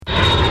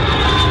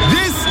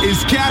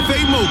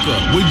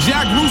Mocha with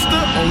Jack Rooster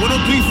on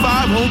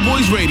 103.5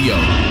 Homeboys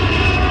Radio.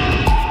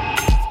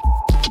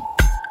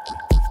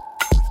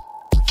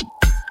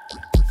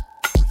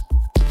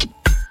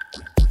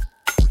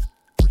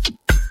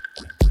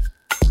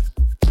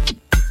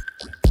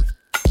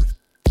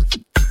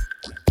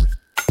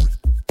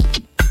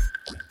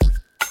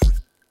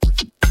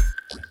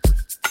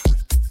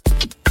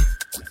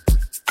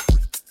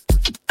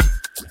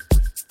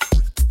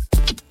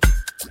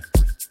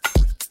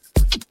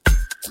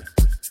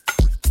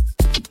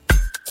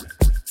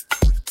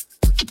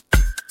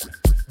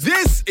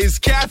 This is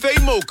Cafe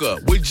Mocha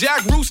with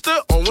Jack Rooster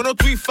on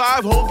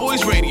 103.5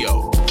 Homeboys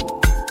Radio.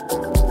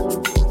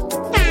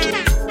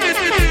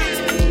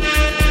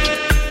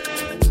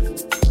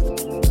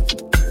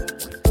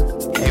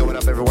 Hey, what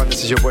up, everyone?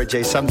 This is your boy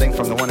Jay Something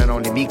from the one and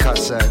only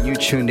Mikasa, and you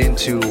tuned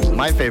into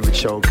my favorite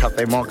show,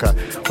 Cafe Mocha,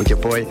 with your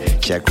boy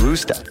Jack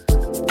Rooster.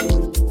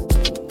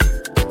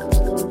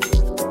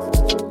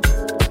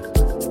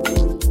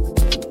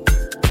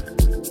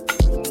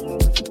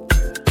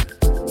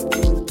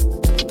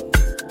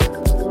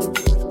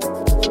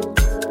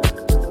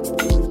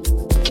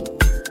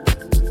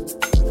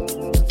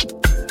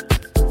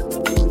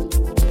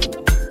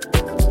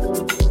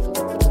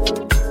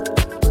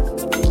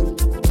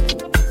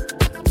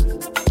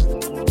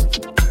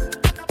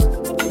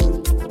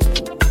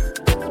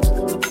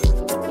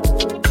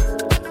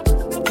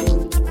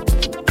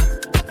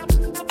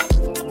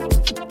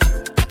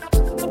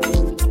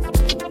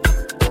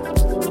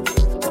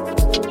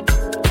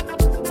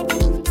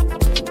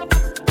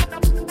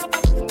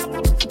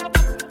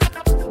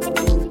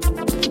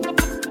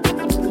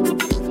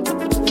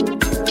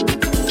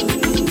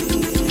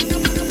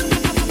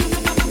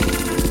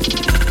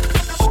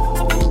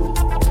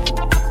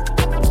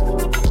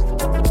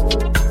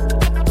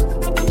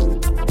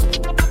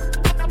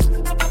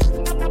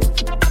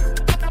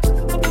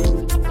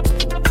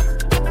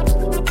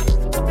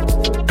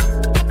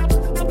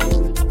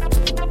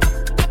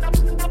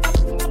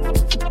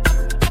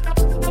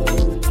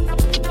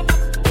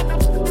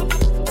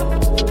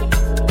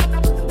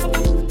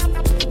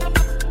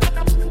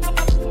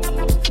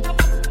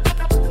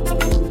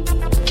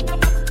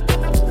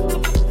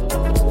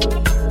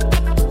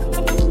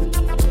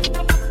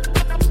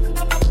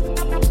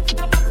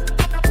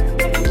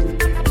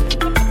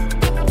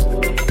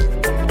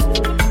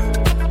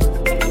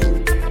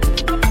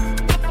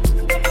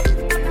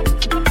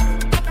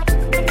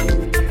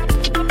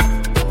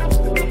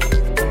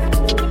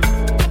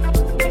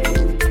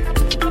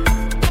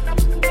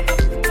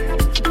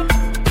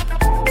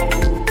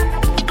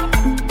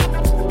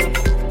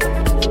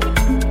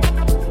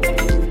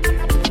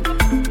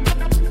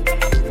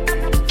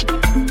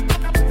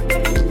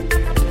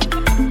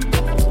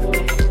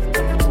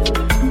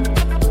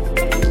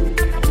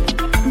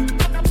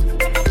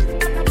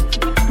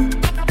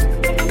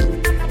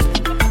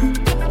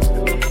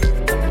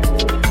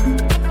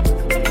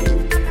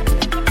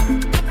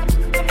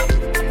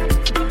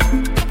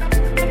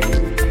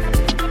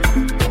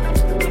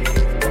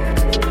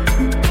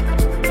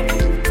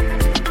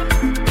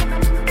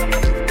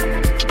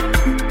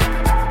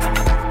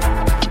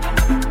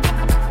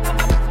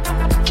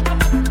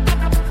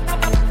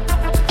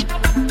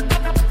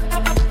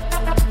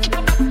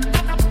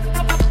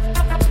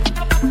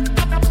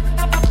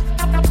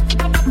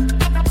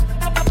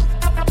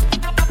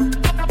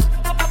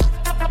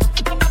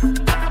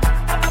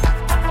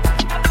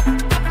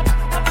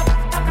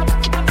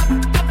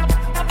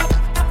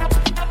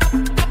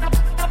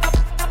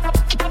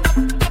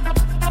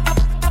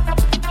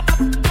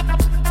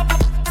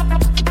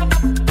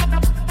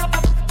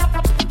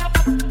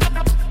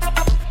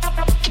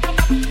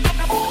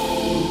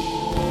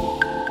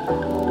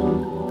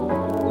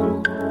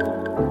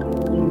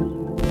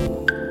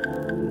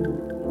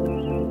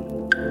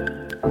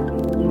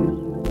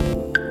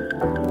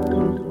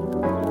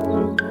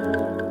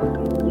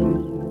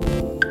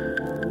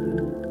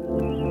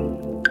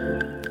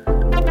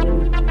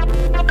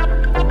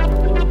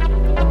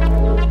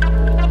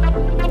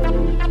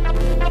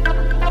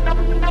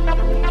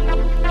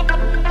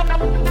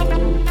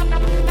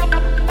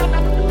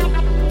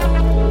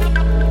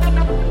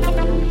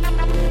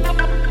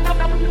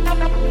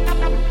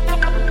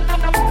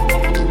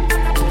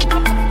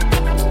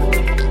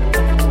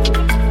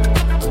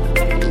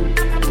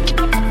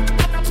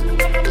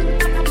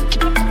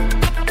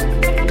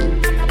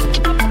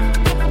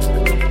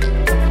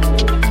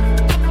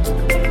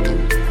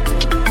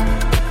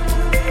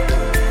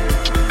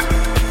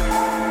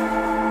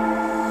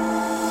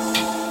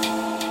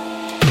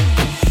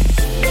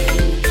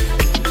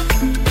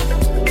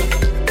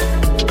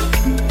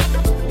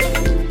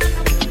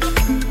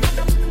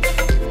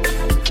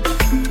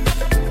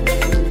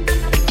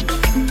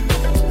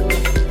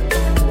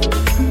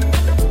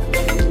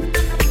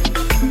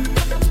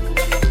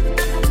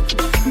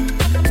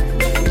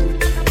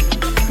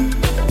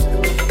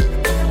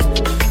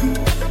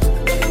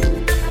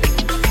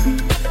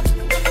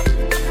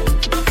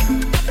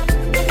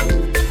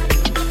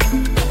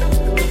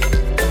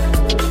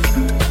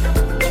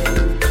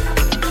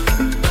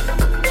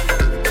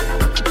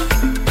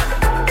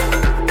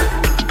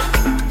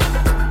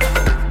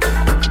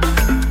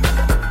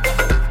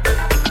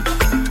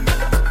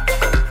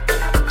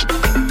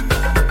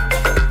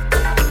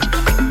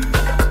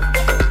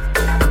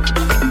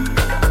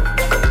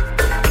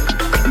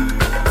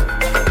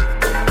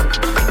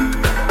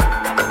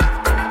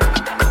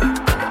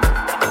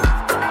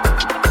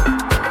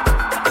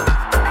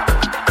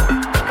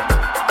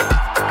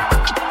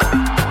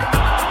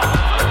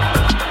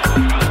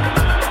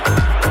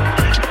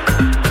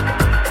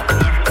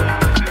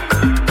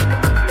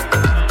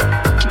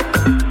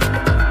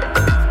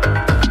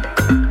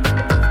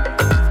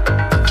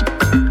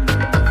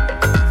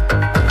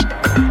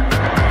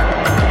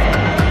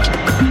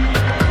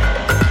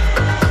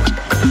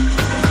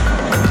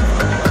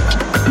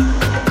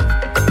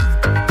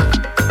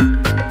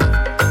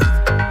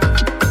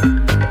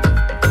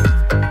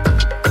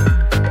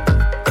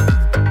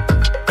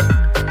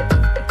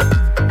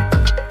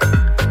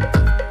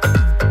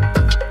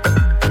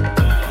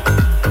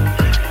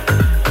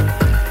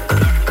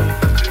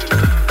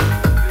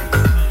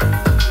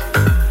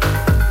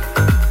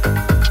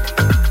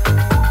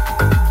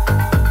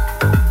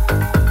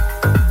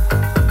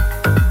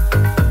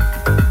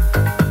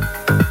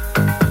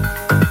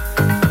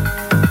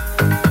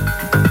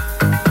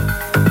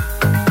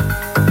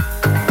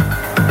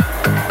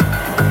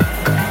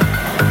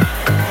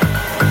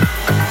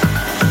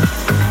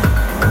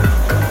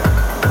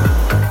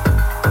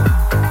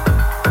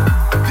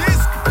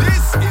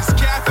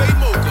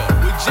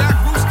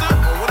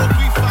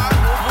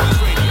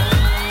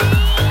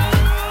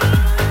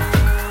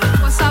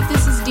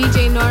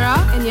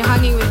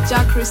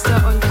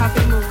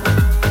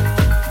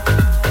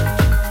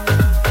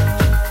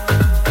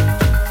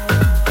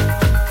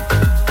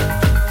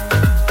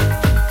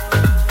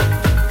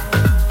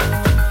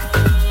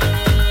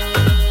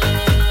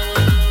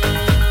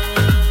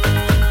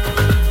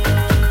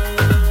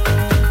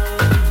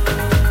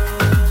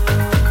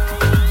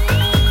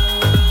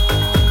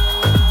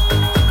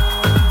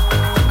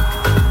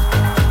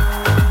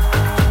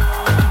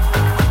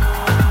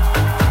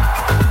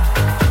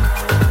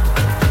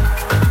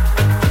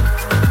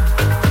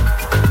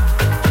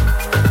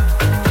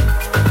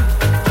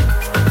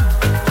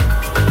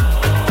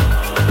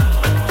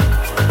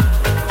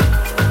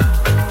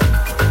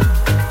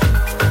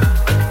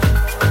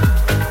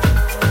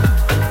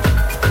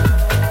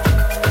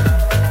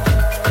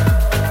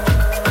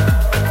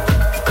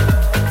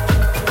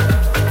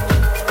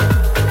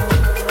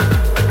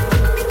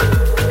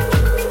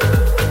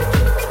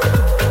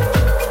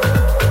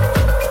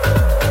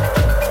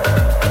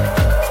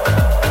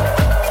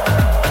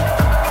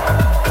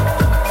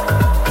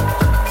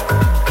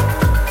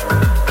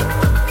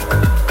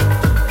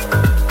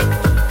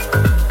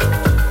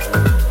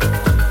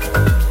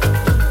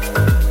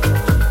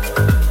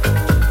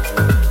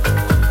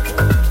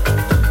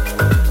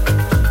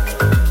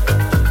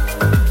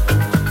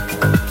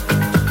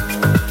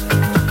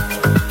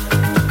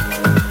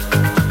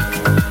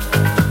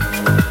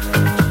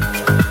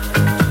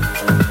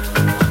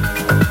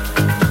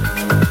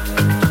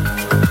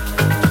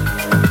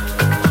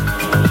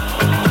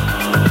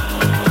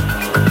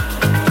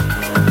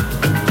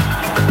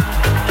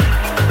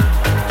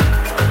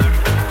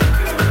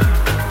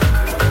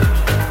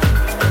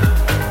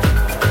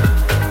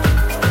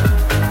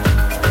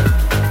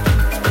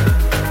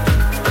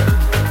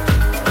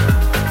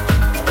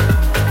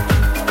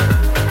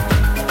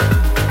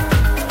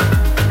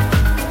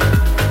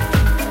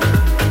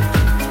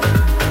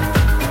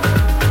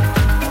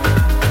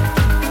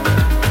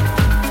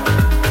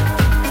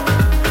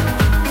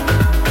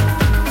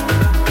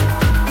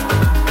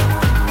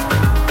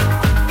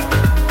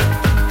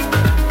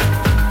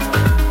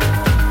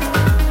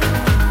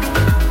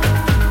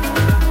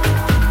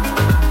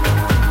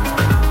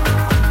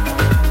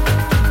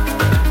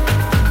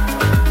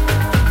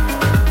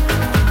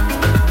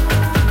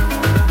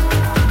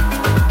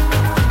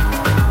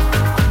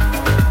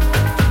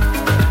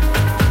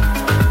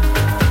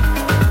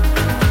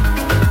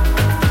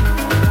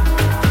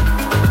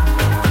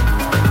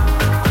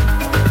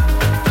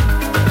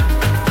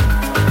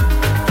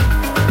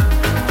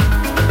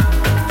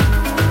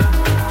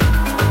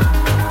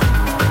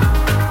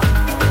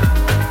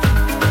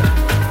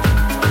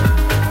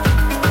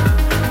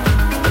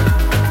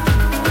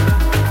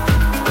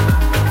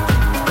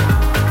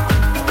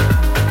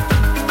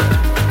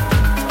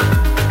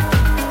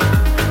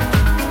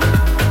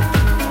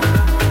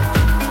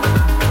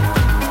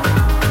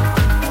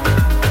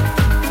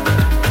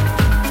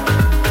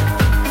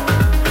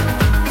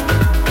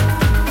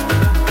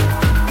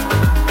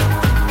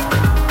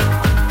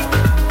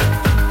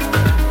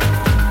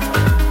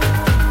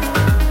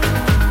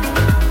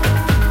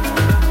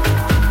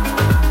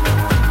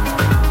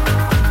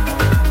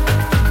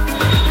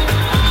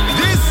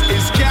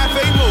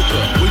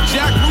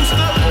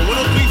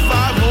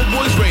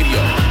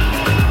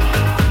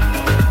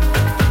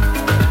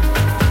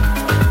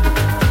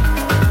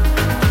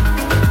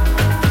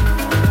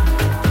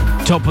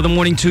 of the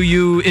morning to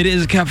you. It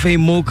is Cafe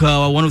Mocha,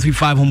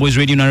 103.5 Homeboys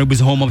Radio, Nairobi's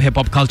home of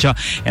hip-hop culture.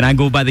 And I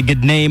go by the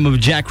good name of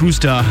Jack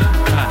Rooster.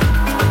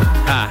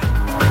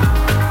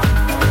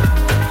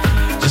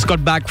 Just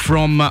got back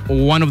from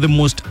one of the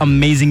most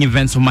amazing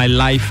events of my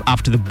life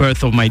after the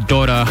birth of my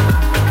daughter.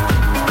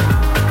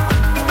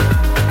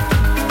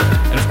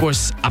 And of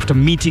course, after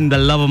meeting the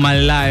love of my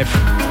life.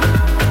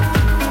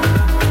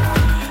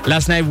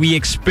 Last night we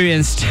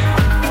experienced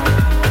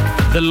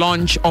the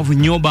launch of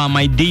Nyoba,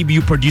 my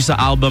debut producer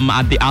album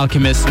at The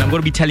Alchemist. And I'm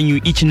going to be telling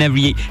you each and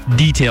every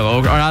detail,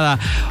 or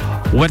rather,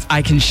 what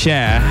I can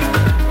share.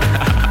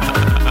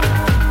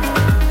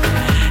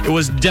 It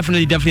was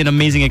definitely an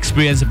amazing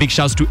experience. A big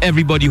shout to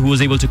everybody who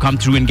was able to come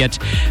through and get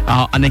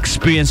an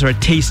experience or a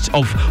taste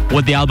of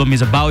what the album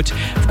is about.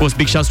 Of course,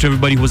 big shouts to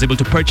everybody who was able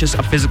to purchase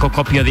a physical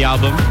copy of the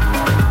album.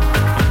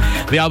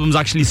 The album's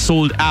actually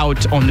sold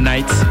out on the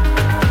night.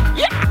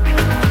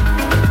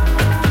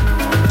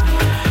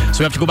 So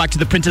we have to go back to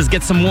the printers,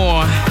 get some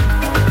more.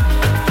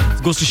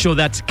 It goes to show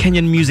that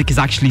Kenyan music is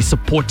actually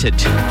supported.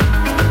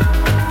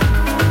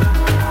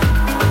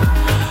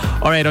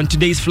 Alright, on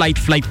today's flight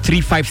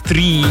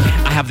 353,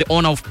 I have the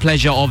honor of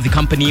pleasure of the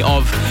company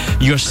of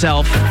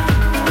yourself.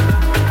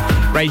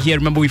 Right here,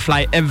 remember we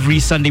fly every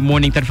Sunday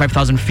morning,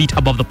 35,000 feet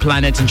above the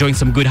planet, enjoying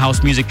some good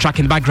house music. Track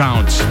in the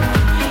background,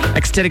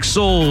 Ecstatic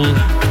Soul.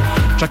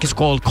 Track is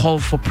called Call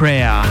for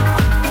Prayer.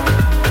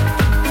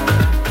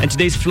 And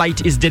today's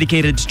flight is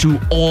dedicated to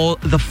all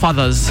the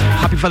fathers.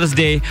 Happy Father's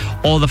Day,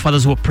 all the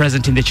fathers who are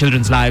present in their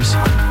children's lives.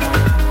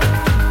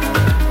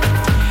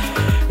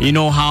 You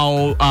know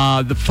how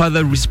the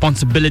father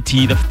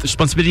responsibility, the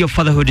responsibility of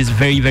fatherhood is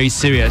very, very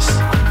serious.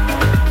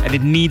 And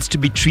it needs to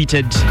be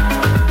treated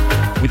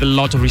with a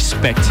lot of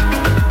respect.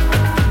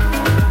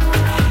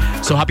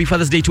 So happy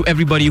Father's Day to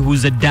everybody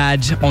who's a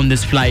dad on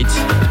this flight.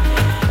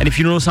 And if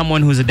you know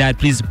someone who's a dad,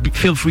 please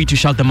feel free to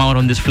shout them out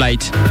on this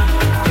flight.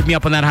 Hit me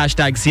up on that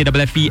hashtag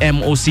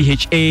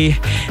CFFEMOCHA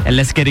and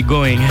let's get it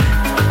going.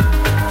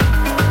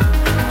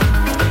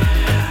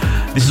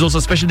 This is also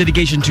a special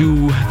dedication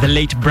to the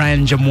late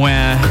Brian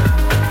Jamware.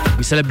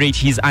 We celebrate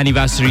his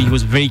anniversary. He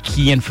was very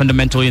key and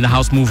fundamental in the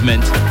house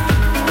movement.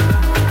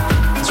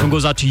 This one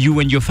goes out to you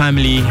and your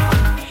family,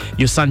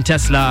 your son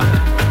Tesla,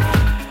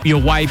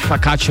 your wife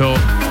Akacho,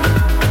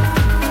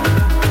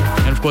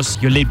 and of course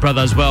your late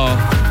brother as well.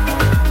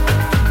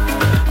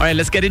 Alright,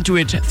 let's get into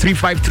it.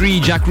 353,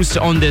 Jack Rooster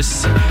on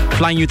this.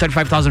 Flying you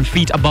 35,000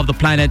 feet above the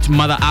planet,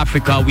 Mother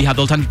Africa. We have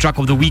the alternative track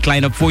of the week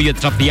lined up for you at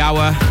the top of the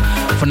hour.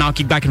 For now,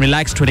 kick back and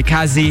relax.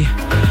 Twedekazi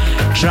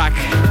track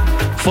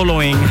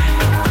following.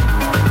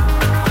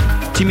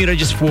 Timmy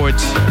Regis Ford,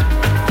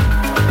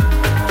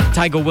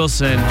 Tiger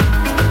Wilson.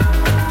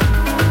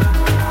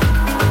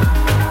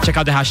 Check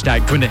out the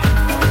hashtag, Twende.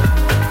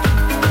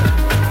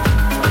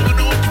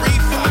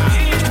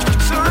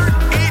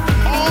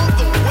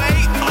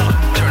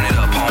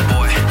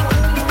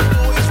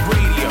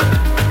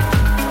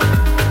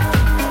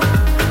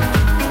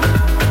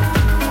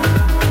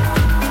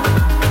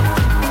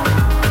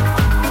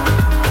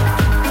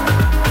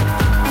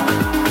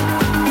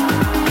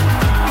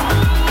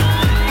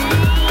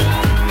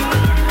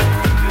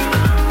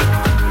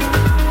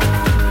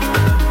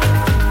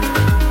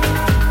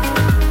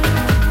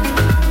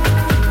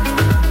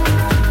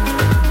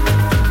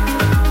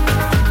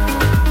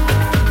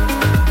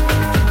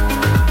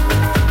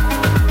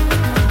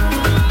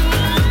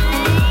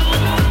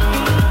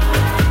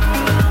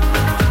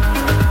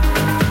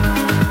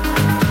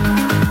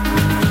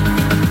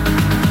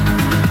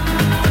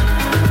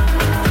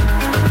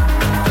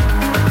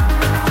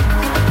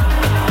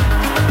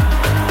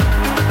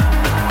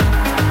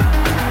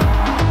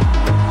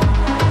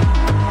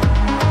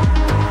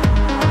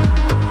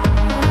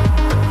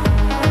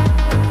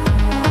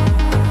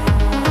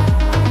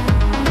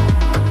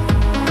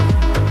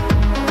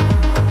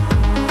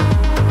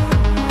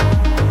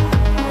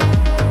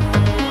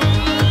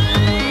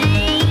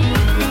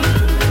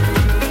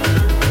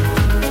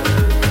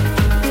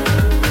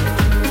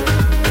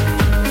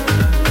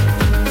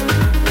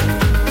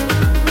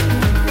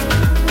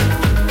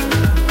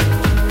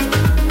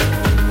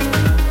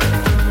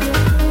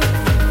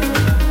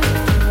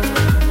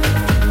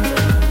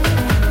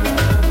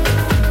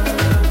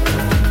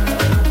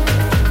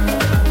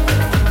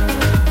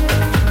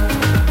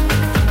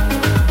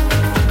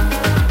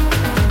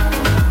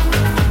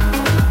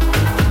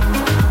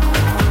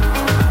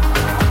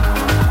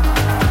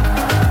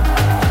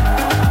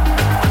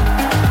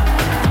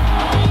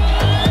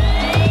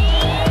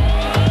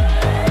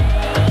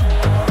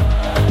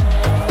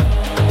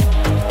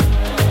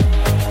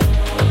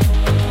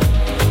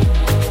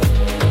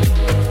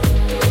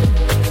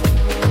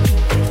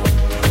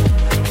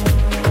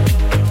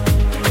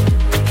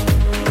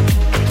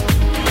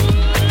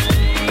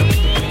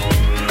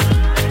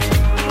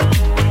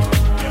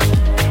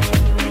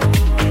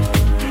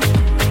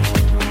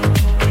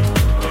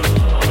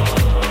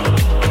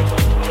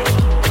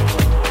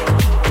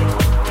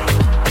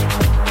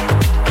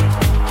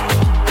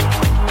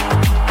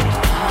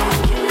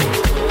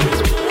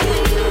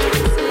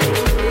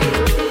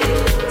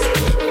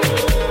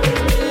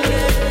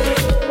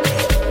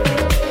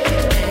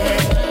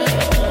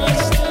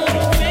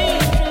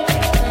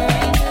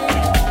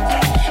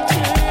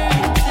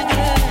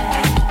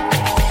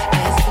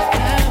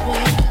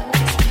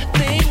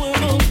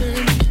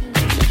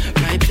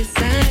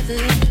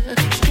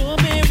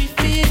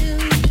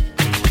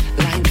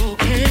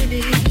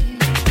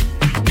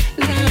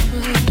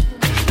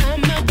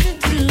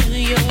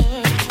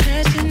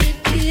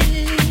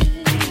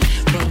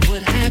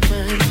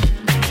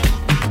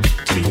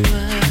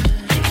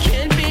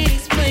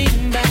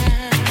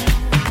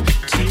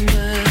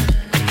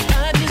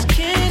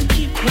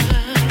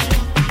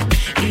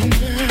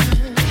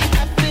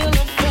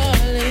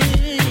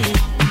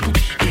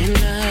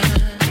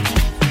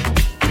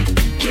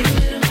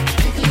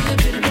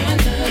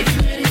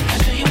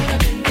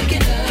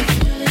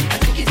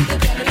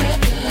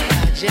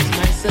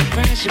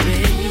 surprise you,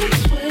 babe.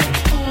 Sweat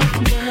off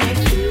my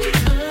feet.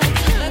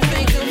 I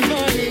think I'm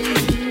falling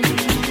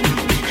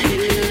in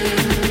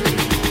love.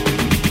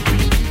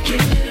 Get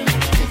a little,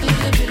 take a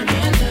little bit of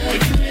my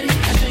love. You ready?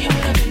 I'll show you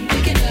what I've been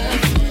thinking of.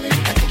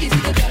 I think it's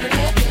either got or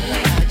not.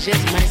 I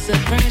just might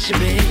surprise you,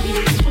 babe.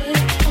 Sweat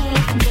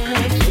off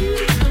my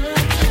feet.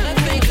 I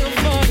think I'm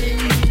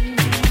falling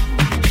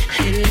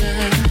in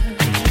love.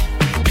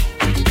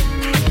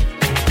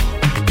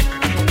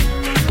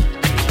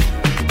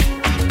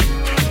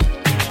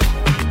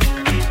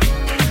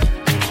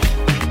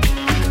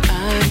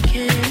 I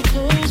can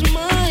close my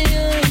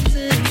eyes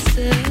and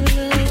sail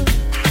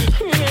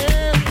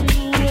around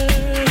the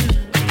world,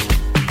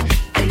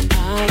 and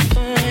I'll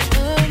find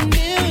a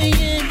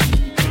million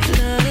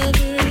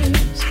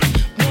lovers,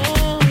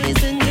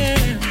 boys and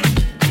girls,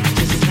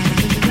 just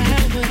like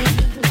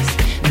flowers.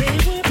 They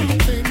were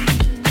open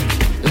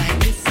like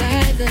the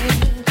cider,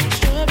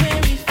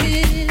 strawberry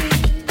fields.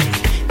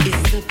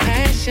 It's the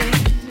passion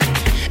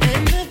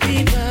and the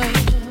fever.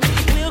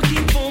 We'll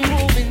keep on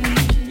moving.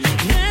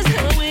 That's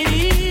how it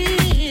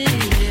is.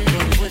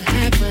 But what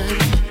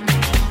happened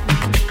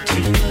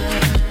to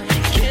us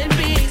can't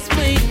be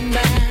explained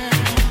by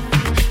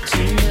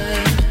too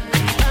much.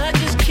 I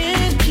just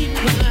can't keep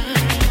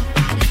quiet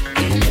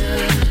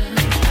enough.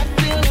 I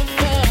feel I'm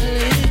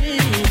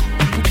falling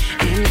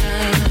in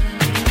love.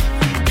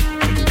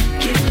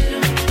 Get a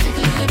little, take a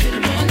little bit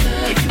of my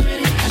love. If you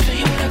ready, I'll show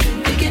you what I've been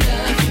thinking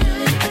of.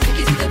 I think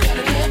it's either got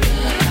or not.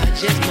 I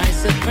just might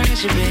surprise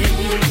you,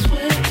 babe.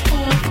 Sweat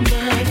off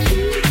my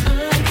feet.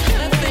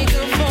 I think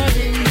I'm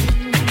falling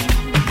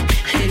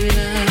in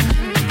love.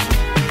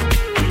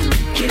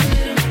 Get a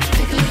little,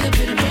 take a little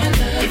bit of my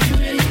love. If you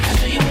ready, I'll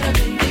show you what I've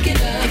been thinking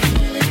of.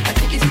 I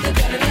think it's either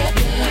got or not.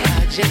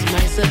 I just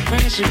might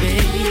surprise you,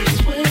 babe.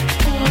 Sweat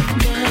off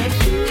my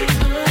feet.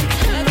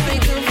 I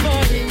think I'm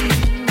falling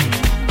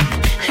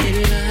in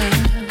love.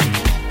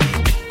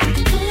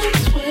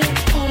 Sweat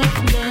off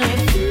my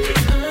feet.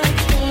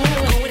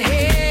 Going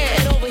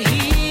head over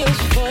heels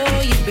for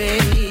you,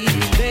 baby.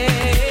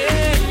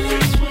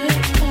 Sweat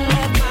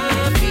off my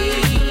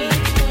feet.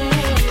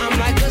 I'm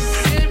like a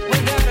ship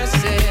without a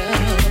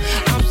sail.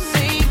 I'm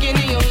sinking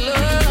in your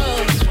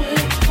love.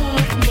 Sweat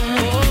off my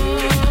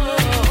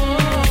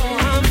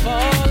I'm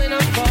falling,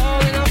 I'm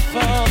falling, I'm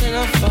falling,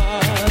 I'm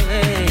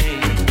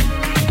falling.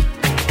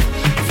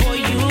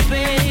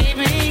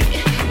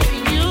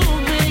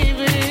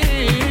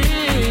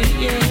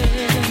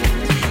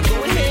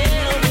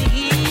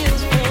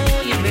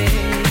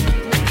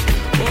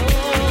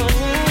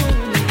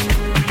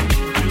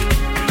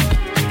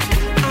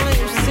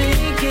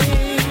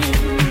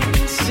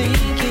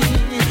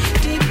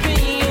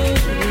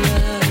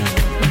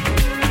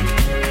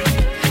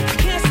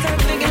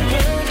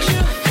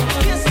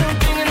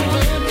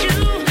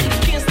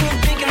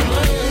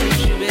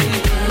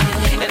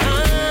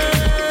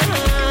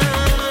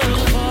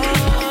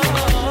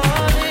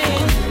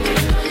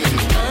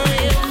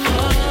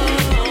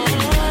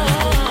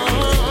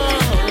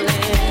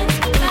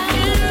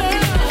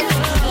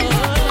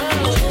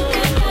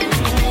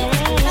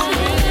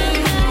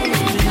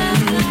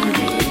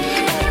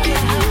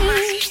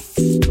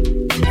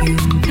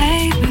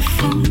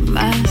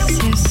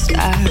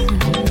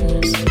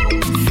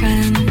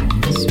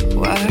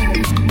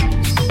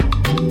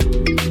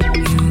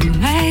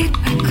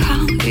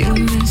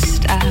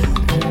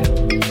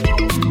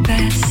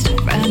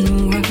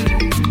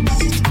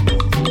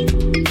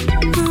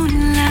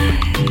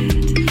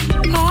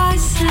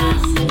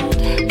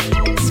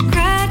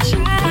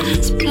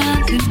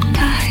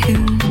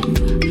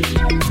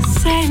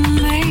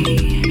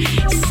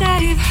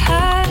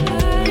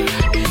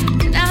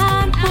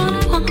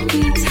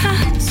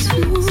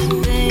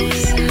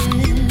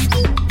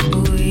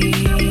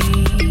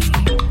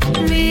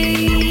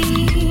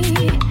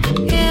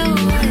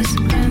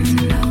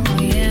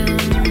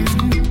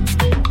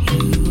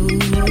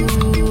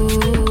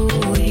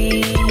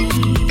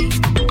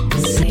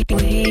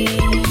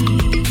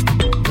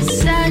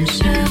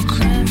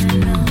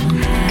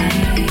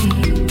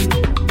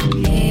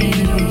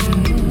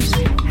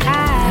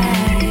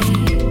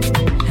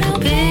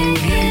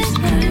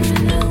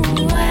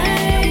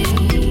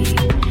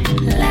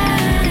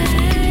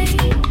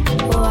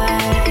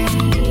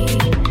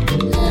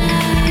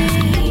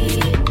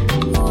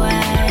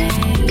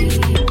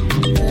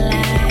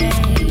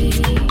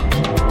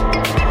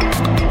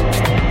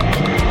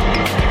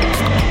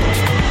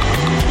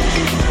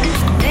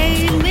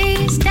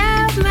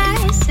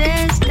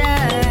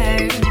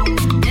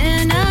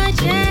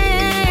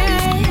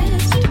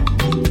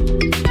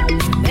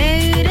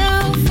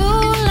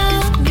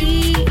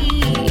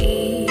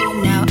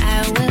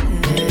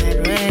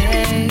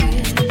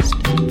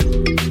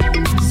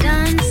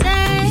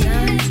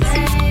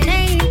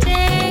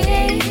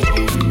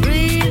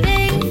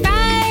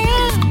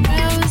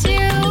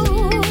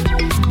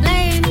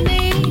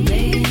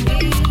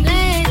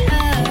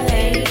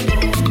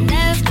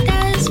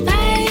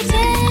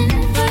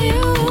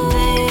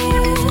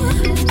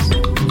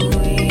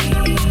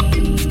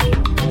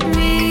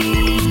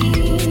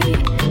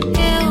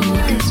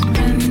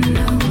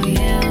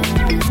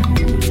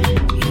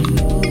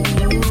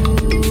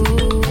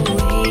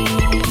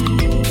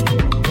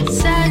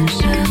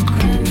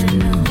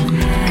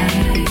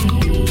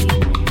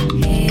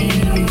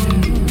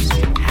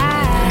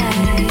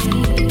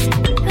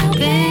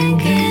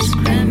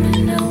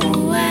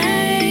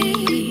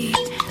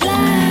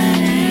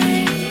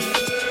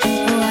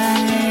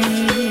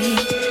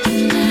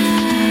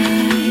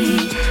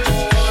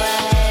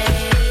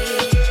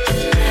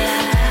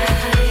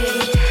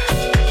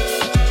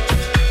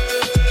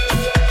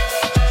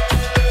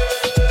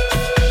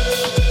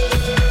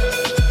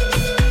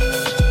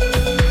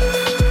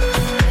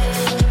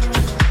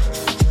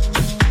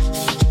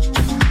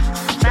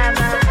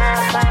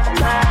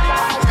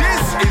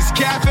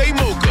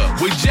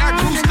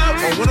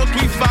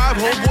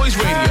 103.5 Homeboys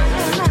Radio.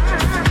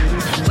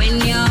 When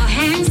your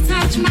hands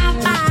touch my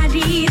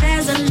body,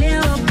 there's a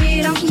little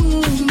bit of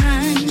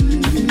movement,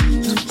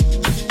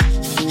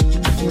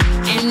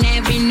 and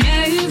every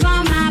nerve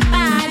on my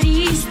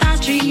body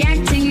starts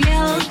reacting a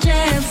little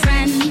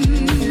different.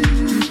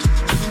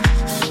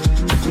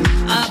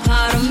 A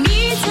part of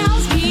me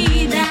tells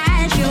me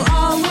that you'll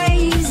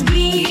always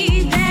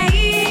be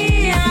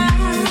there,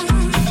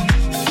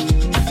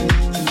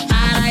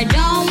 but I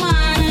don't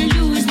wanna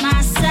lose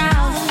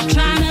myself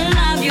trying to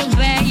love you,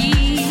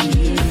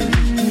 babe.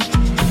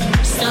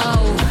 So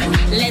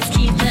let's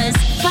keep this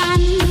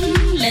fun,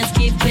 let's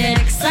keep it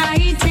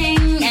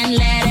exciting and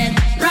let it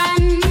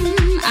run.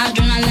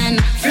 Adrenaline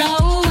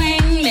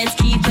flowing, let's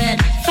keep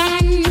it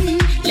fun,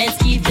 let's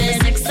keep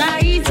this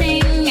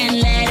exciting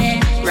and let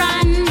it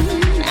run.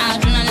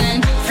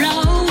 Adrenaline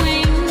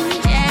flowing,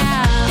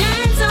 yeah.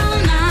 Dance all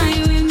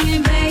night with me,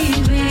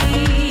 baby,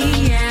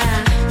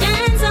 yeah.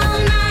 Dance all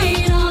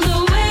night all the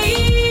way.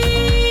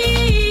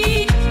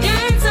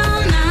 Dance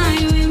all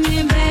night with me,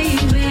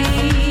 baby,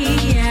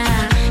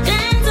 yeah.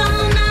 Dance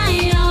all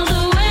night all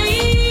the way,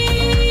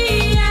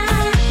 yeah.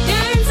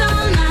 Dance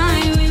all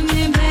night with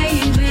me,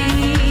 baby,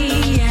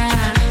 yeah.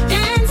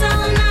 Dance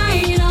all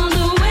night all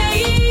the way.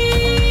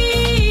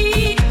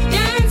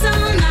 Dance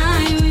all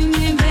night with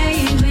me,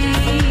 baby,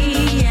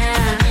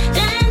 yeah.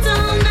 Dance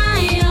all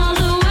night all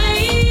the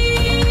way,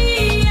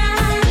 yeah.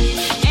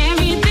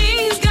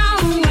 Everything's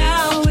going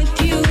well with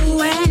you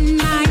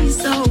and I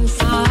so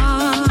far.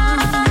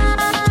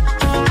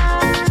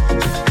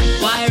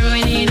 Why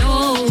ruin it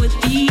all with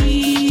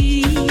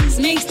these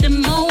mixed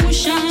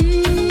emotions?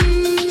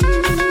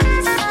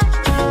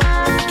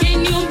 Can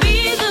you be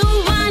the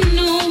one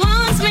who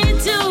wants me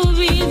to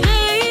be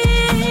there?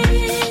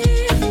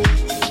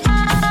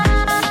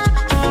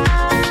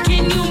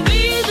 Can you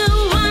be the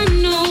one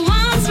who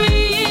wants me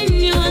in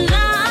your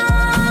life?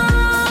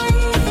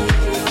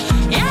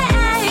 Yeah.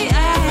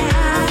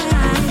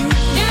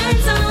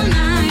 Dance all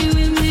night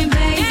with me,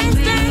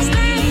 baby.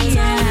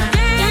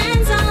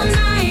 Dance all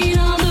night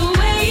all the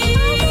way.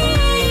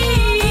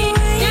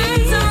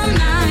 Dance all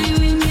night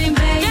with me,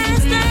 baby.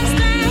 Dance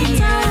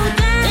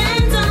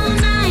all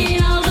night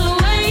all the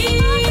way.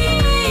 Dance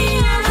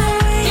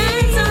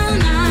all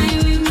night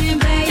with me,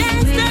 baby. Dance all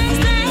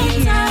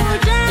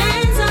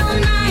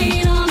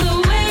night all the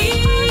way.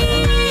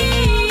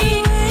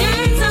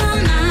 Dance all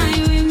night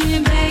with me,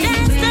 baby.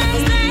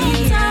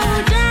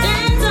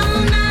 Dance all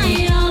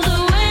night all the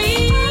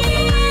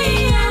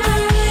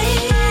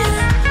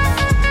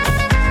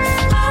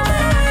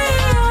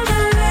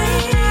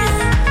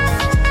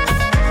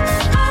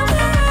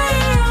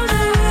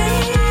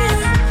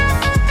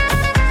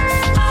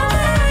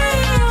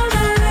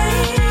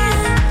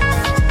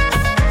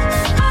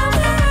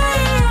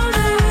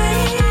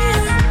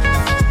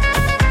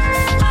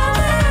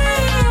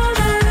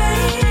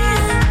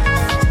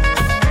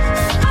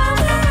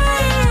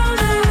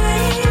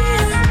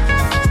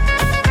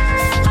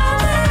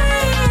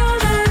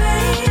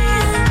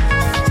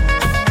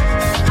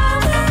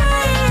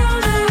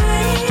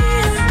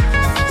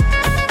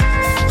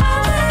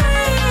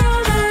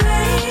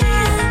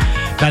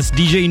That's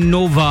DJ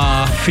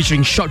Nova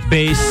featuring Short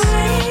Bass.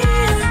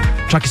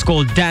 Track is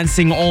called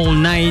Dancing All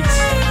Night.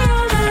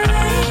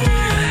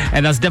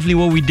 And that's definitely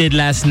what we did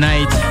last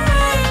night.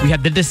 We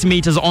had the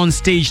Decimators on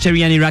stage,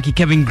 Terry and Iraqi,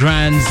 Kevin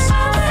Grands,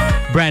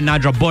 Brand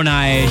Nadra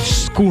Bonai,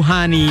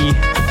 Skuhani,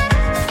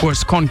 of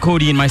course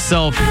Concody and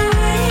myself,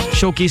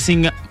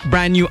 showcasing a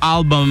brand new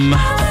album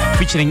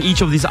featuring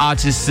each of these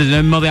artists. The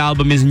name of the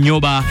album is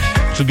Nyoba.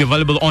 It will be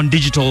available on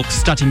digital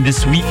starting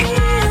this week.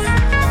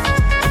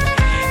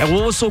 And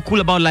what was so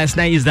cool about last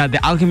night is that the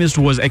Alchemist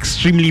was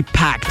extremely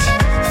packed.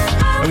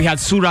 We had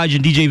Suraj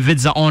and DJ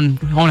Vidza on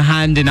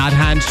hand and at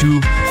hand to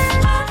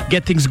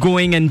get things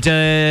going, and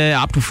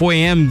up to 4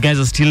 a.m. guys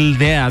are still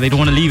there. They don't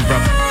want to leave, bro.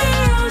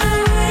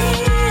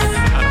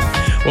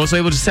 Also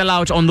able to sell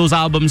out on those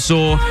albums,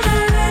 so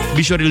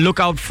be sure to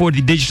look out for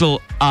the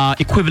digital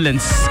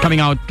equivalents coming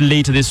out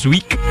later this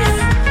week.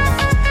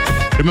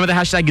 Remember the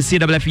hashtag is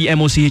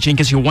CWFEMOCH in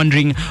case you're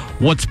wondering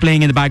what's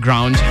playing in the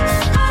background.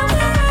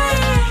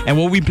 And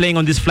what we're playing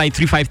on this flight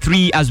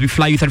 353 as we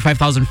fly you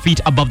 35,000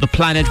 feet above the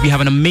planet. We have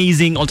an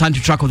amazing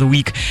alternative track of the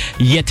week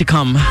yet to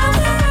come.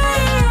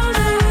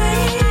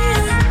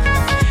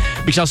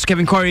 Big shouts to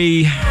Kevin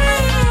Corey,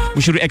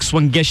 Mushuru X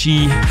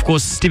Wangeshi, of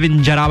course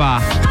Steven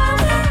Jaraba.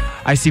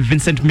 I see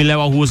Vincent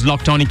Milewa, who was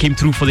locked on. He came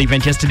through for the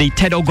event yesterday.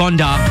 Ted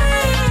Ogonda,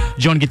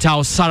 John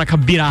Gitao, Sarah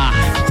Kabira.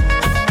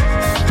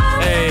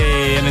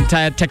 Hey, an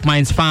entire Tech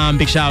Minds fam.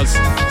 Big shouts.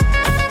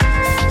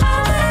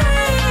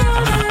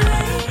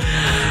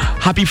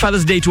 Happy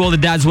Father's Day to all the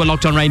dads who are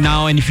locked on right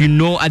now. And if you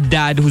know a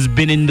dad who's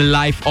been in the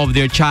life of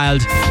their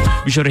child,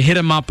 be sure to hit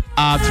him up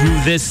through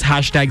this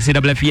hashtag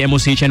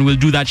CWFEMOCH, and we'll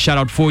do that shout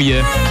out for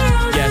you.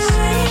 Yes.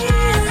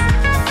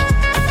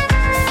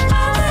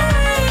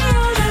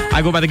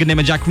 I go by the good name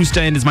of Jack Rooster,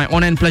 and it's my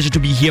honor and pleasure to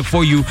be here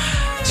for you.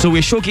 So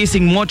we're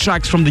showcasing more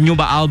tracks from the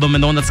Nyoba album,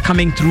 and the one that's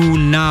coming through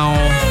now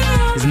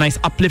It's a nice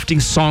uplifting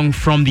song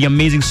from the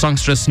amazing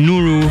songstress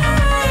Nuru.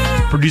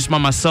 Produced by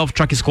myself.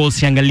 Track is called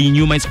Siangali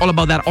Nyuma. It's all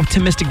about that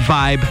optimistic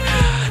vibe.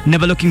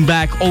 Never looking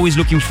back, always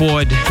looking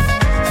forward.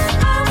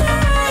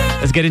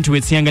 Let's get into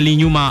it. Siangali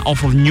Nyuma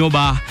off of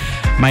Nyoba,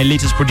 my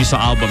latest producer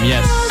album.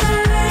 Yes.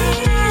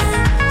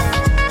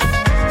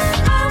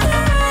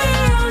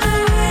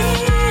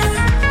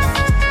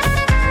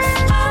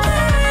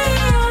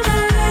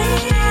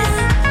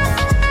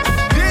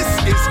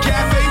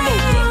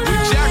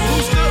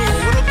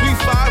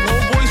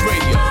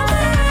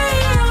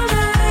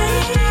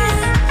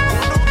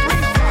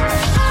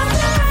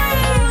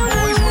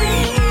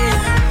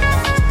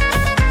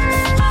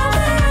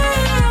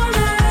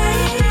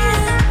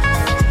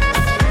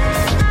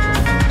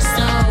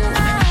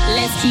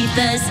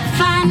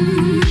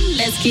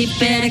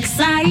 Keep it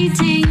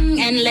exciting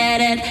and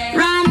let it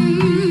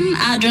run.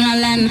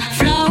 Adrenaline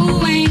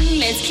flowing.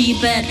 Let's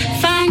keep it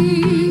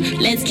fun.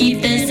 Let's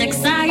keep this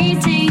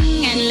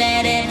exciting and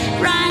let it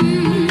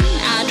run.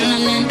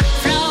 Adrenaline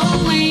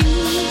flowing.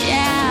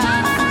 Yeah.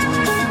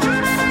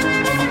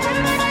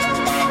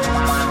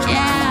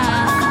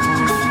 Yeah.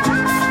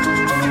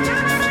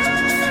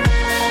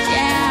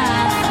 Yeah.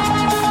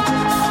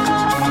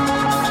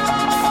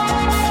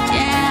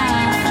 Yeah.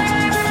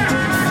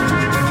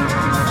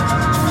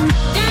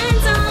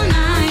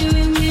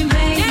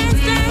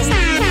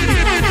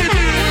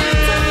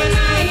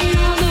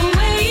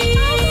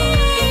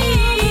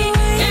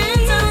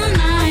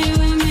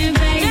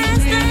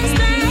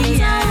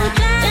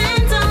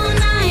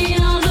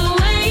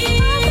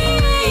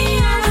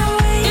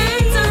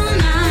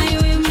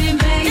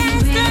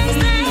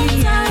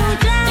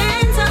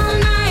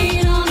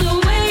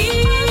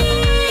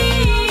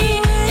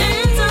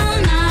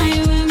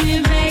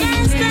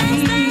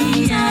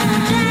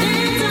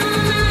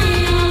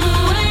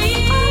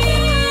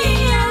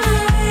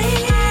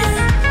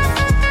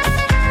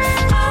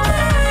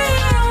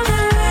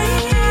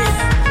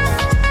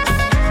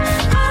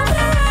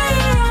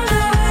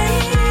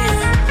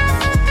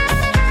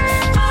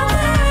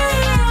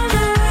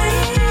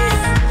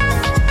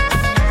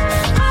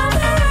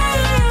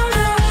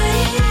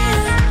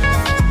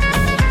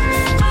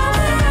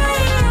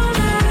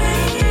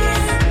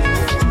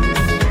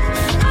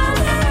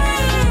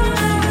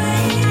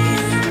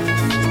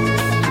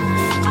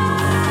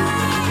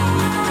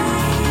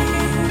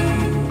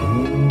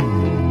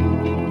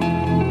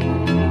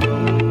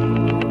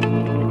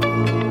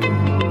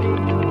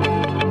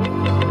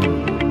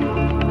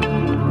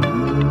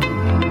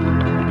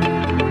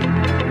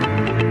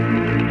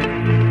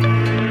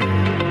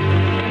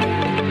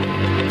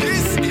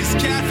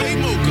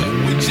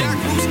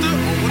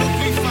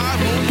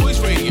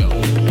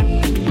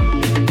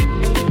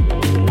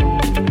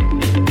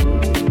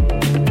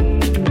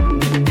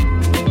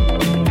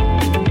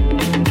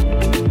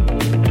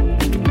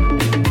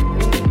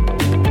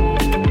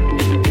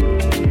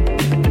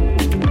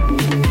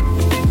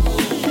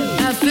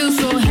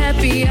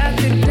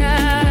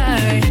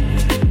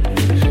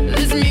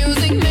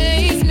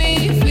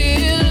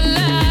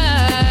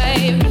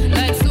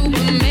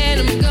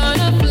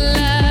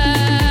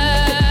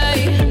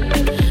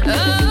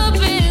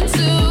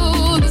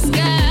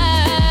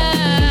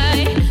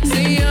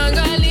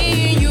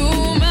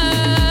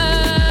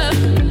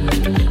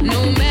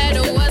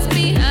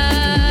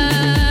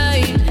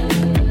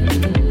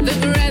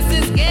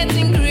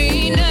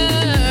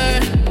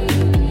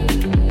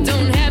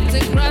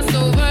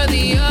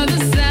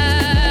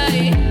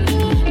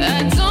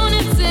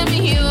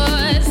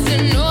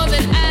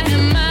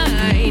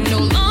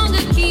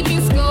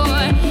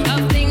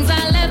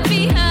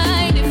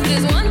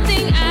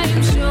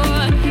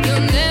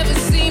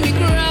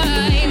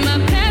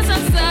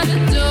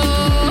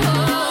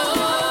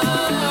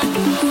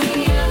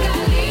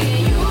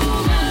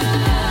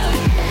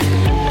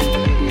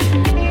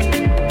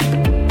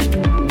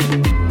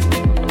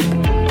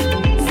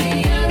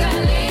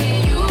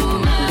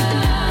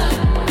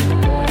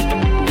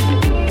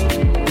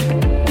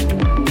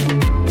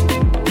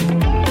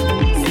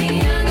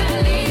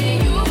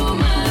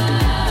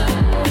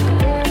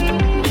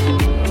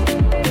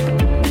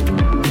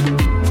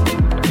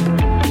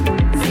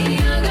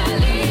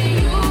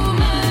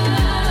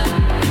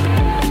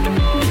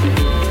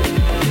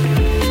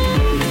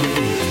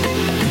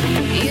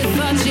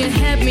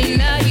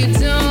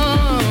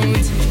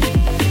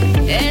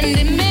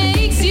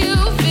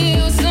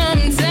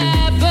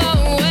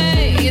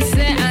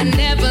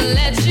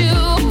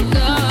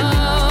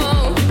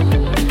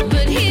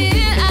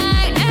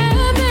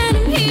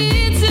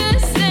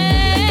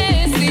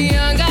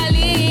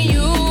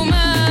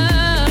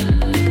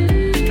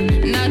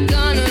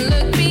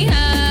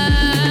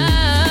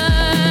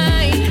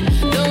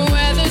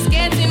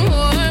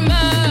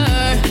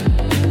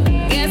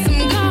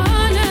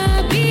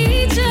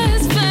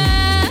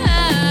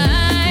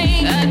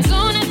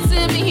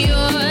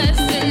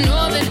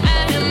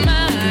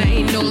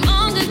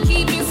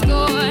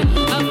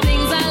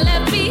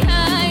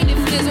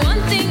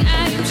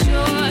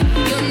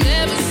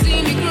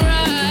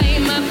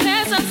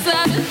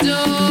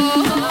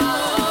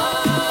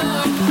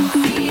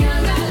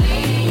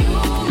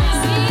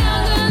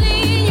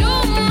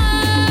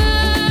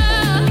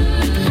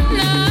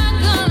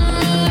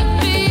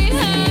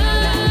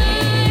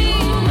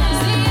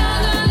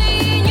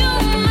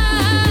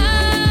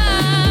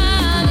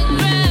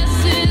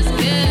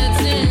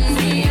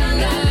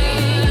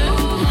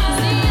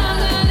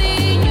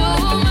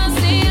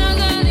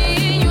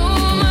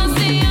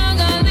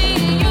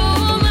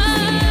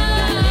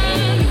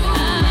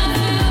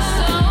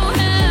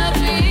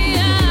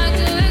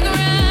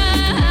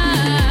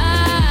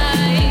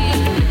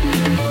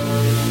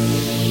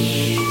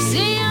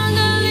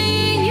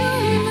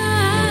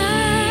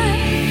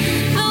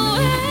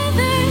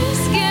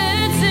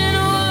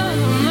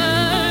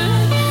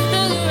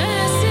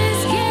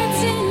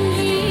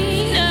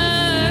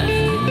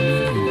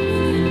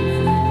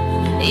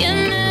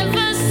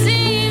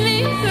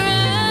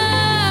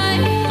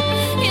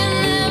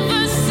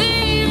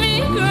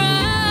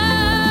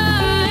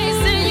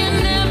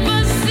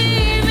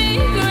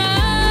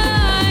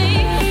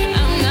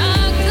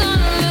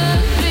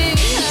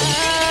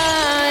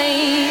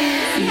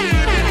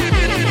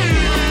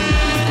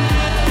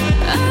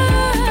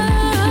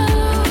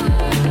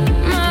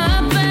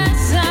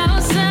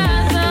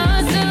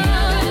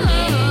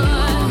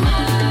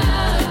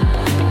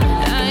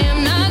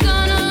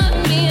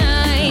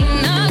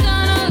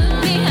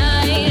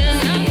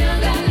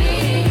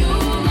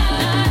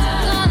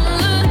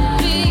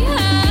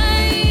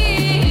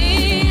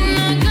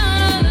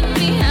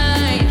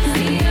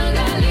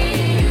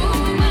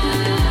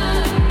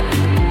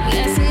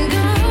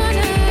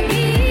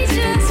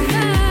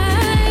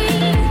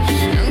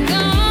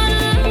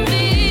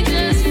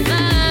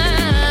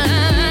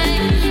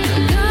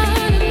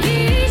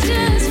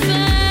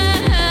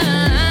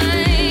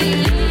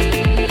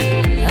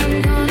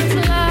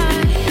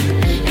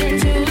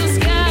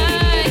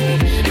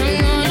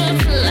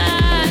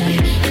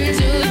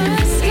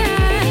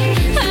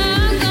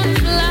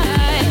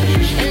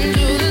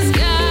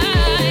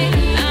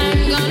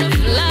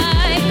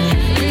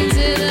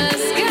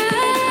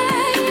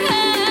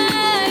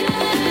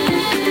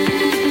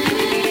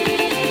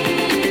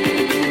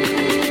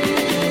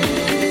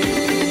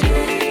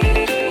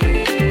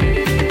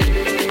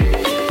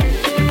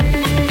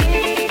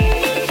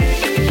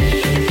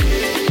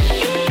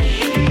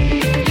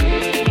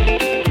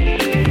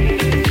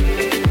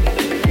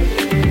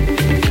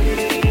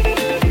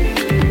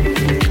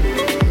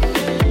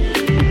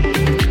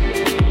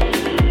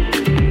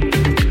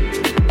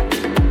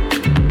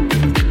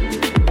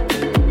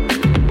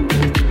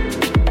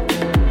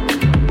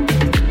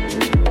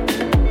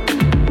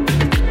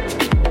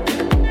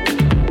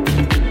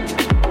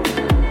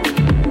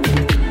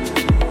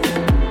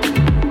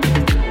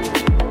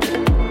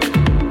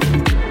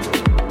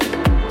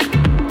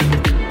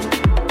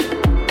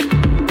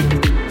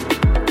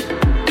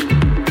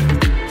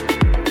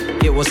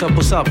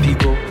 What's up,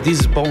 people? This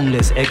is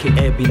Boneless,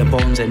 aka Bila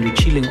Bones, and we're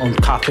chilling on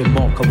Cafe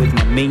Mocha with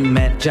my main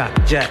man,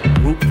 Jack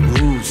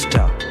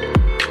Rooster.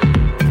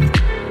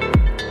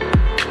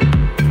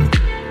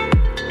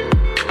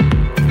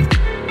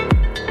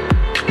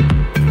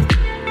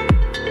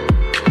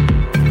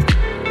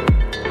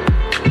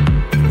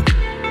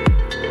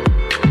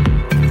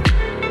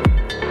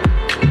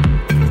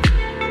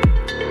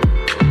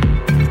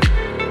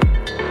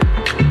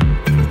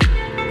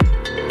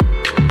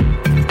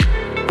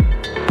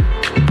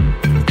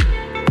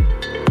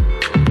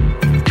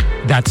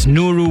 That's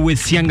Nuru with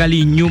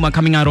Siangali Nyuma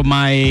coming out of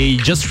my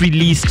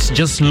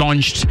just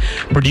launched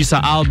producer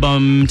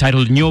album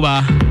titled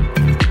Nyoba.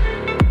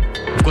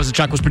 Of course, the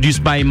track was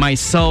produced by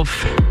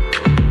myself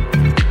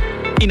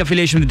in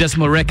affiliation with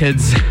Decimal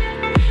Records.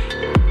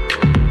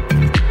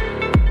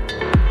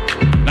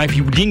 Now, if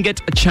you didn't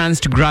get a chance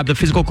to grab the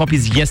physical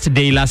copies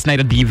last night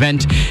at the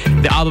event,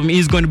 the album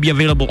is going to be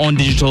available on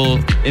digital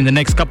in the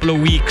next couple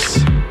of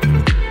weeks.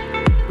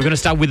 We're going to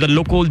start with the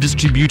local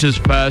distributors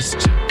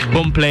first,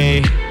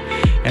 Boomplay,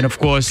 and of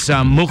course,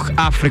 Mukh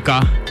Africa,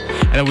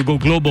 and then we go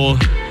global.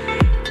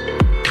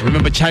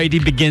 Remember, charity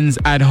begins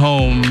at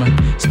home.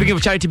 Speaking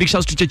of charity, big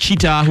shouts to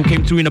Chachita, who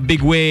came through in a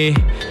big way,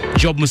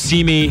 Job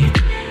Musimi,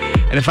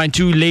 and I find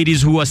two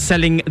ladies who are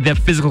selling their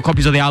physical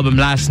copies of the album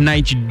last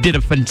night. You did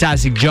a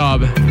fantastic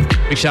job.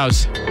 Big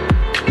shouts.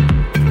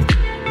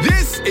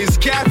 This is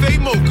Cafe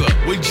Mocha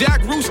with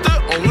Jack Rooster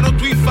on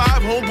 103.5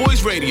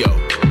 Homeboys Radio.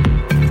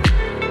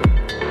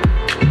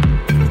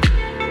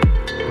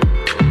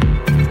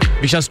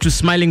 Big shouts to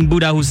Smiling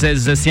Buddha, who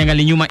says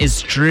Siangali Nyuma is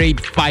straight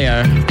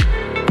fire.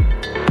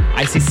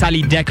 I see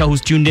Sally Decker,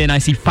 who's tuned in. I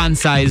see Fan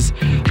Size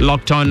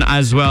locked on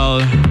as well.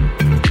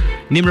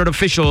 Nimrod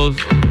Official,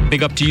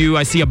 big up to you.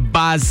 I see a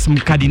Baz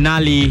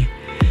Mkadinali.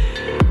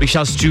 Big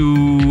shouts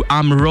to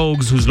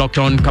Rogues, who's locked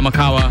on.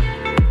 Kamakawa.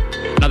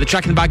 Now the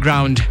track in the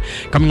background,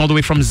 coming all the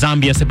way from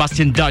Zambia,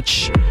 Sebastian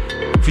Dutch,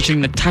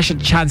 featuring Natasha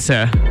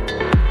Chancer.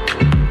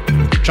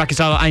 Track is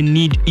out, I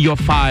Need Your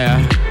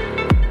Fire.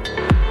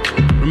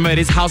 Remember, it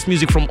is house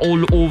music from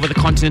all over the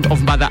continent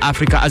of Mother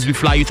Africa as we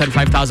fly you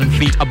 35,000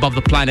 feet above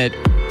the planet.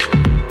 Dropping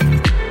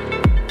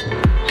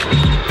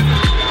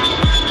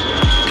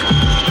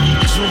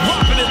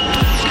it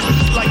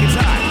like it's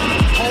hot.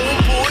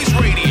 Homeboys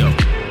Radio.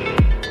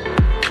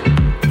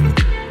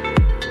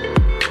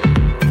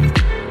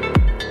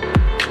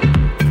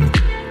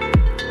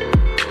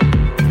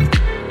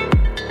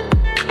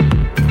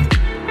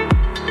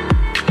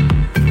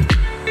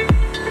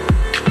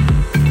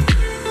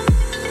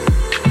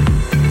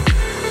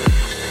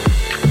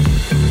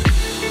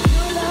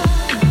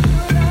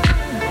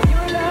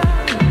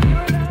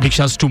 Big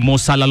shouts to Mo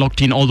Salah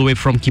locked in all the way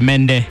from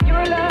Kimende.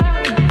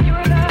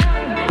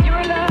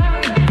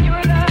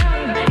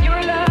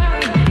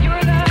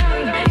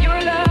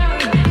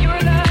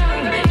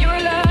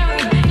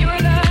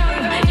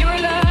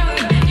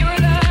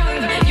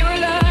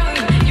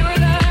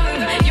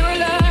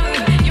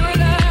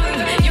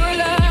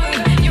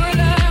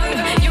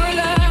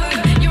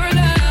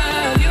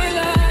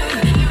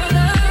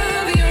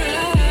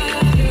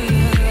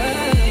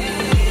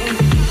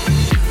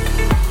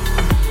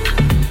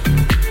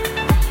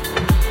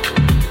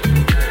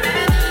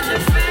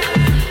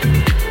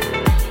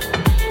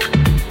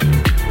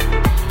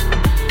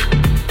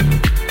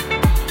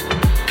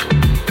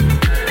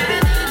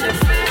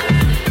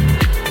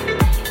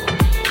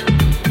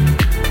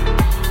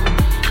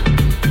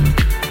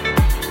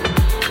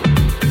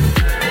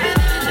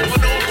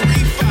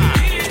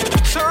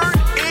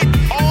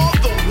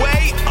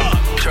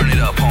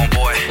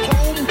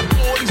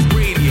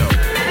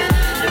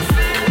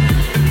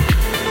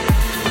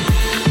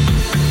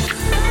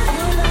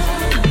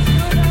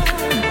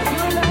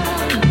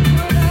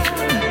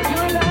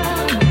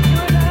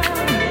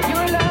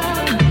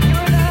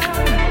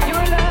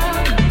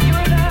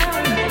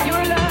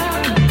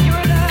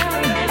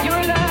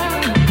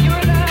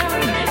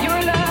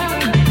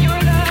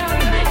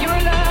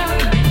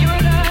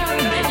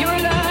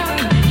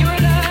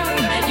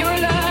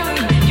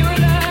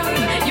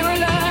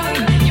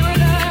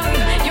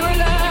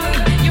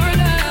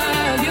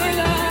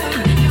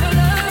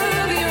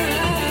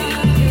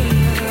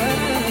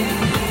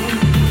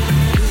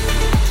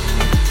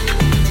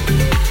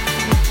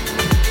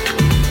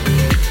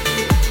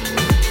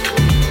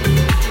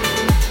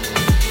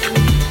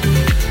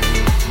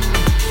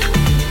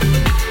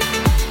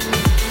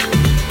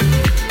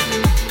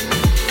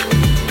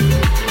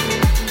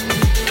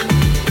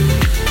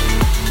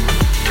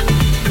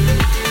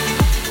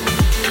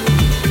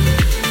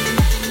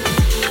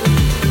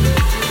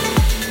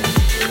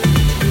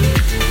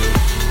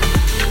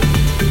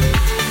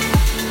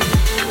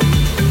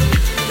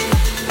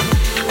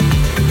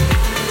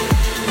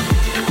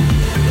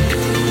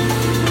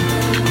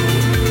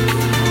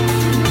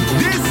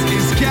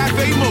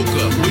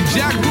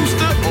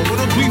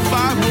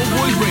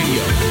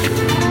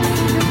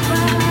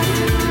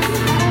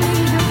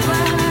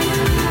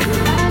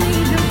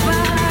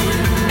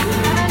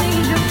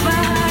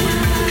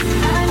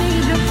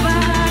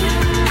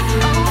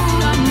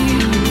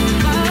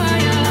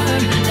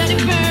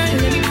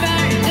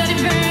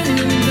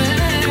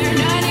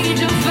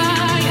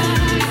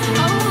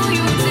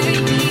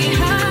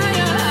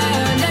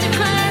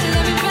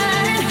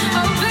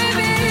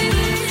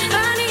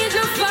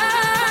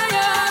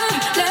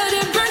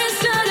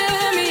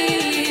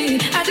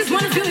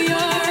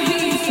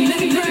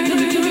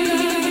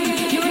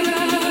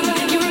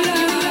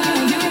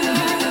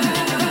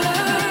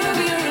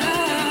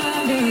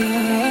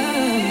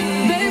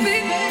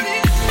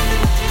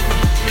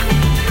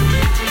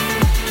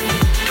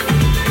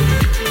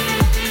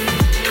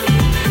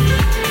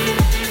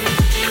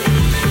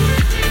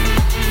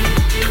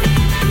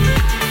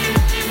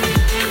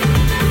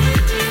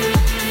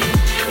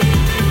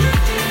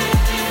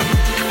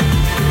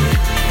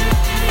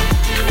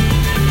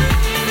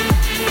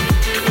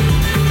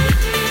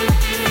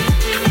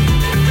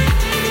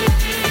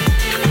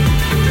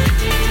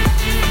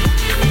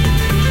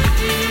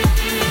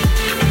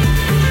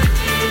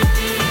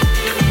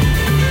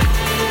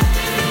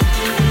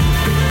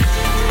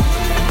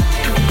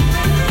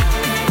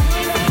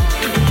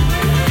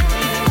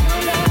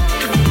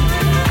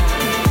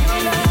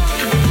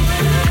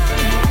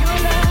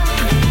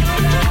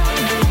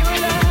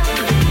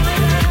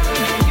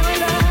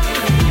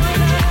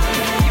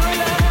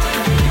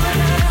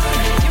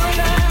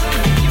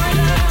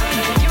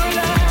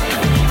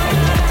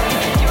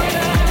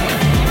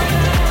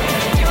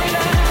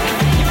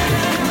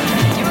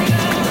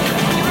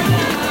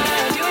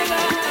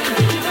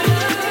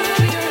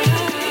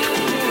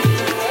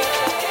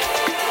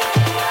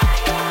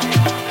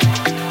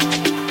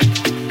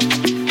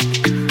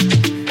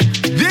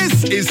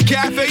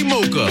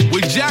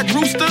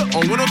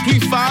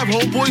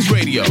 Homeboys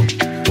Radio.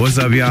 What's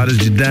up, y'all?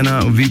 This is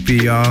Jadena,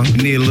 VP, y'all.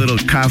 We need a little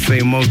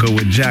Cafe Mocha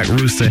with Jack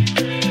Rooster.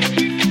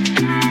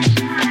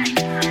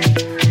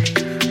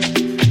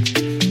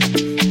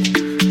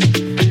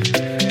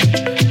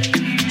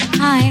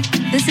 Hi,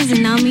 this is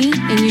Anami,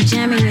 and you're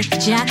jamming with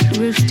Jack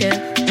Rooster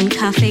and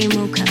Cafe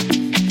Mocha.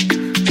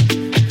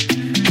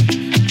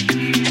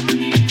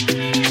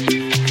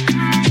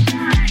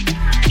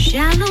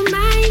 Shallow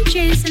mind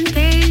chasing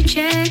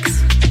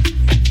paychecks,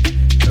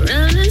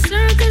 running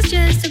circles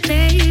just to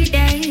pay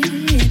debt.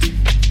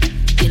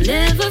 You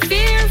live a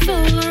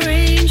fearful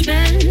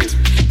arrangement,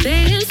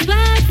 paying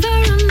sweat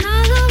for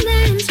another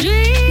man's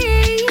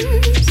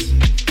dreams.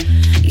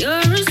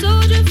 You're a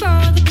soldier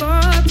for the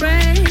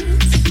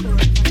corporates,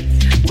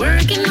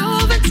 working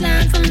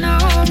overtime for no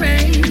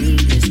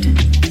raise,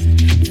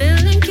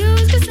 filling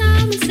queues 'cause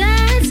I'm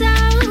sad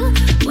soul.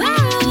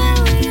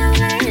 Well, you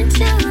learn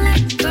to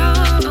let go.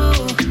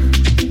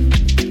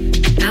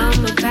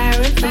 I'm a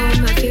pirate for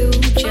my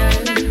future.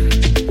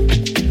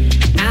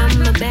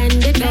 I'm a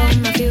bandit for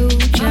my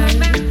future.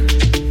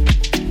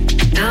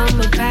 I'm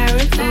a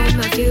pirate for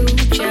my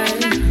future.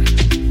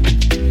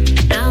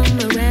 I'm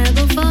a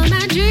rebel for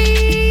my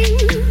dream.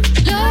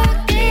 Look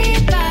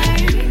deeper,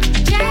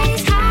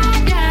 chase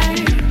harder.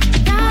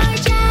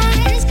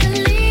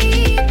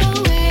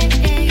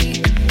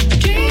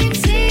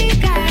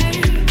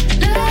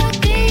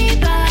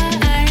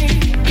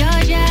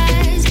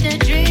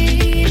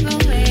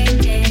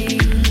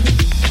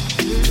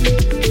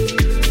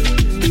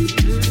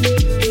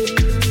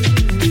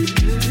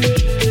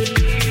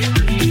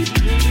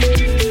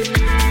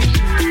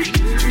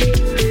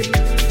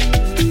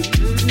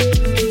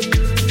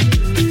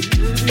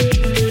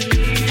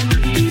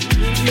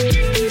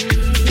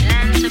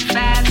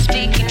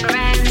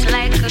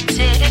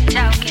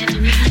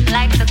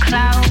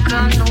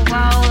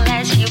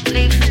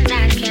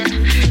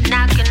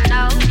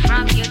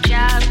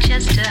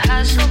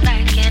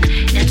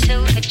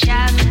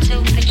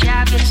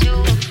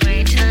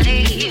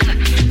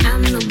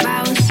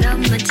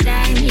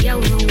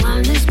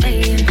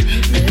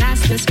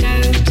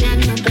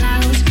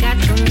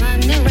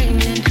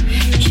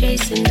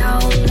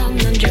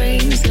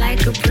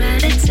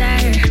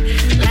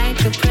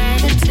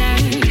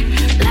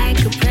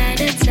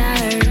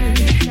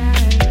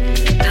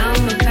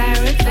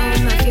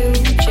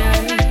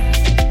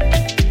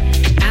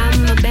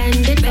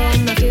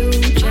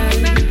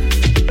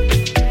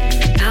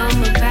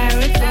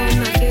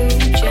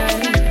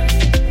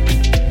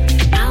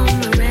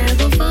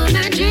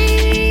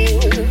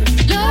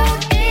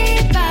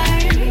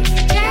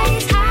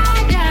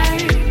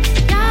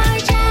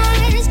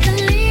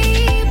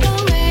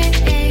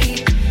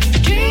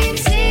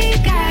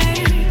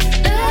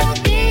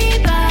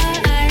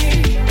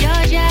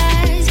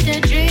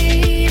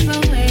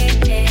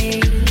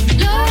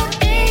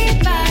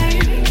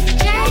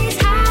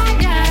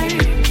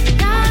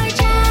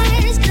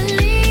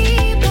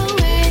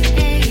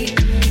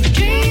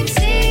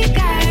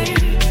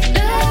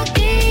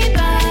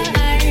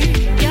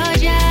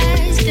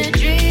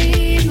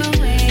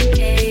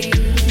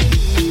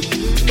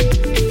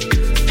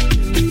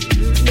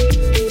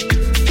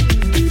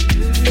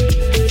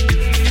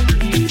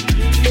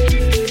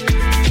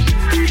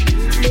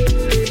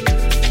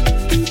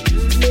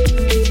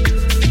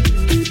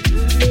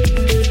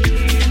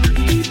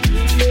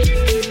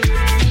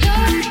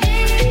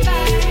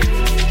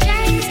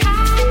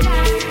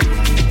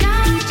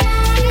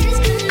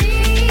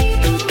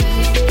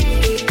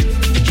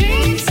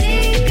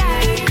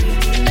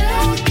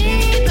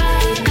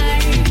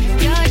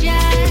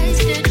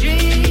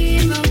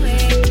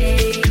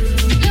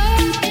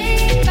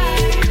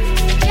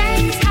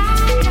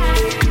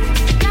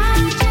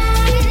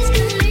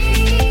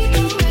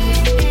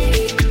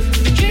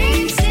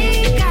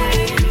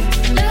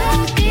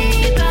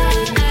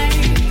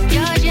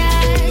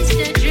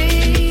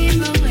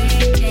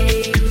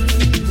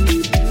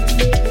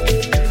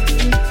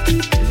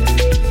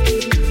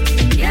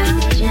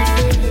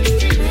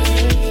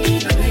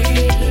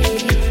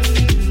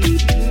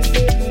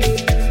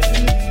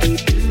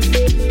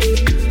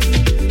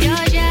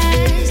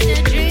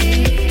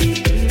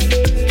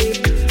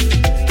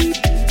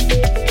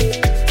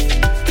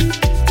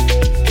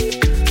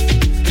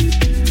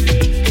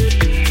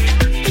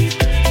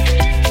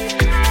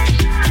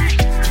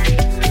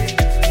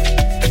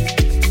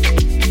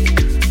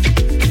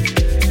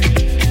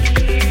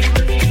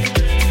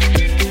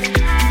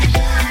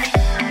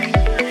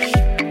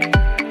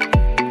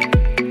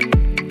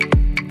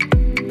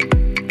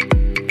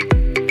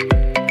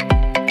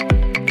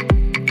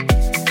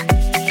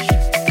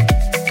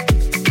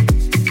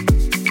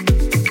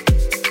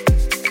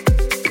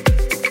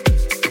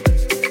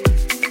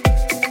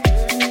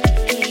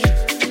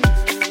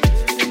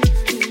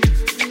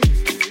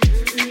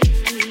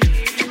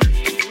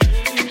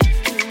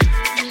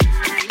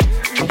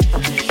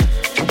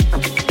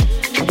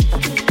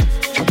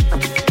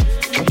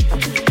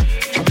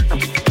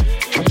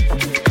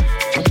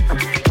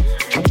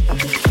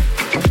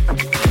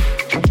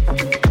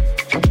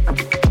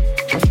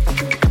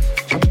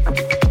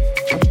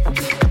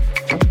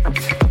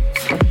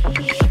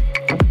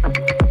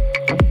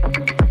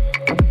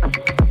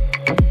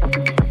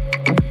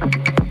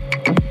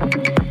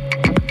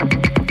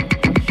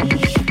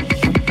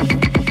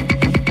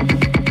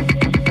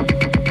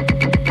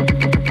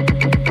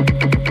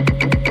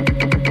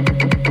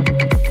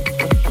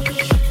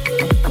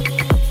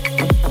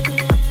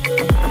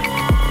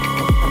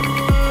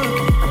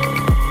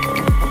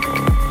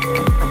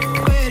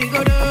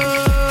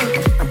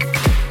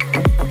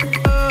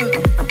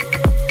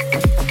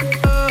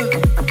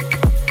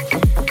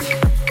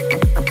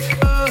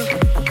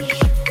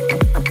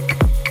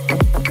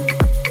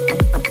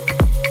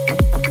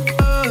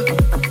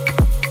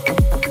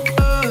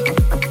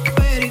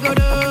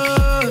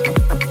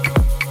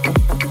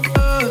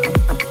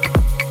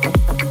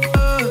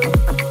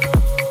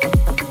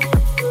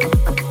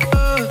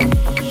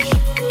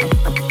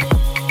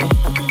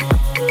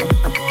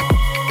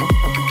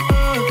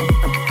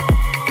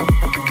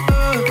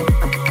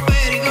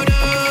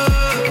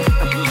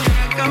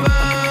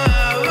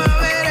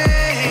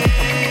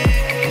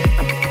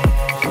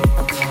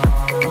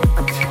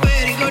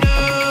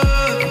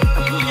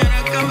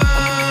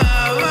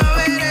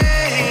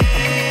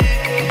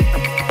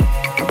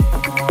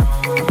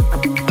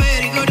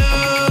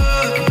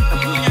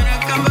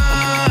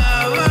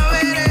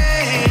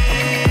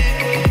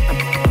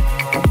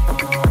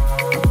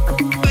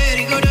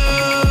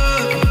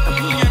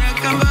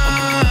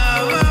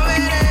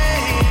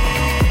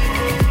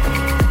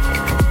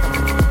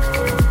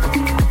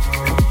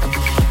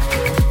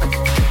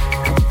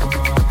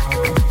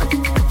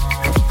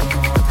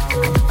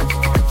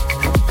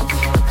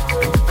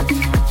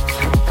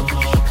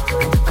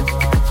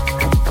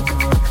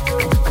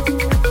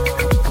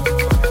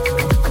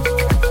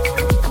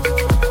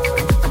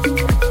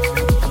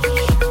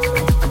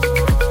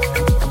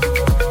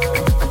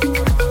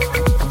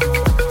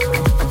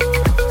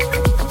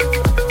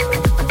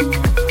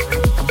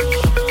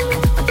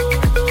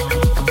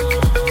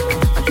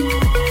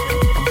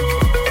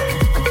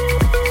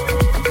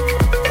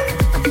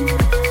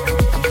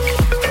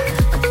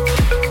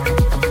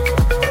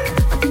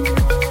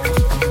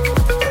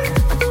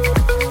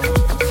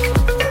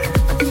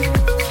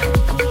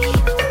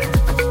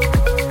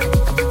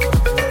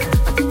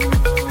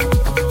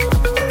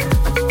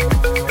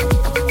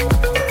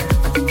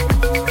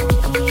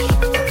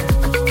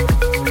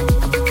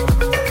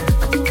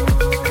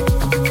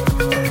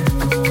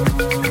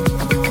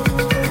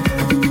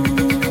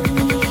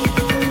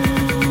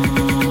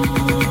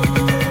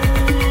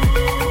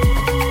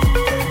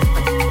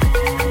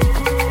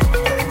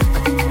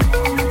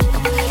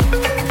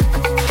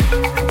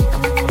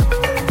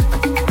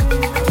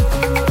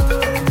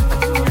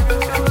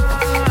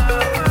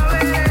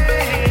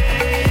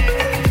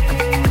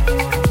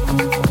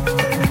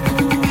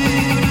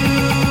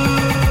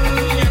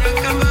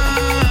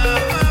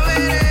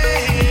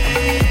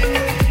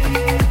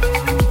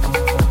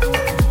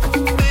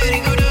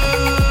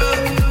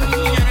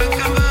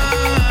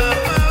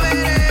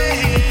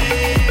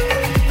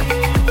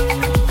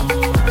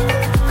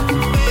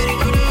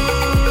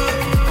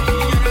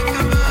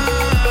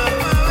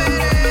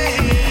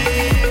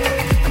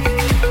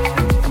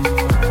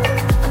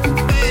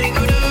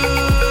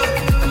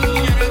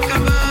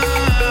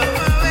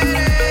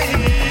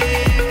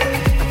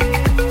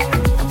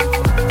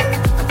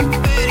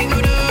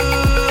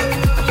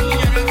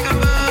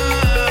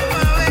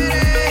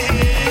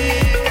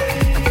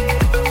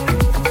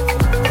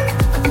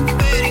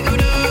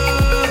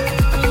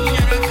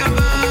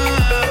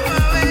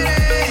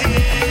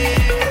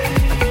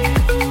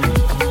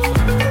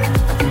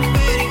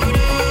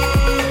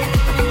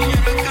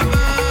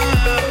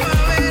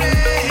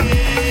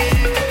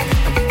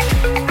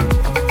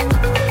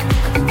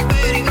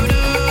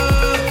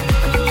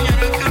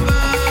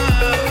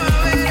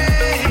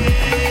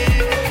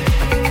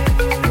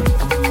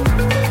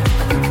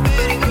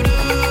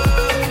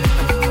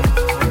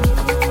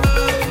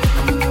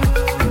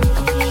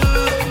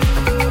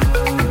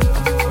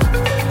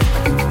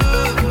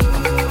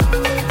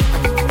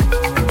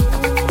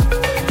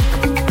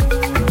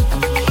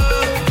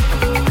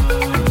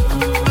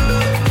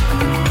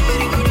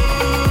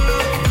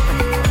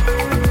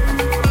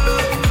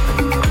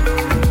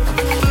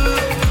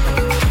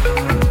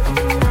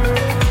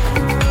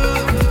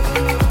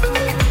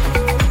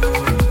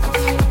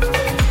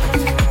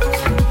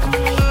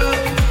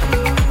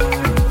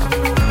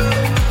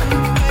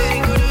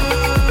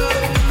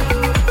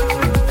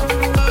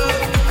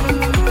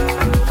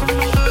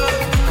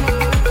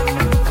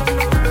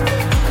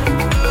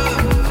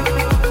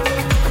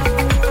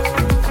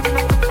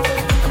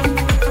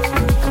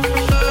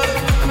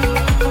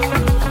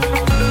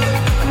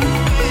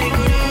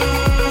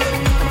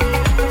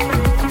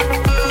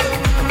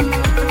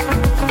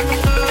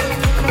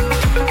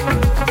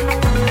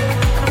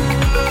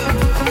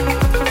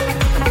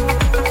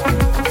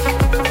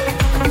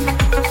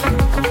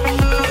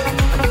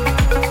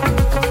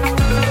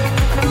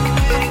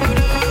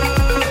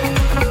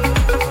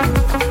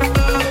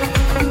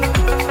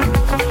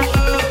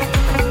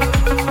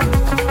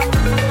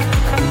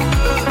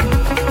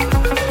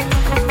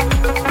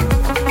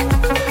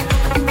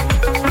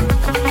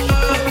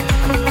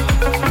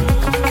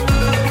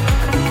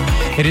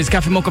 It is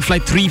Cafe Mocha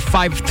Flight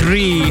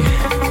 353.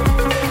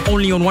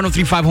 Only on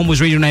 103.5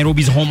 Homeboys Radio,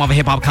 Nairobi's home of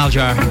hip-hop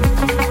culture.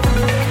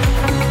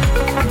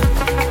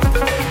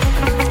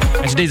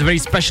 And today is a very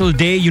special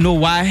day. You know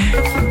why?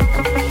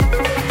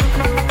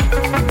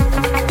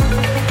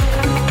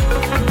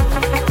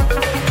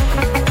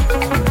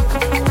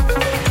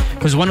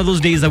 Because one of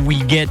those days that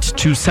we get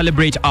to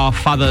celebrate our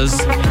fathers,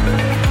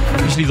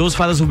 especially those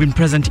fathers who've been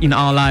present in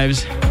our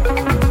lives.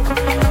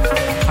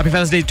 Happy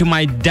Father's Day to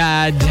my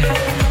dad,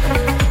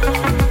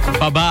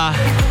 Baba.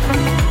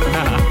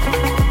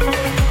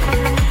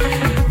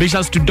 Big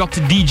shouts to Dr.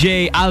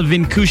 DJ,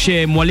 Alvin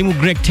Kushe, Mwalimu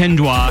Greg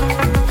Tendwa.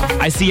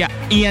 I see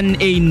Ian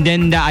A.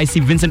 Ndenda. I see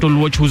Vincent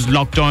Olwoch, who's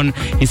locked on.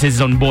 He says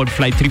he's on board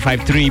Flight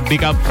 353.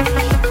 Big up.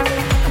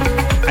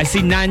 I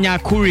see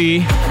Nanya Kuri,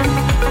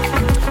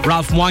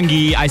 Ralph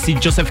Mwangi. I see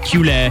Joseph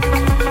Kule,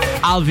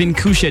 Alvin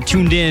Kushe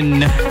tuned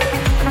in.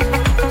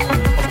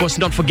 Of course,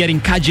 not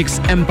forgetting Kajik's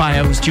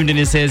Empire, who's tuned in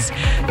and says,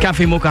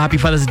 Cafe Mocha, Happy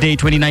Father's Day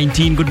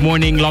 2019. Good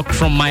morning, locked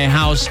from my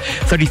house,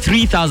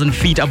 33,000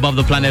 feet above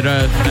the planet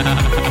Earth.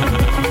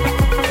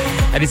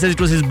 And he says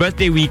it was his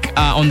birthday week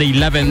on the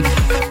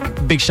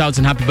 11th. Big shouts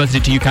and happy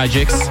birthday to you,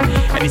 Kajix.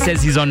 And he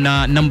says he's on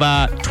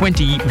number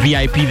 20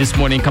 VIP this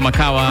morning,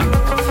 Kamakawa.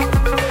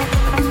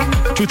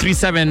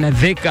 237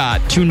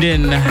 Veka tuned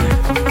in.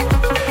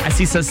 I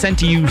see Sir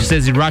Senti who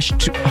says he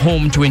rushed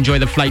home to enjoy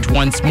the flight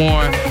once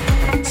more.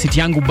 Siti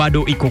yangu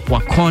bado iko kwa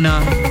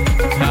kona.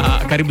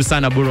 Karibu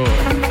sana bro.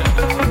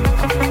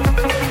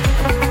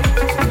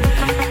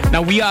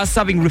 Now we are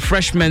serving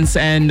refreshments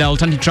and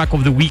alternative track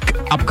of the week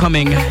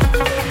upcoming.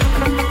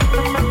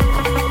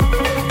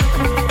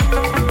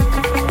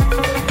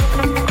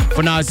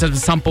 For now, it's to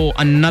sample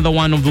another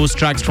one of those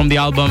tracks from the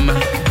album.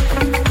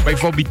 But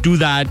before we do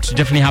that,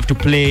 definitely have to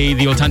play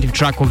the alternative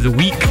track of the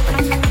week.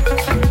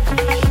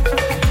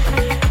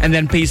 And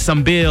then pay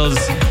some bills.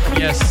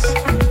 Yes.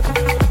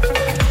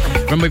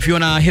 Remember, if you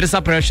want to hit us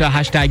up,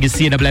 hashtag is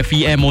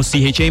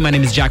CWFEMOCHA. My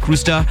name is Jack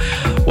Rooster,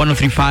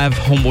 103.5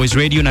 Homeboys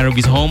Radio,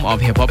 Nairobi's home of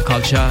hip-hop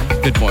culture.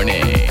 Good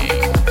morning.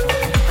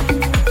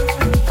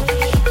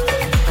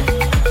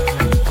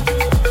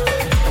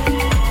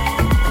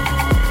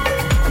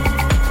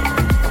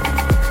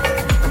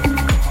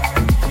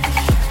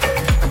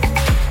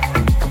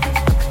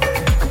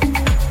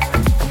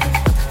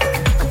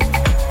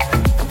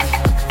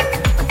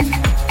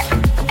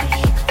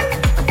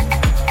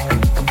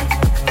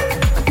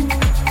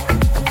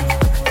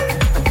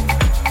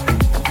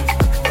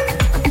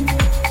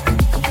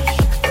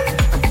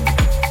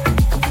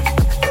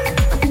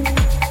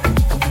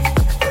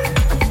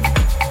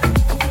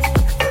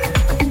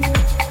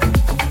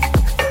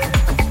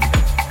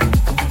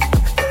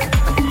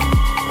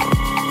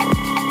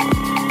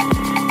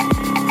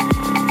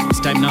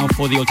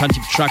 For the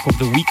alternative track of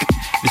the week.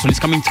 This one is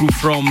coming through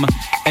from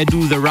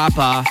Edu the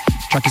Rapper.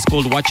 Track is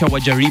called Wacha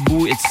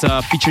Wajaribu.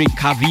 It's featuring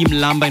Kavim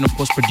Lamba and of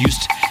course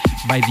produced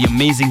by the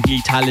amazingly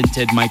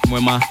talented Mike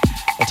Mwema.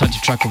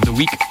 Alternative track of the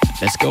week.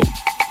 Let's go.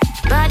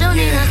 Bado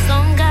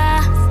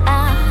ninasonga,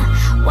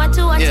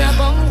 watu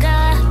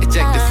watabonga.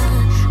 Check this.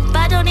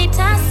 Bado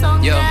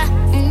nitasonga.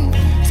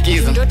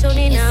 Excuse me. Ndoto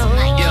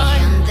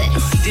ninaona.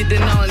 Did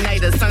an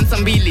all-nighter,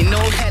 Sansambili, no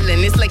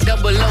Helen. It's like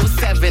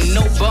 007,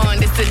 no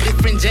Bond. It's a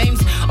different James.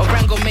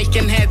 Orango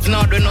making heads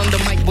nodding on the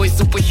mic. Boy,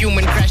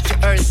 superhuman crashed to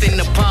earth in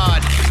the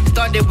pod.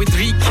 Started with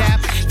recap.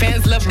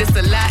 Fans love this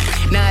a lot.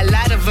 Now a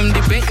lot of them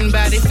debating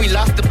about if we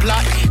lost the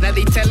plot. Now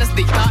they tell us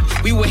they thought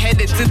we were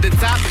headed to the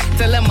top.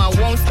 Tell them I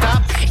won't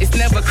stop. It's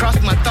never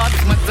crossed my thoughts.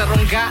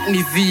 Matsaronga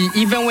nizi.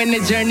 Even when the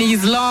journey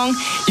is long,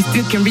 you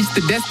still can reach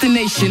the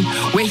destination.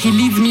 Where he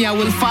leads me, I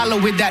will follow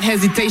without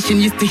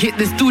hesitation. Used to hit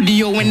the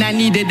studio when I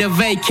needed a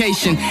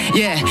vacation.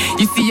 Yeah,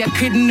 you see I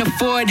couldn't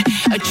afford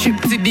a trip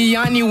to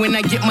Diani. When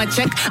I get my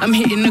check, I'm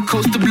hitting the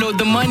coast to blow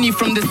the money.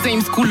 From the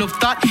same school of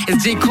thought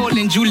as J. Cole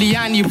and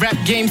Giuliani. Rap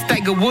games,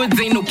 Tiger Woods,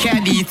 ain't no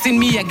caddy. It's in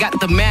me, I got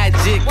the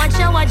magic.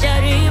 Wacha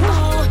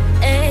wajaribu,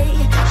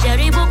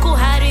 jaribu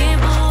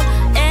kuharibu,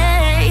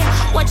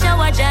 wacha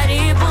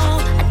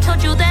wajaribu. I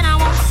told you that I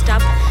won't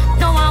stop.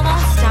 No, I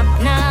won't stop,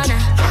 nah, nah.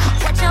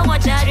 Wacha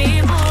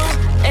wajaribu,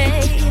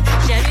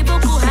 jaribu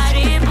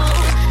kuharibu,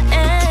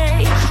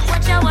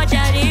 wacha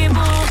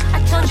wajaribu.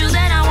 I told you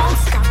that I won't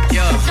stop.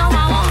 No,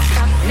 I won't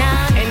stop,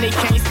 nah. And they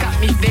can't stop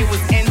me, they was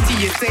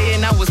NTSA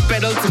and I was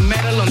pedal to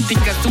metal on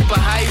Thika Super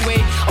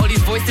Highway. All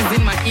these voices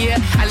in my ear,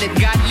 I let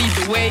God lead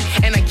the way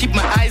and I keep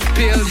my eyes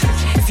peeled.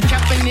 See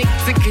Kaepernick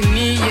took a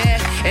knee,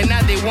 yeah, and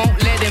now they won't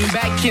let him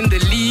back in the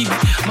league.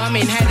 Mom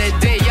ain't had a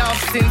day off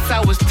since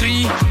I was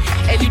 3.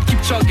 Eliud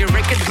Kipchoge,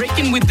 record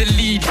breaking with the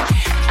lead.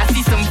 I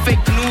see some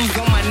fake news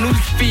on my news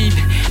feed.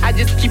 I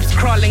just keep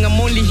scrolling, I'm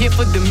only here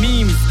for the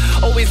memes.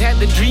 Always had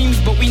the dreams,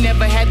 but we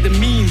never had the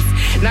means.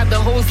 Now the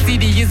whole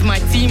city is my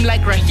team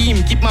like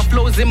Raheem. Keep my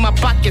flows in my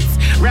pockets,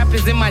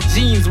 rappers in my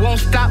jeans. Won't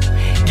stop,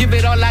 give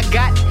it all I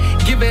got,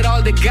 give it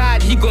all to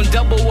God. He gon'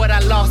 double what I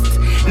lost.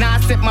 Now I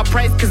set my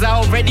price cause I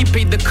already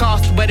paid the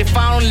cost. But if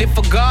I don't live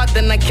for God,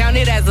 then I count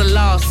it as a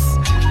loss.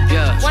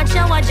 Yeah.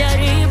 Wacha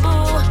wajaribu,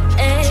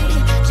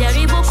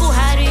 jaribu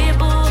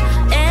kuharibu,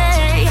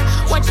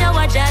 Wacha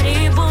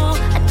wajaribu.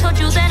 I told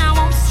you that I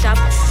won't stop.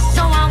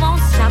 No, I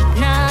won't stop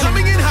now.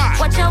 Coming in hot.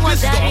 Wacha This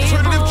is the wajaribu.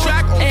 alternative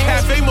track on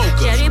Cafe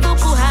Mocha. Jaribu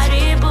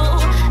kuharibu.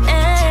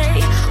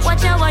 Hey,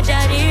 wacha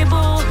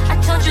wajaribu. I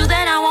told you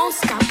that I won't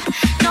stop.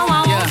 No,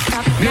 I won't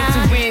stop Built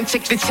now. to win,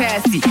 check the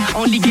chassis.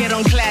 Only get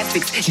on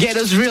classics.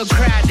 Ghetto's real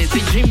crowded. They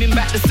dreaming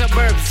about the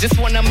suburbs. Just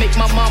wanna make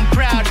my mom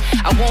proud.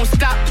 I won't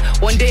stop.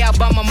 One day I'll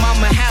buy my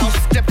mama a house.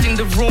 Stepped in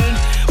the room.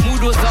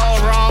 Mood was all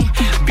wrong.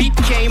 Beat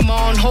came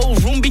on. Whole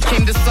room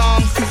became the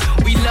song.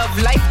 We love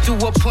life to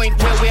a point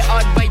where we're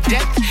odd by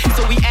death.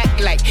 So we act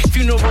like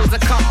funerals are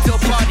cocktail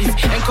parties.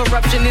 And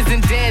corruption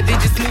isn't dead. They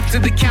just moved to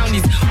the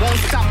counties. Won't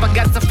stop. I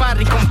got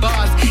safari con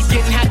bars.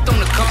 Getting hacked on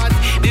the cards.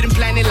 Didn't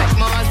plan it like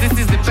Mars. This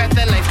is the path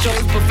that life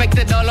chose.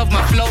 Perfected all of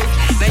my flows.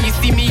 Now you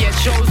see me at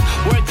shows.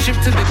 Work trip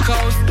to the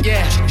coast.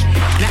 Yeah.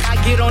 Now I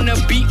get on a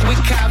beat with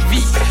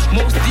Kavi.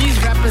 Most these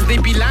rappers, they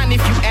be lying if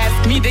you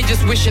ask me. They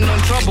just wishing on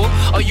trouble.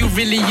 Are you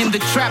really in the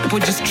trap or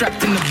just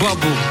trapped in the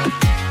bubble?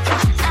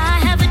 I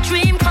have a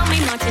dream, call me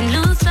Martin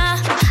Luther.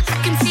 I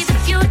can see the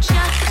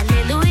future,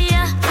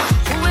 hallelujah.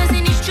 Who is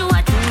in his true?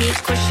 I need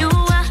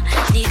Koshua,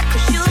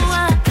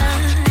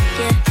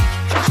 yeah.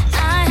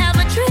 I have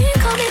a dream,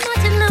 call me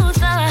Martin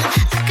Luther.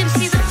 I can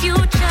see the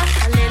future,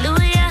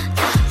 hallelujah.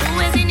 Who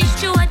is in his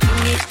true? I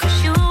need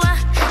Koshua,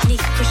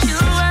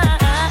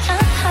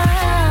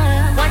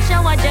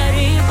 Wacha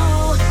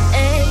wajaribu,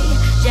 eh,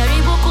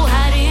 jaribu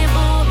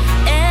kuharibu,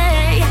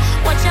 eh,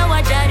 wacha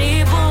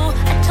wajaribu.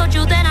 I told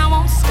you that I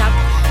won't stop.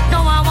 No,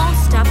 I won't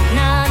stop,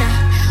 nah,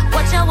 nah.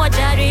 Wacha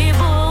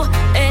wajaribu,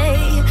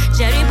 eh,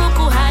 jaribu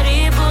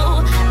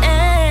kuharibu,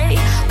 eh,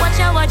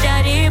 wacha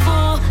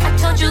wajaribu. I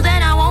told you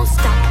that I won't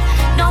stop.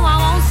 No, I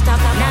won't stop,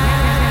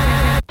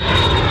 nah.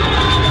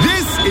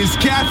 This is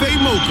Cafe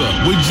Mocha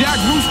with Jack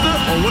Rooster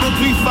on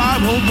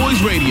 103.5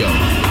 Homeboys Radio.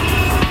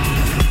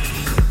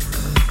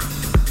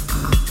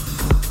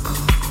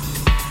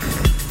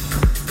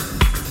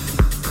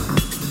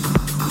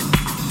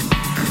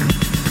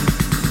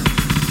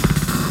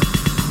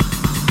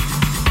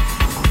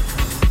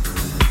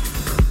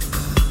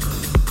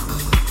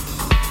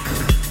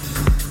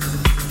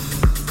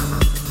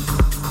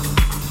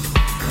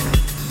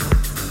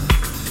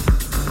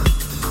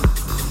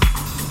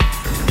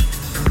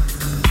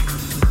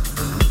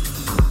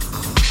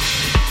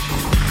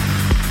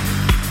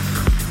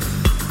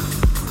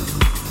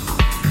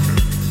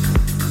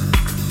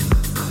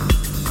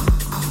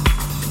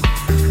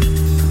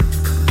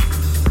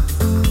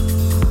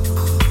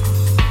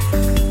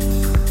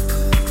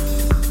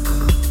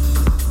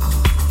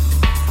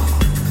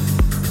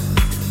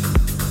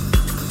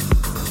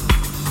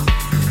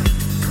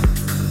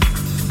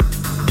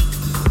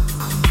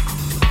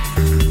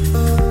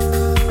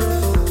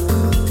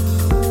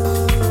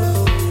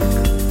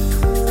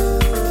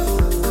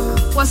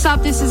 What's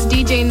up? This is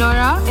DJ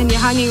Nora, and you're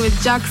hanging with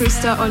Jack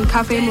Rooster on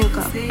Cafe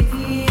Mocha.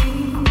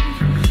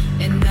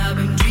 And I've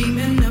been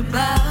dreaming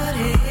about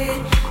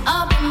it.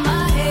 Up in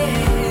my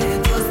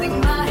head, tossing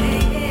my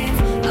head.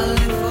 I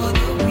live for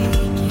the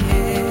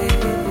weekend.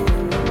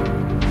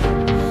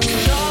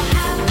 So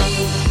happy.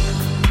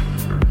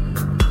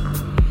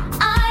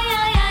 Ay.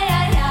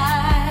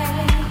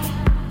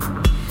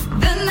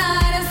 The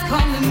night is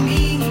calling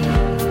me.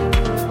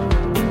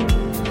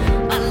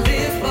 I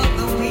live for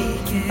the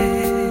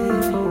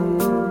weekend.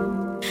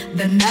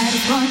 The night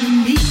is calling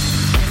me,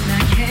 and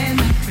I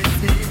cannot resist.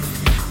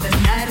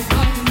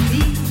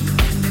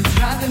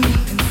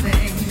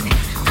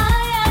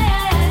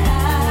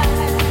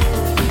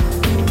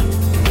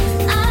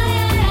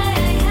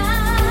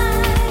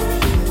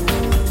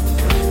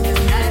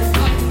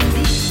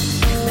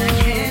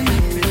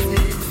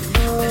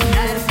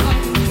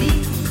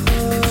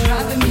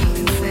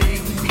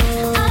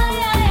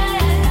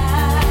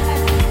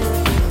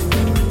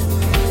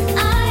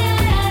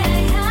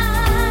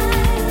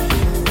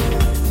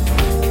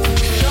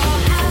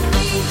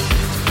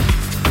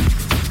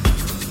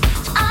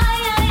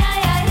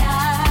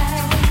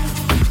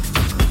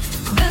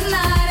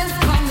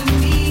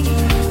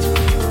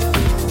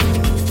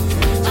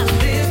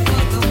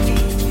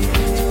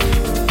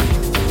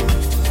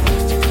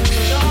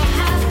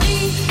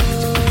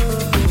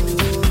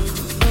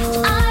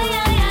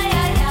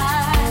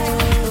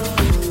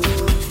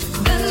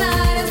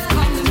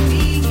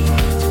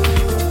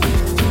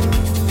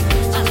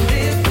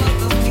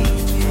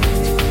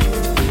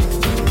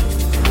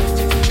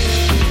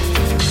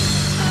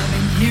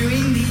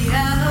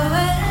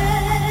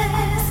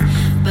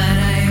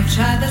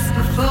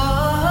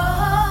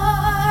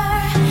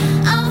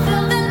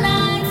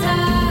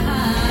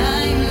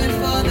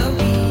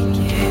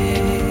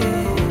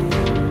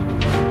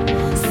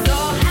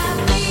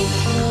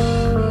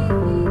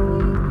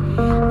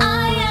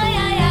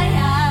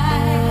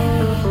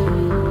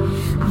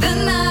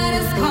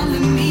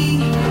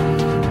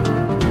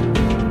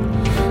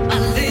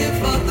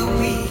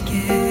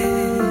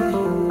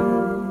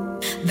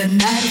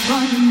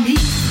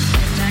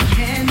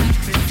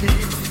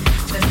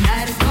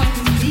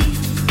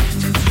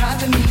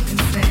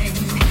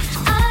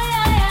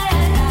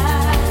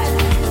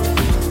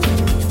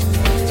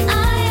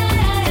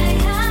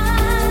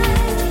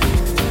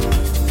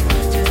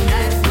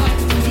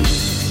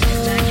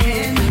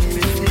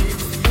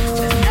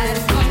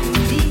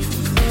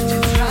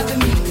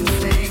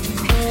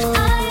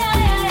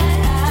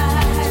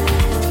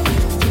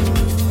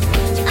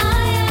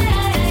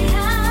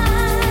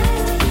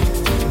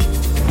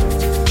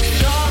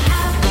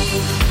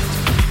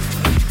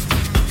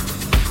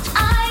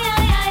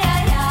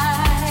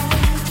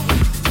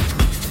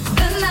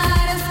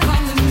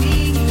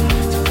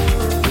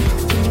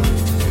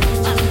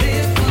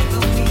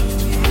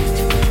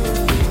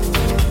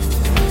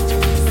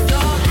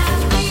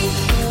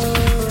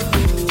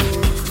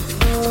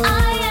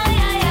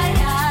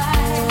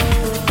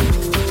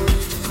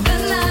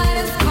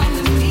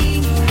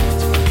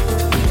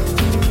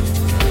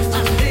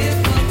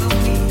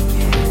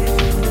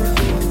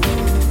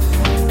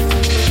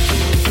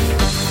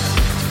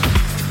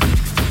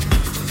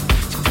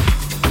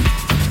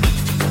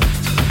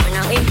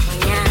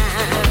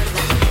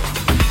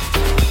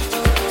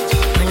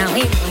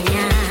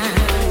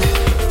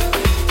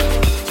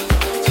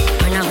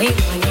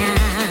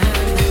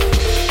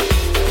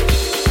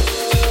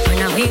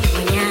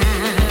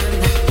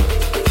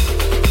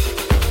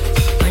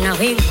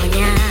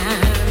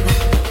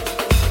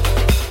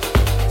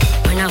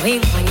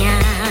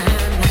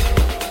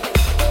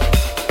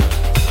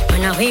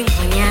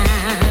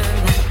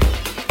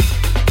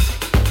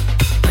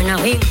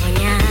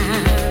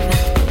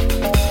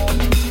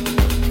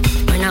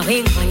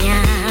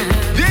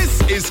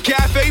 This is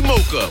Cafe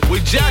Mocha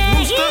with Jack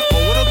Rooster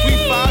on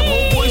 103.5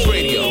 Homeboys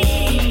Radio.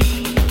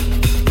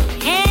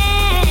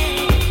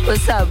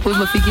 What's up, with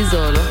Mafiki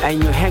Zolo?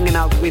 And you're hanging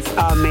out with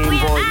our main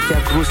boy,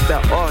 Jack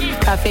Rooster, on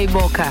Cafe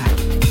Mocha.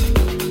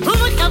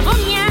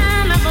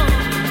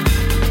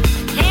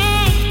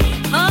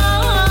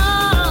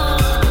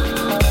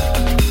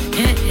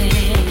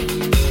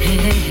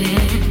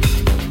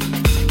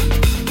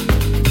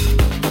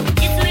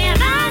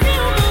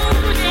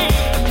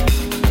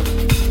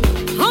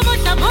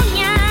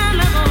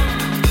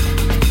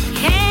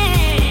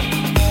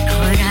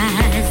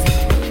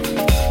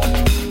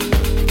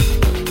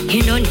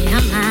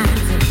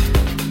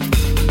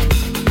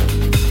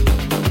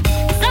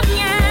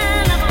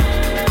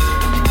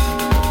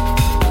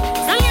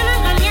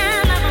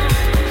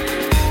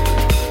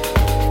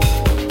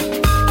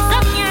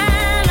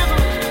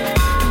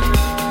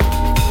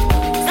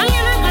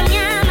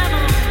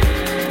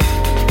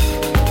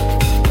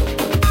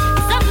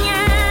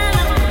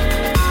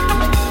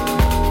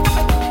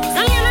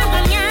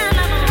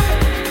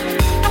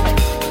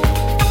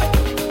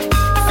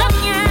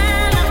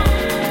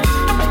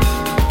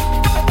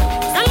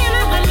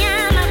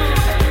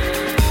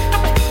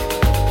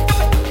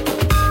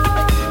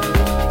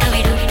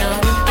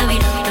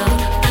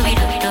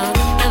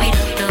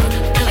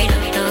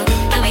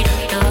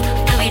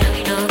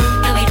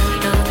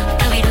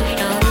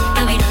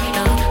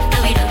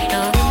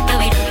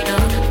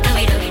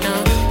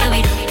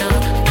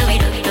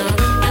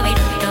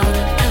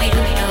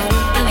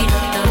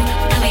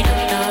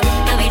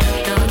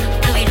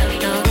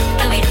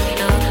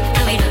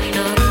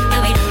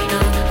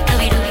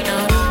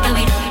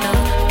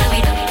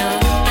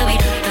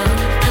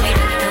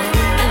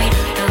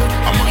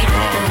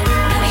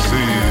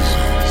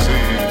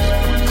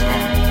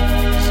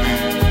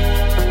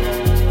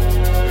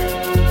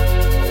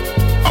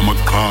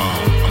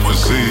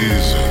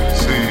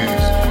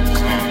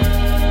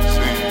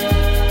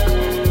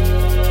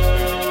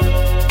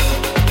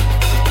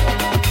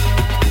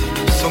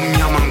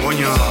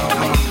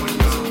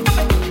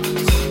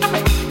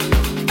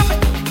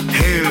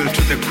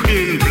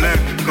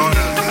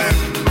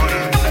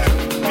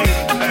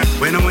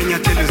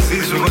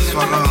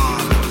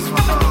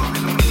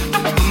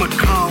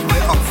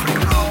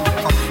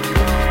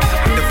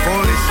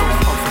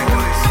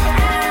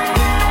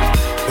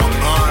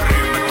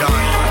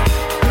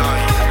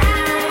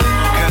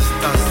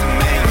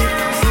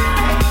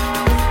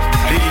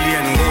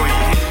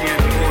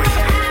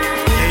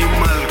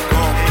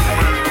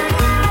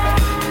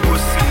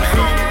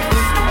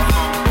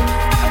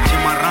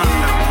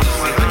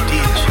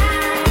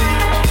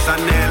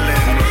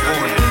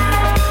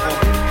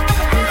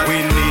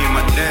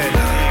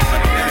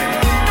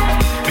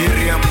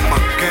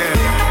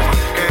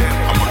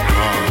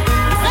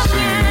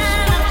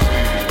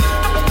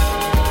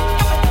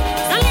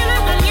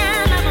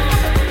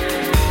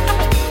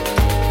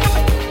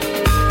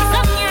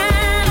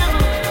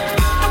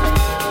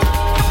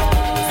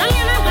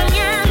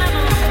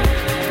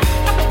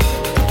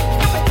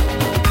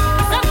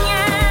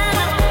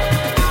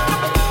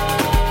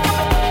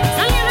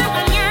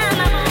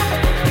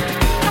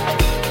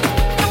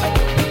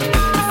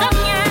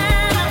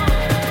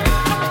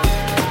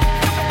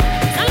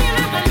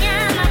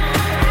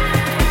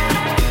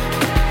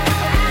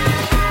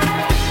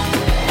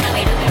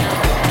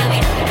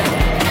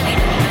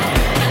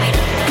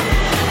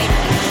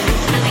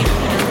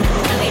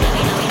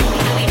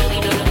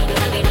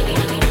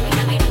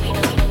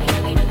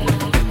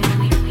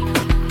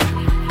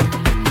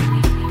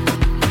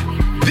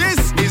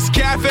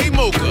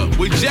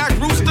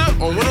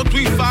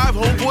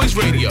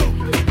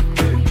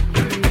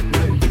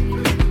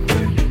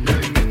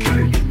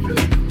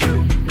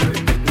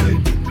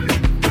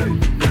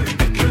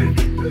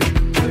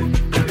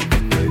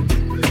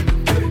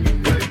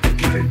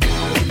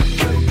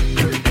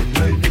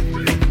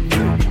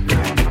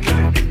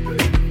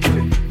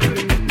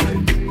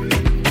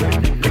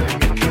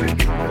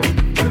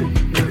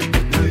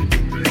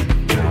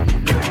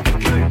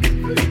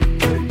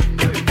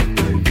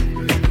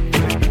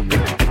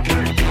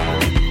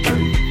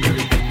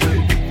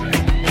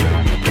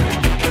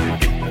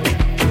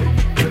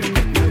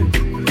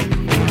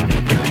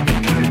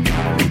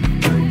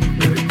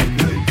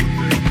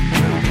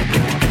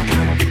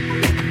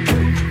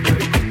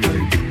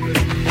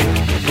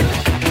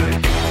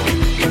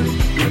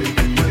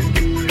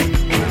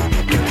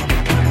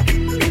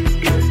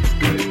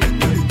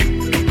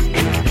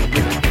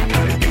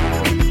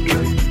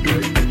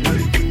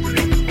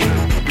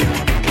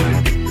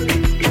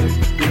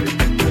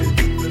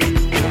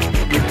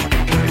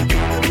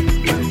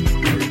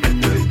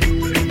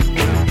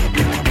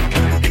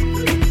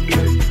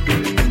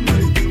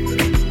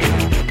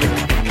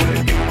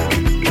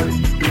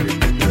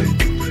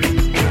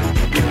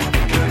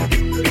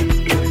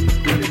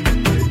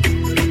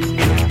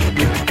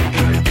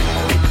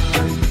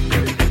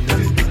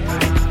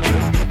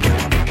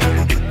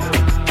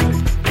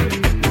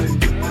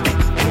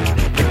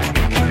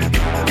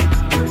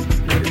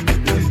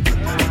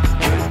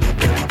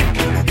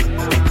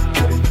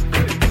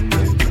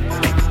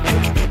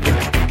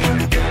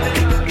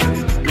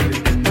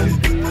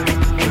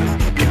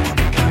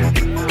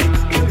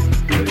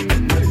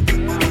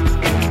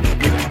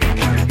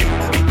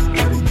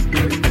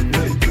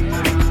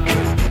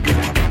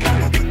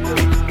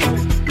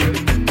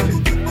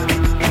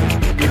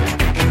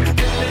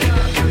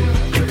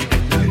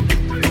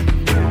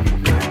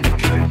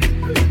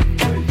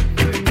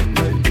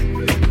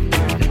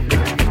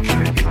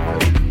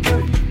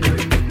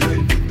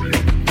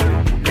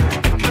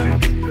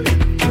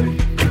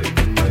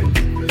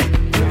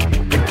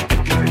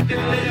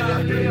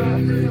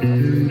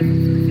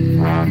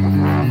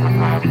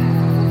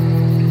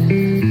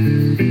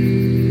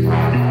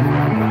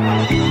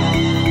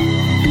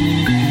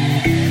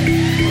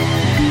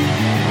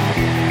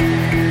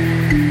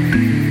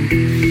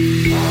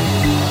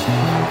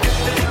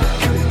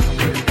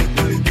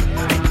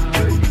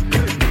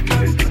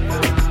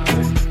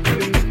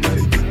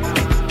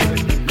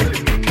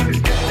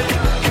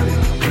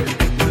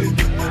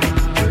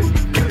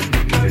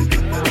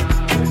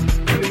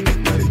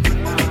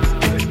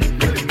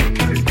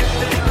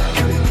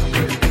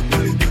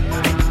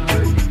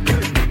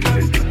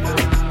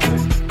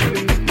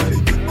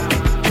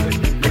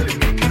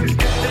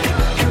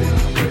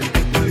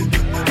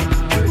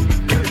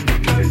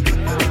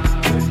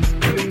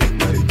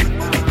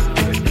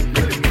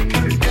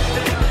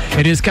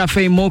 is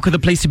Cafe Mocha, the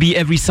place to be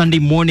every Sunday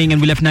morning,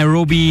 and we left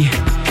Nairobi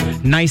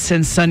nice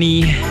and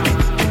sunny.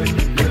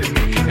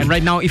 And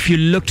right now, if you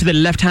look to the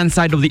left-hand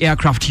side of the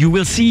aircraft, you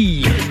will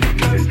see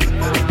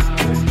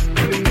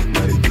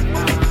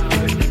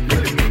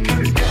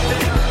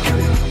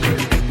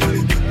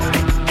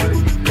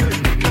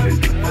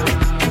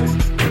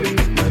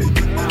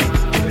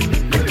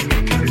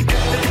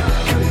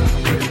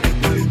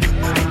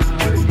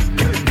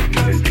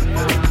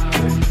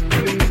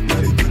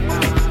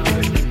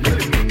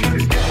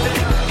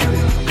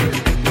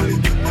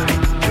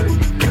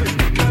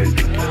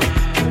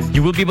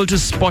will be able to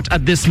spot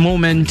at this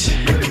moment,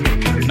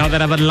 now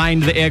that I've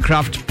aligned the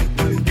aircraft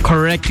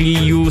correctly,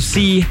 you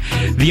see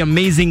the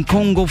amazing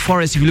Congo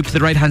forest if you look to the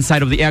right hand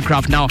side of the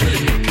aircraft. Now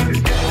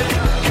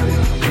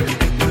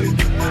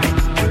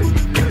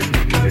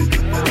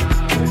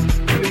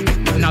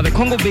the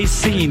Congo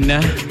Basin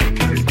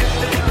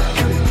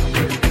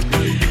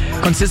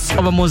consists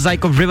of a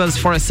mosaic of rivers,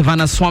 forests,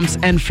 savannas, swamps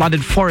and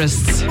flooded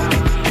forests.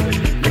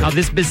 Now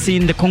this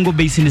basin, the Congo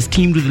Basin, is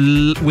teemed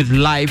with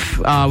life.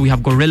 We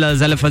have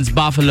gorillas, elephants,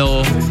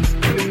 buffalo.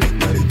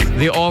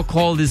 They all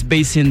call this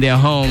basin their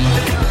home.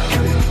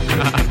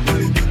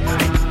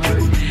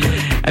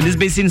 And this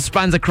basin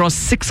spans across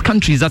 6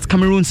 countries. That's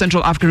Cameroon,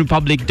 Central African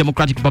Republic,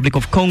 Democratic Republic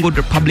of Congo,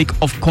 the Republic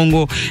of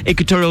Congo,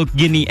 Equatorial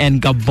Guinea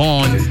and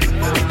Gabon.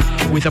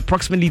 With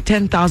approximately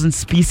 10,000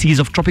 species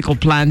of tropical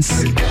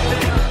plants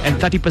and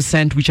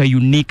 30% which are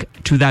unique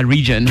to that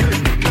region.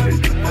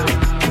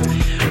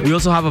 We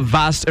also have a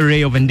vast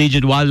array of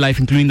endangered wildlife,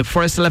 including the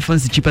forest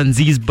elephants, the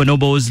chimpanzees,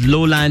 bonobos,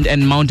 lowland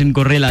and mountain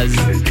gorillas,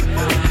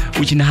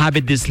 which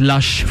inhabit this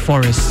lush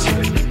forest.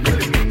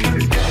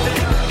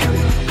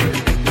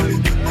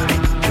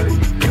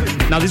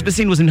 Now, this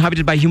basin was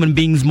inhabited by human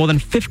beings more than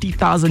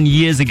 50,000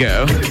 years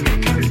ago,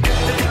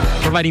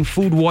 providing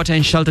food, water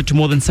and shelter to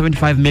more than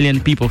 75 million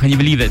people. Can you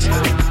believe it?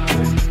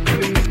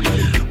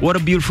 What a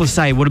beautiful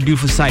sight, what a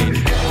beautiful sight.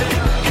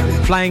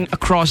 Flying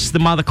across the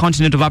mother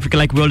continent of Africa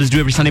like we always do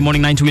every Sunday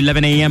morning, 9 to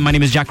 11 a.m. My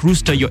name is Jack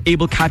Rooster, your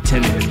able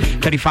captain,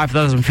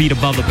 35,000 feet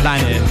above the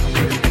planet.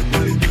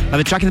 Now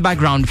the track in the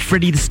background,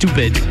 Freddy the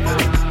Stupid.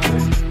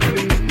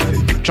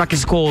 The track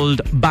is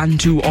called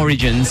Bantu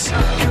Origins.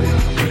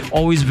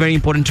 Always very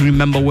important to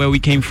remember where we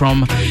came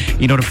from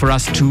in order for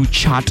us to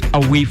chart a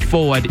way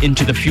forward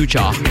into the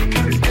future.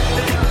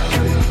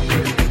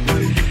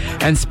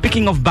 And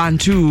speaking of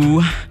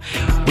Bantu,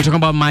 we're talking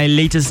about my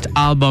latest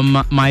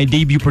album, my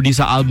debut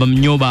producer album,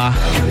 Nyoba.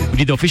 We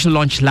did the official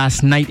launch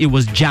last night. It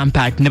was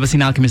jam-packed. Never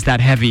seen Alchemist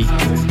that heavy.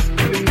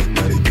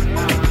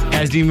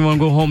 Guys didn't even want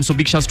to go home, so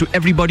big shouts to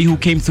everybody who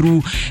came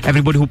through,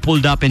 everybody who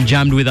pulled up and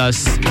jammed with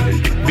us.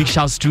 Big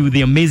shouts to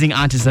the amazing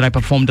artists that I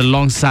performed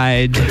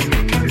alongside.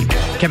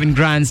 Kevin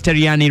Grants,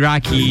 Teriani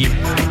Raki,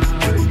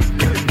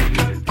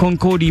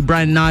 Concodi,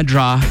 Brian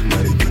Nadra,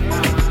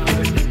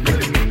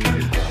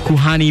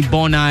 Kuhani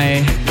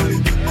Bonai,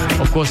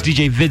 of course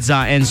DJ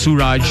Vidza and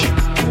Suraj.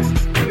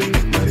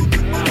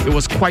 It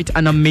was quite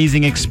an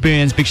amazing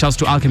experience. Big shouts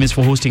to Alchemist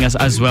for hosting us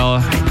as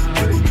well.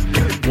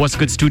 What's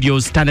Good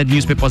Studios, Standard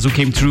Newspapers who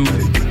came through.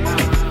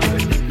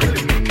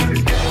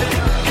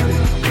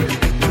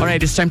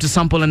 Alright, it's time to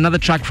sample another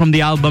track from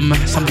the album,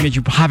 something that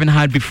you haven't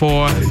heard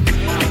before.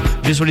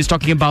 This one is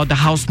talking about the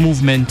house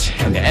movement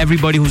and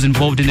everybody who's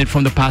involved in it,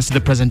 from the past to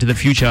the present to the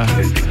future.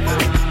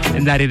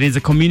 And that it is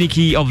a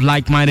community of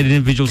like-minded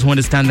individuals who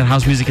understand that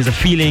house music is a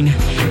feeling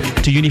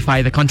to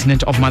unify the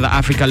continent of Mother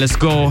Africa. Let's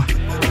go.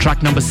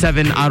 Track number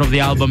 7 out of the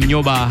album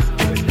Nyoba.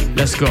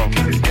 Let's go.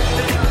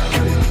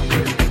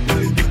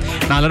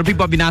 Now, a lot of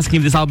people have been asking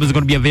if this album is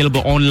going to be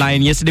available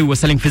online. Yesterday we were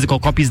selling physical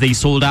copies. They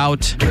sold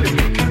out.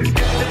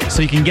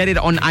 So you can get it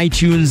on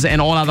iTunes and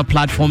all other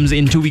platforms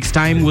in 2 weeks'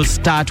 time. We'll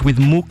start with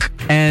Mook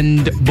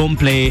and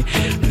Boomplay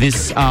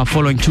this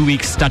following 2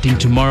 weeks, starting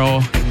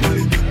tomorrow.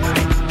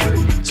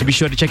 So be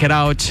sure to check it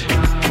out.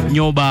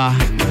 Nyoba,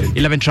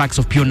 11 tracks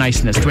of pure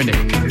niceness. Twin it.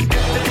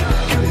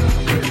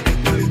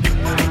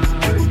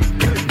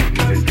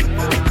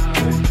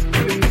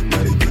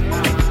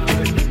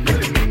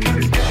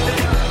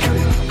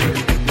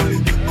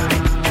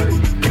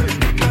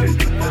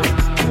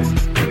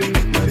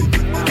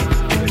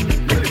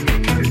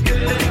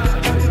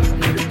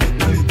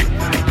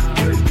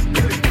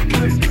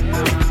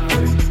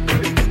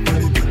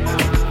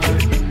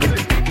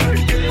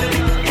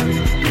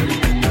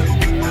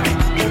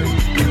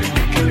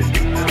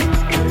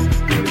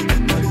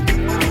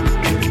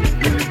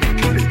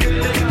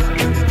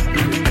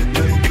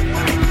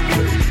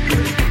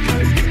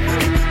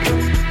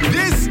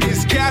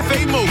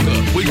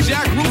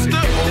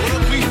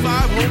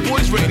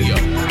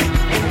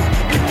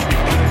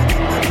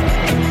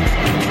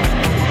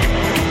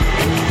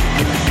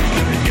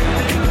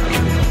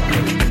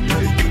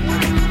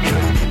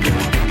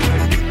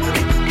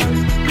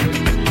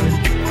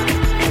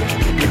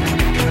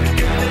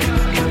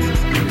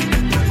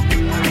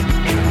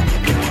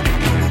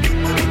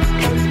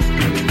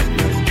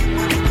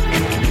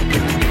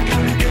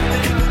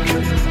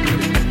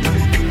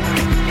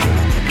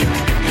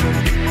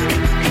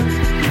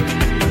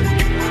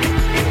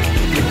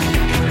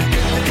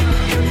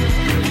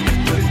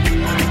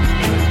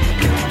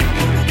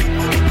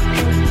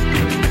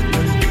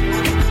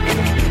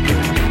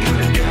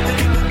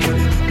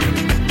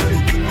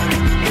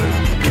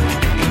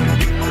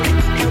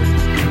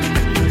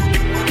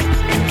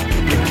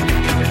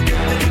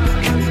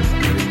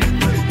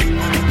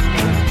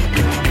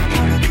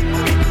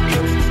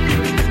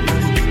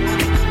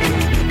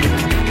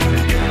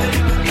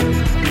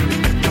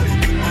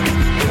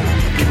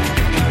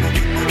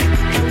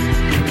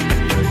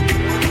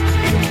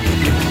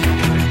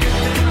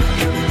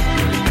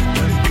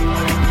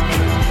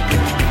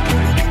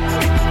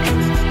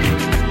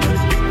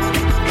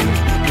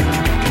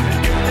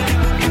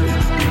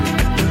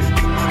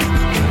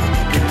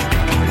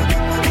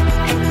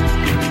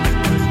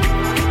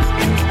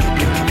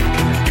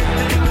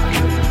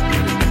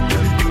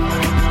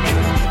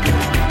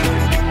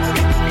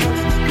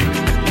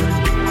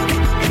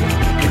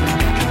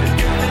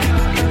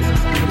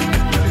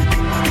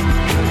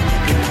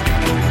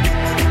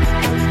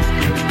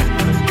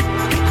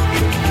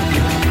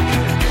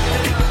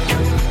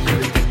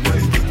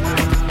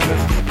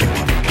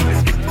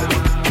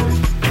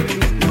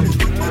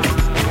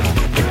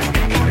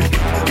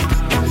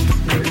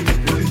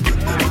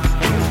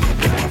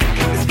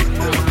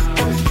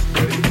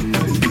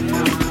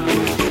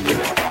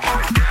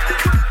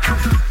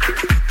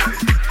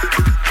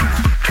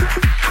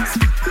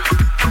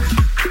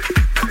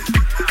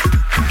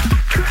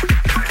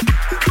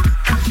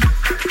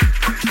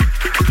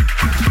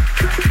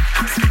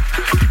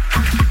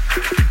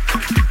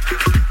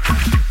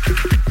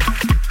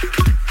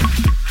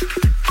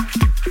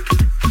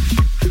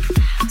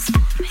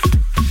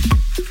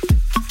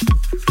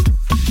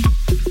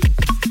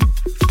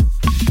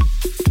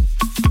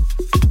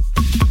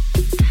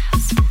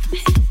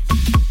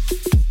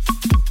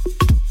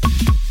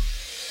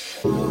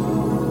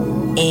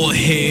 All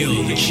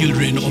hail the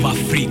children of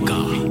Africa,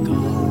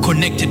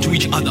 connected to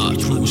each other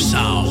through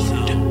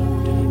sound.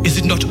 Is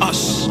it not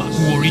us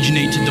who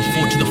originated the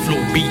foot to the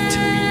floor beat,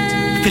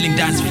 filling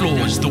dance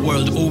floors the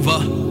world over?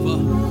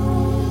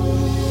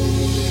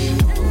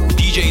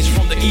 DJs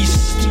from the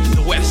east,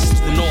 the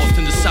west, the north,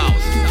 and the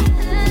south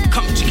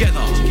come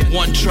together,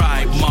 one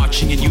tribe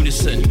marching in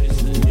unison,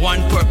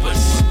 one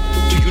purpose,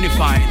 to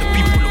unify the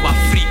people of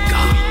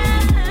Africa,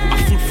 a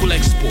fruitful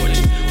export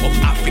of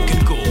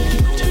African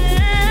gold.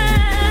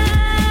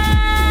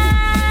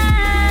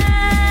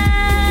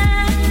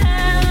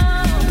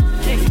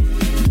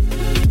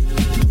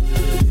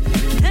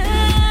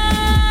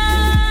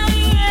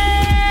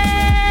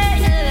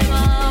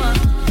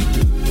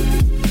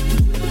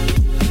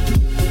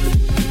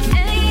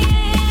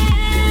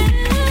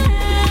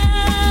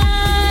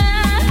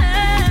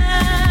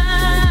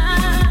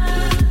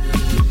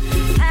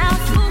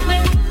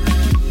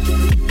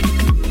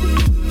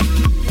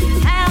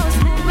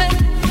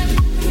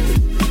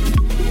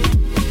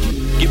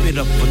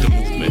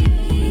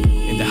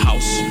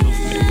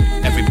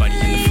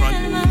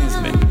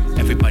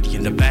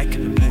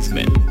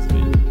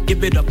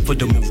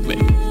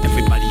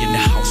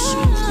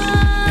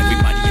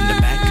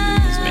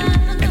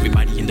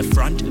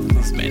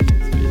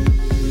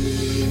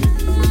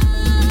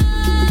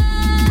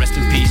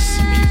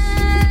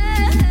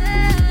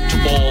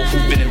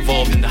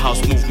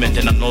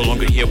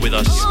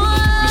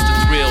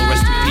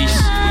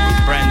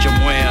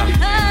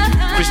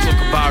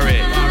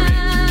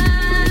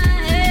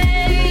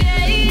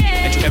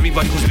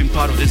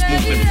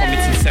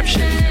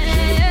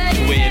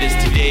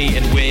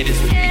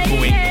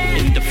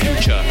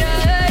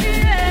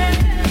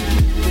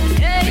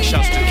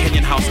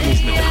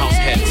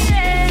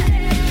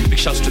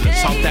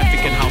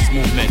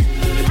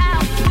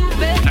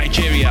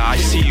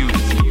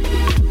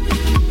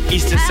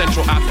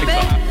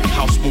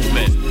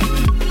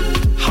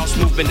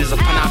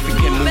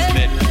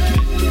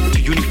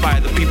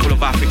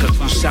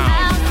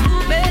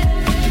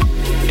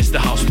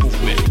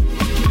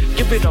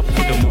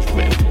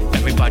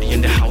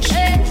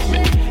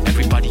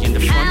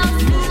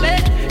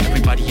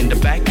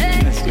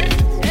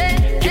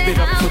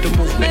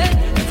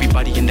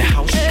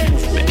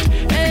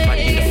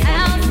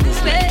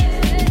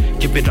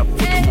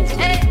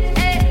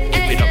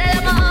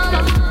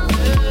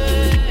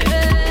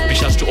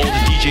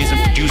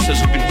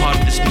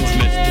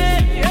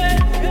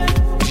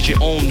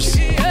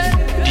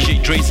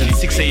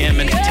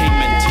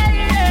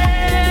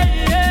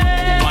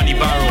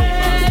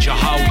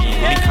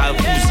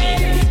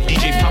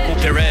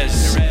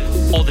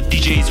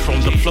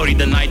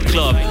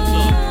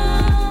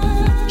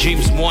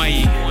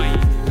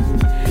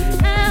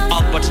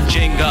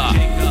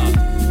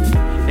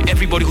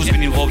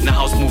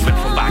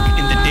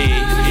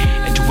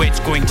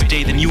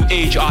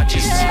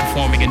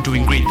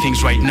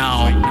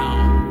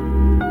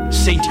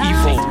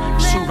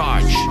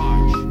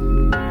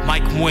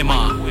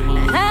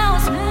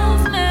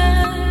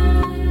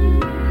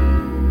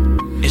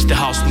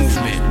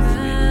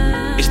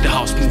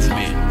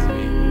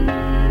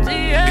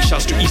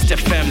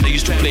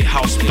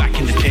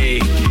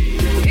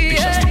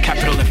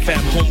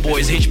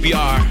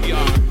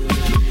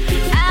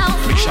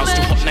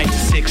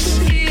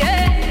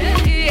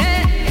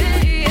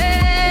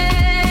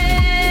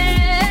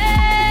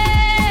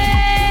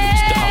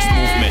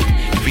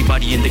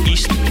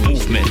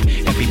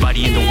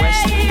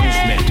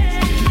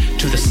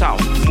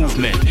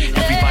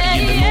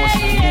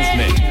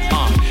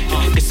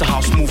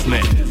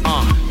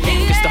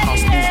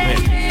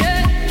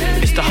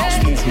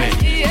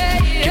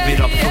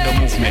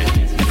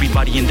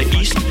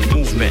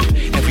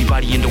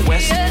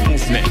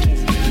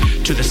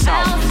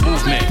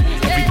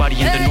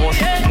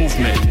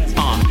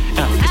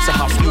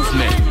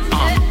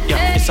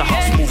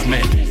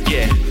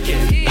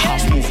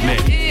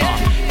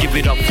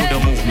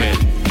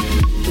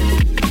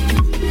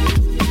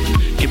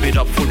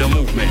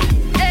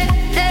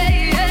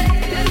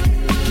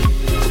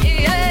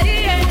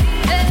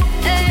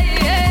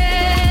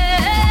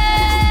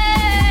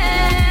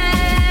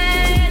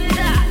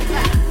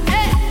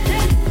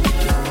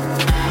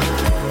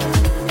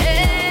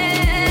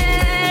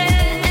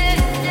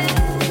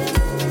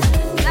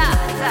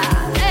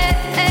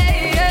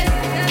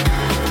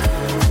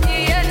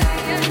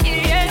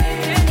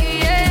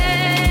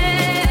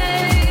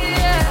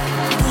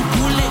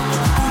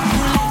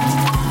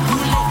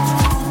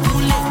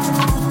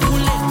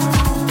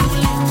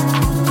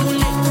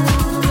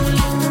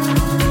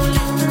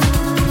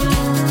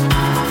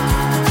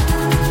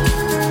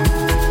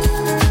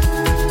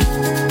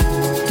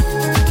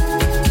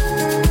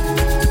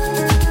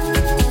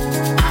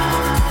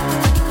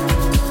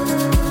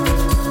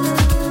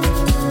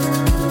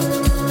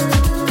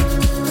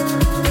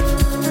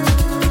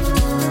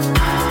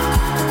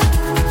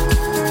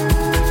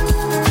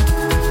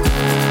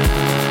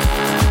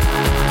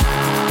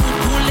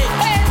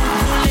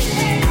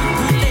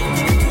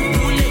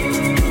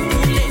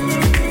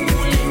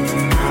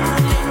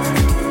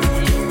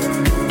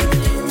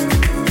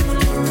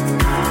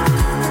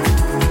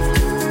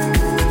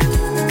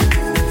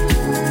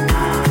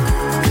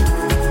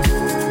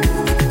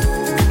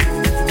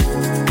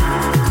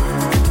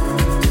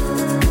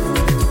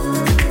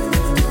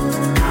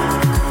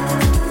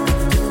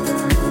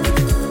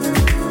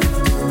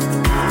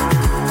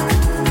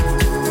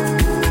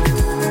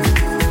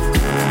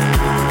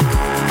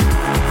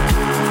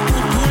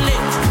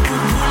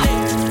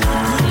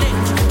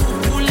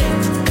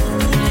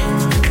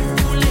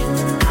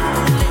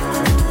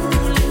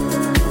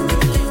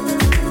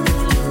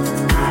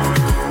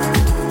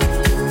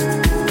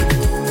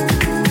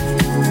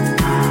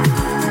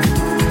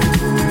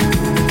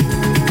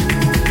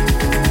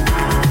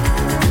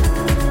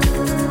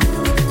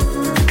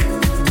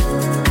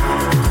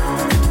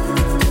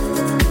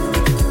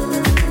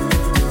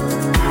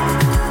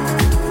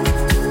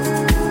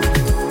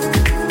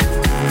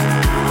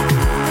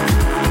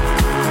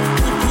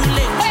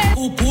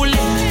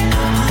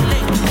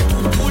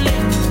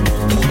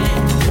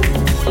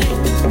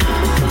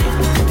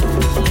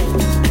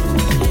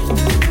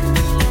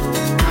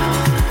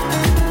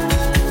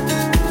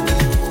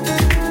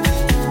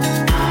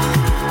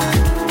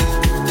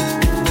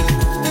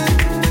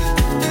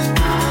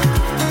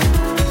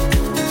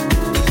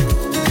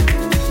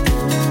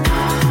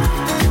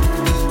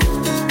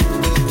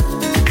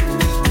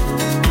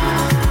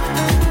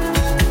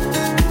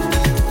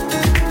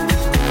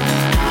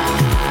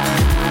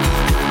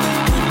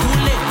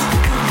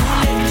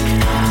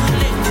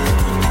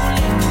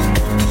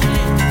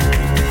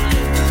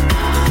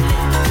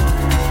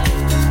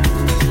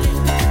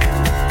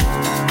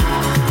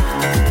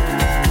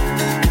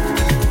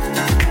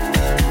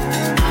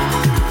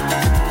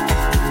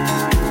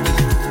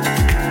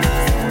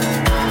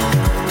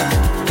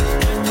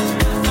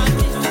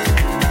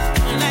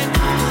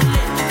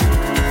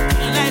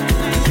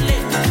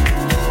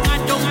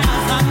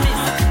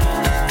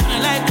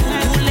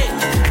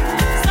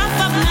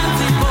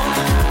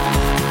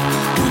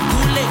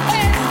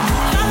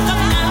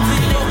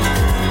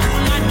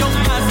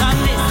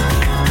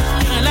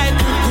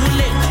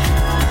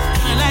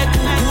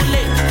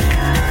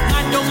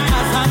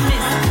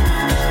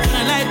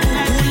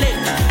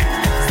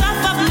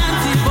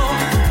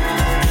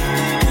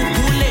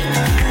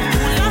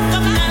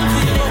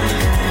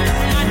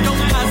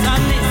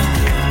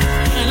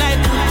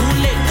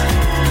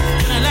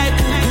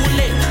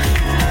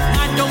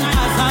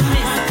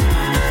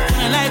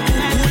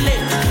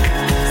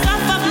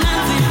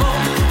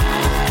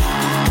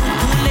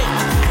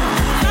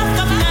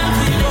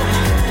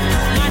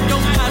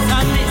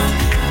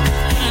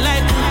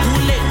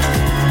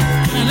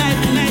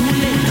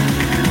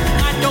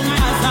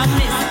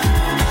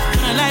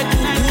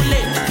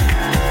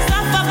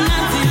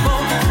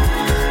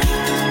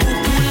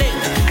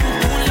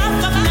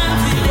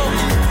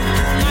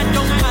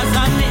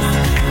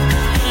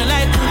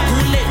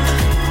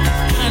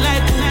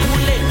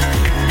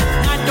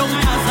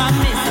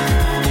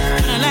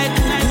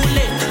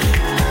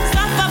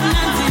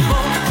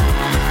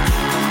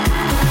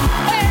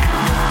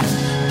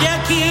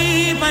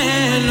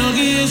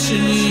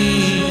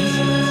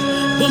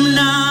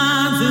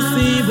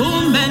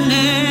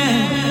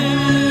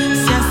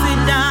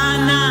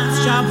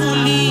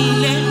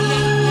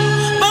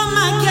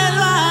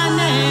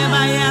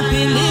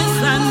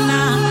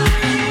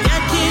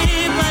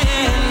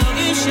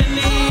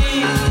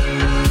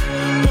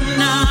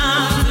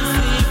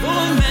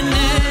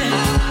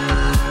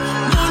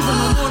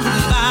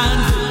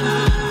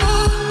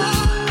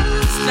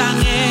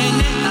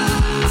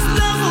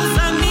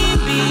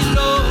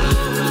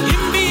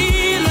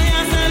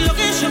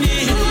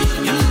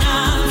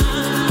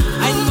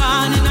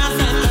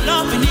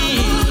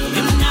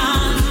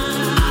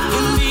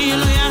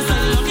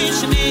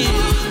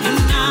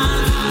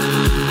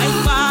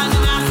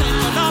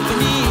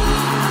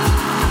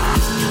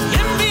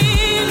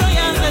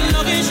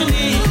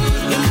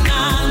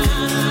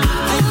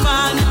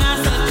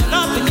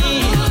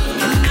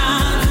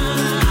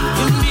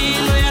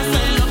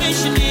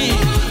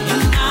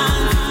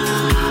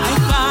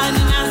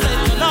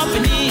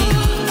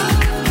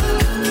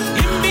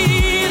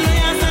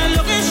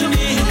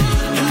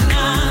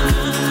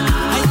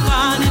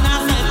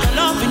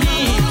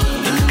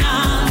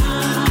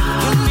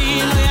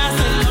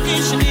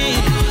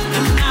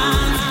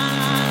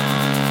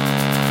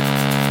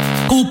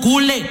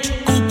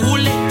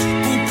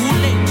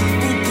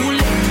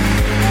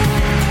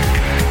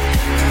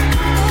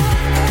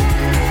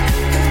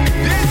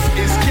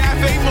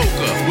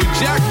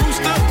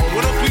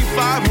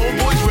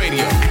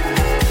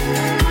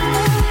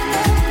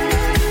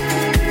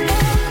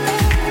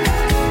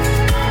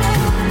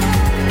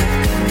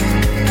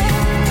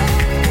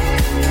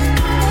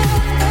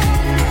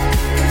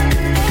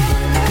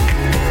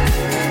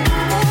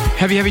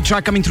 Heavy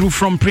track coming through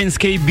from Prince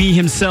KB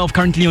himself,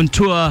 currently on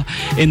tour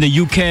in the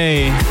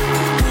UK.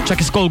 Track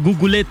is called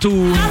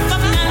Guguletu.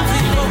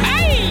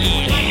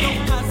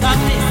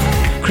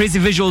 Crazy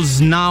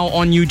visuals now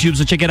on YouTube,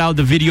 so check it out.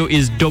 The video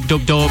is dope.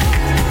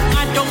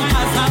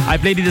 I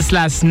played this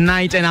last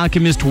night and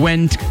Alchemist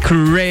went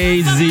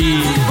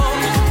crazy.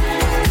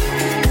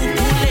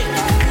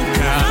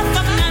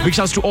 Big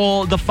shouts to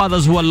all the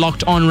fathers who are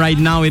locked on right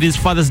now. It is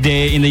Father's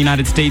Day in the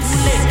United States.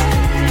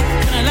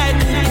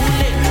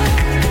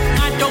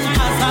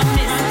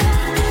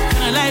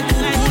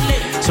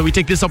 So we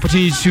take this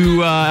opportunity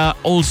to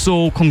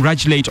also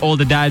congratulate all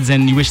the dads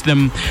and wish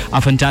them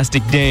a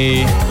fantastic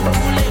day.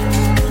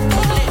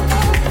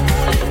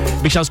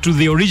 Big shouts to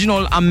the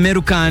original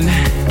American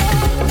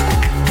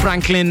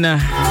Franklin.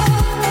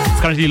 Is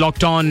currently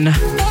locked on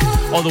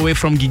all the way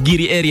from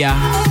Gigiri area.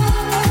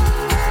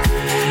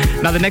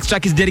 Now the next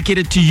track is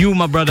dedicated to you,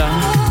 my brother.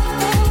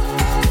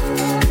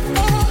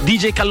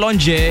 DJ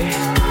Kalonje,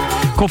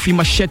 Kofi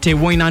Machete,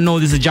 Woina No.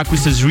 This is Jack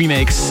Rooster's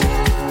remix.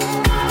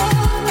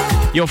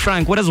 Yo,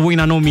 Frank, what does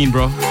Woina No mean,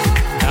 bro?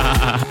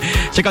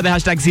 Check out the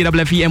hashtag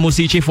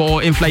ZWFEMOCH for all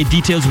in-flight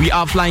details. We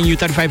are flying you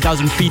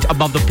 35,000 feet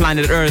above the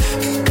planet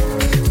Earth.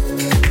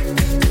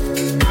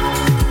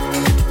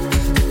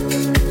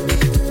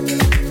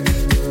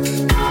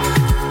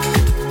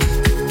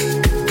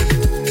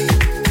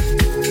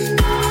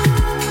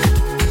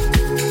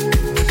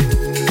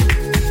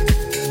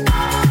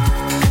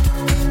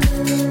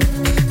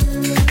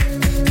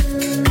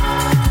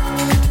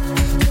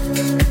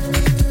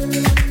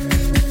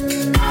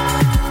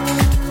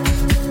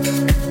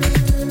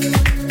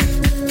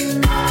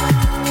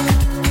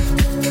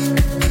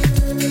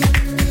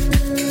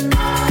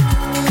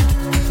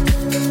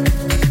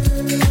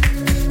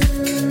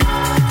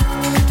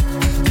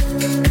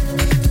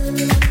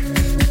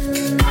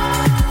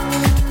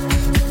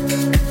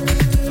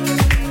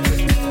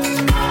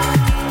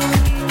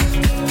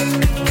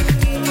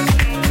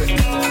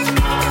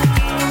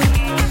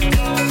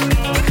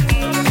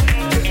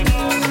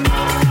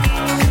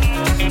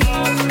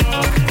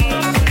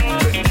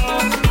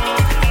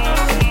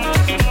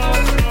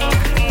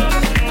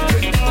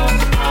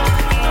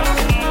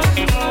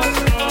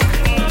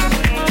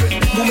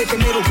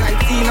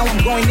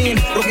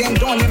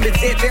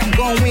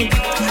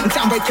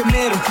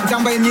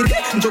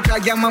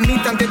 ya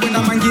mamita nte kwenda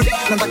mangire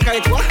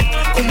nandakae kwa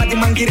kumadi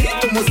mangire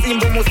to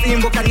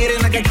musimbo kanyere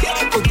na gaki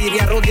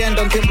kudiria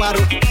rogendo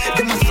ntembaru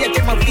de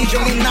masiete ma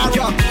vision in now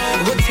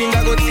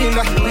gotinda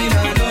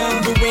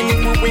we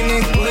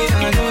winning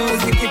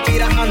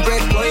usikipira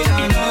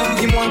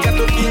 100 imwanka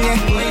tokinye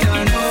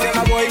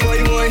sema boy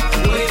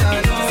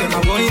sema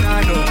boy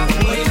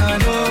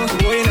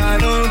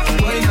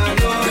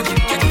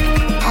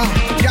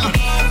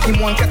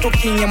imwanka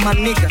tokinye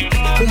maniga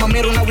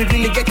umamero now we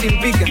really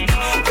getting bigger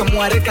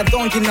kamwareka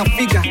dongi na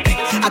figa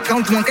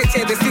account mwanka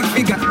chede six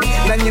figure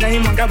ndanyira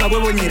imwanga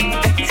babo nyiri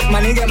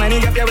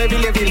maniga pia we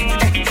vile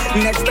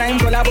next time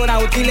collabora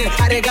utile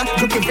arega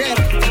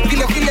tukivera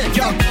vile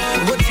yo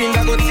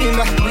gotinda we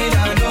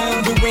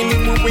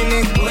winning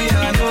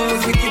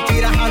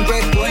usikipira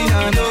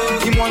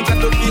 100 imwanka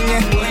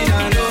tokinye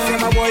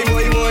sema boy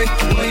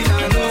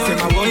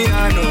sema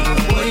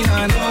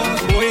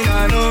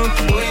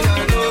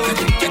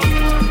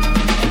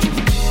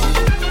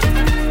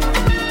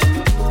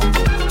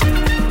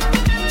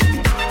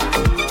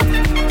boy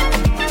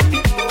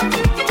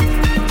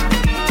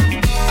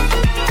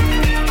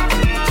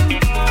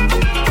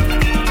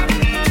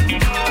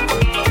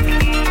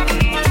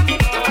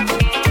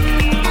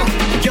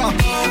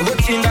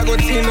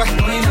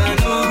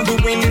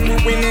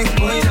winning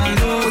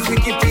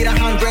usikipira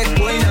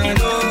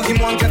 100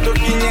 imwanka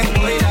tokinye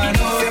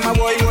sema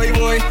boy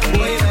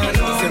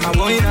sema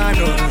boy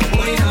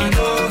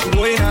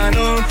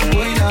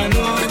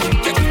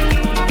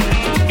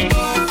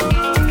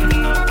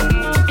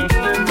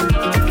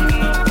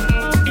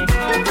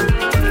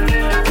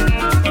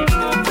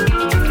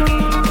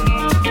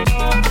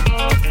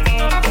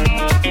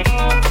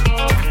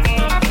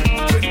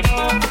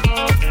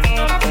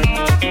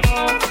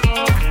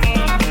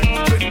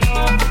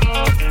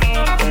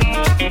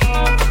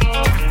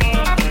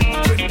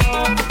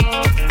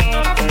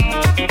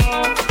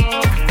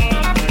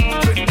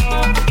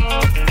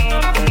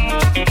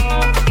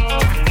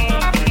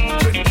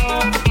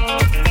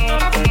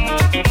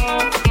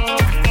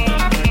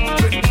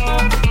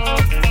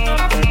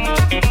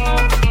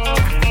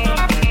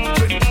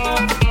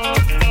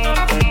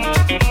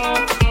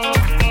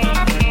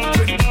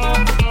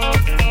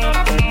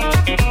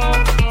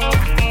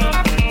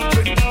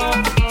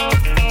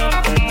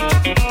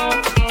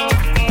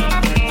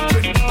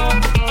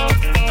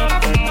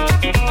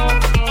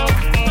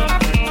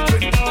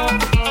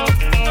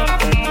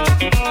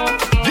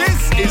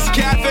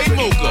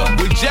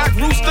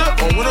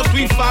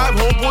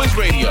DJ's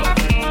Radio.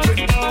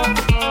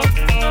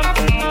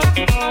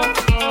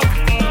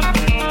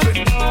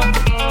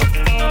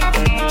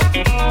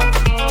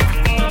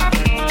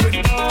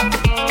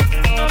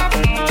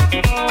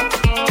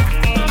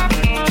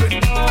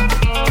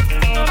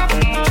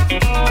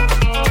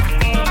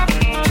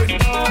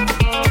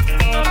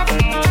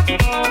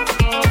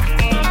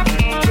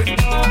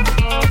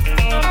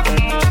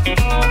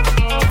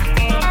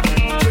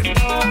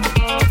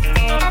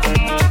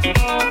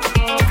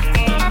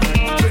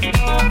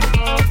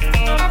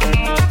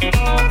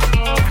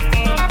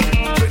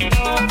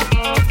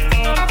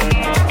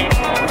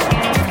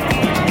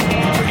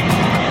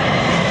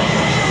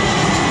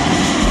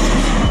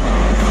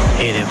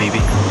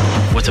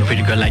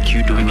 Like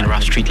you doing in a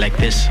rough street like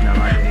this?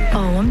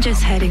 Oh, I'm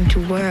just heading to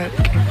work.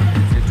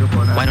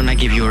 Why don't I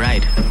give you a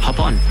ride? Hop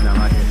on.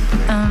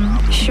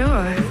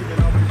 Sure.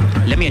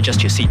 Let me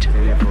adjust your seat.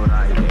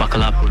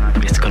 Buckle up.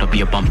 It's gonna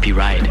be a bumpy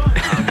ride.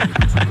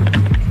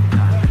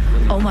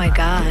 Oh my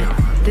God,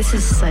 this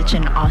is such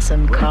an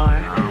awesome car.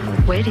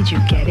 Where did you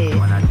get it?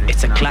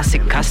 It's a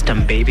classic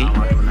custom, baby.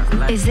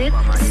 Is it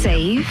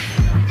safe?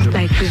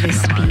 Like with the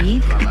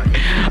speed?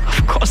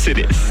 Of course it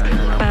is.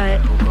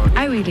 But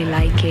I really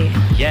like it.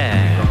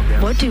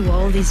 Yeah. What do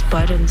all these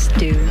buttons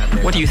do?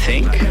 What do you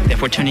think? They're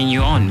for turning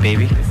you on,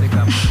 baby.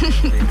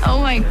 Oh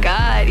my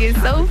God, you're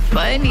so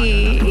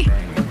funny.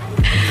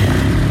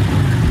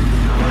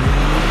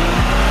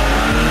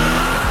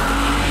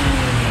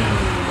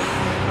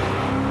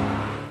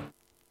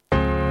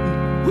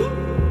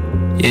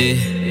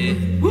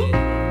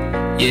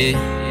 Yeah.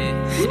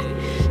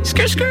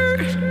 Skirt, skirt.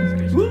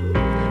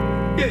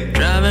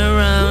 Driving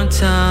around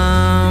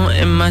town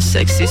in my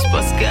sexy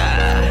sports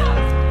car.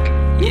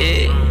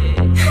 Yeah.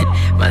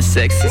 My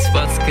sexy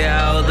sports car.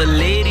 All the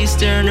ladies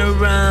turn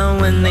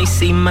around when they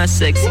see my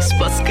sexy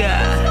sports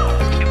car.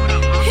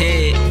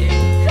 Hey.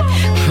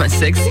 My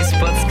sexy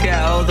sports car.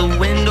 All the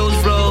windows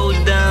roll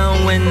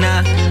down when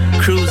I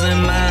cruise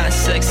in my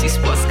sexy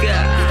sports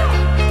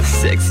car.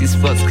 Sexy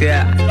sports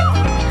car.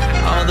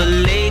 All the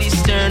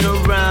ladies turn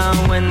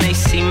around when they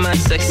see my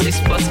sexy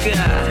sports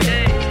car.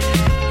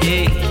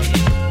 Hey,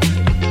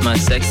 my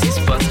sexy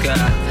sports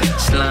car.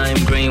 Slime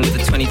green with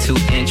a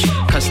 22-inch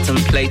custom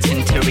plates,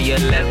 interior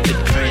leather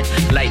print.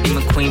 Lightning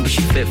McQueen, but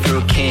she fit for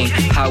a king.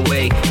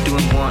 Highway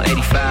doing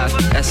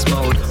 185, S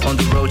mode. On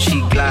the road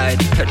she glide,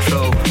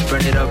 petrol.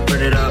 Burn it up,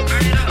 burn it up.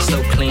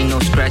 So clean, no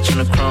scratch on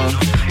the chrome.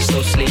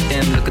 So sleek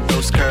then, look at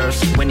those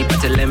curves. When you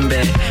put the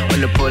limbe, o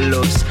los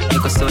polos,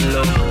 nunca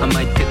solo. I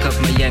might pick up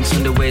my yanks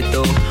on the way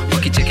though.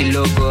 Walkie checky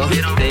logo,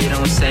 they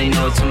don't say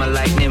no to my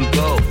lightning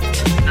bolt.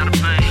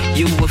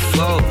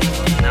 UFO,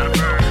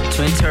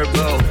 twin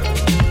turbo,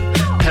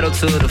 pedal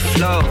to the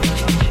floor.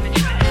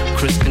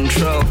 Cruise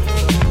control,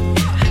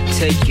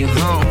 take you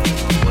home.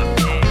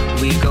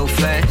 We go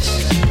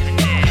fast,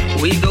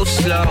 we go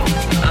slow.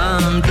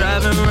 I'm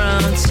driving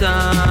around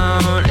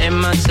town in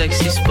my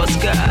sexy sports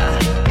car.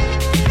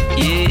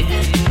 Yeah,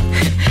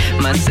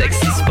 my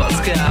sexy sports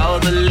car. All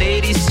the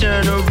ladies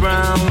turn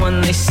around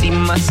when they see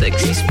my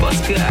sexy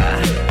sports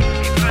car.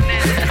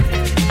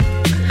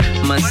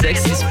 My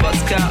sexy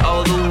sports car.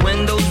 All the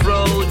windows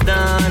roll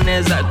down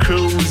as I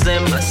cruise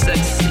in my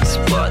sexy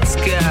sports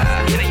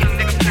car.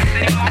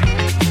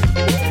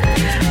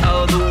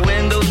 All the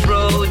windows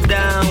roll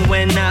down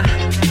when I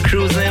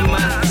cruise in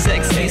my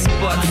sexy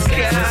sports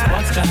car.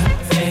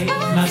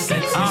 My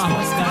sexy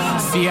sports car.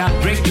 See, I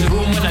break the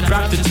room when I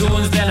drop the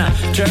tunes. Then I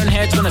turn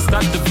heads when I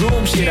start the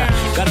broom. Shit, I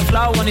got a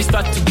flower when it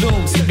start to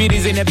bloom. See,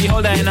 BD's in a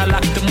beholder and I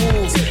lock the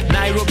moves.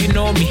 Nairobi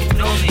know me.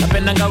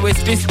 Napendanga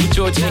West East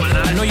kuchochi.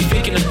 I know you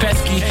faking the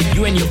pesky.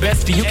 You and your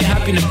bestie, you can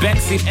hop in the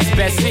backseat. It's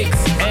best six.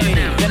 Hey,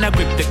 then I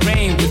grip the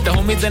grain with the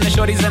homies and the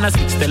shorties and I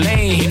switch the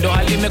lane. Hindo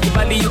hali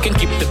mekubali, you can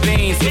keep the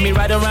pain. See me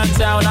ride around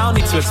town, I don't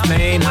need to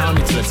explain. I'm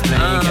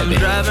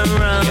driving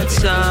around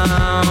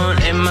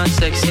town in my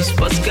sexy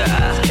sports car.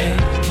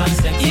 My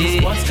sexy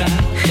sports car.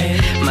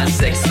 My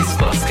sexy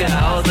sports car.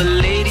 All the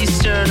ladies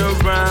turn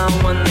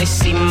around when they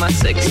see my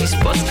sexy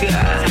sports car.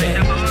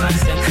 My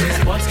sexy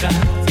sports car.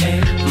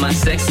 My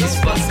sexy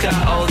sports car.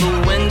 All the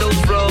windows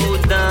roll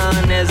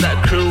down as I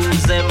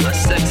cruise in my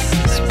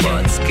sexy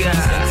sports car.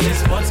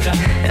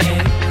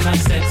 My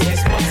sexy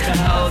sports car.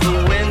 All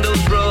the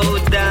windows roll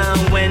down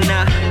when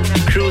I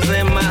cruise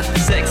in my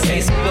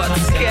sexy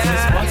sports car.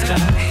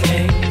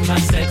 My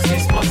sexy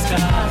sports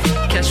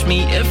car. Catch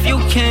me if you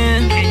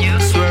can,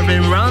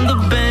 swerving round the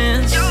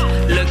bends.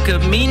 Look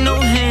at me, no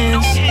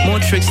hands, more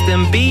tricks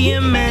than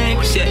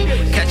BMX.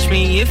 Yeah, catch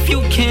me if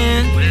you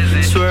can,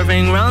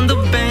 swerving round the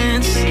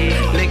bends.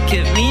 Look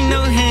at me,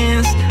 no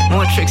hands,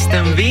 more tricks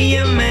than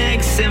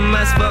BMX. In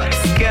my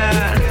sports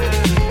car,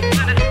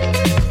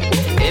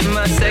 in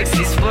my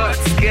sexy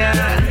sports car.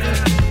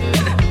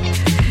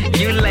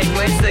 You like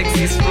my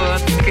sexy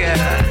sports car?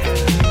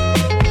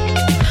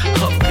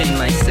 Hop in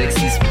my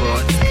sexy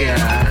sports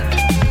car.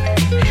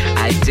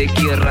 I take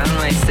you around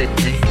my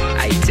city,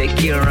 I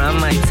take you around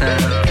my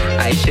town.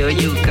 I show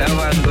you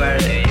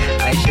Kawangware,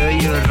 I show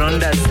you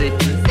Ronda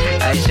City,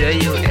 I show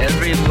you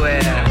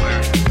everywhere.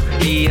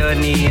 Hiyo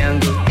ni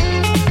yangu,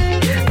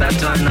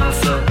 man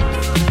also.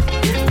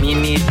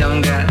 Mini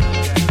donga,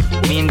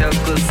 mindo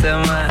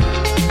kusema.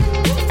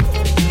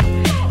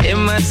 In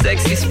my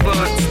sexy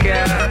sports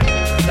car.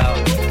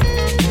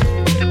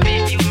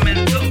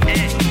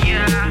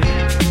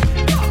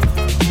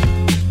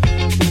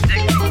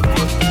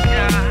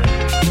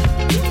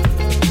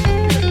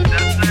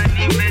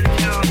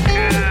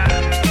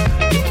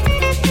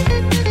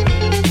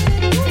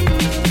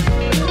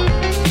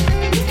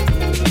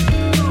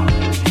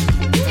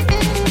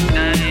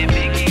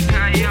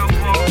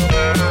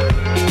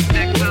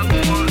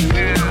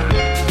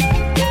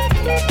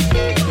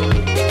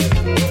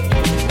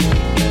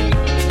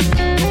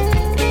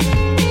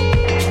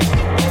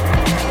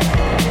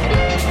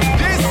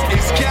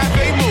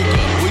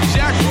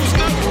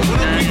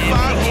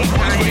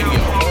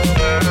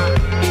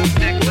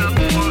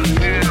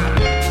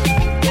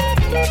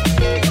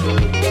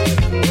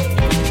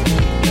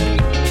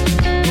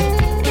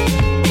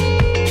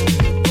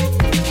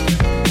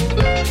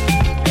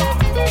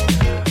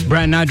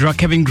 Nadra,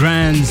 Kevin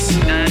Grands,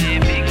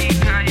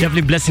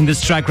 definitely blessing this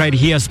track right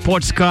here.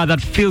 Sports car, that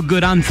feel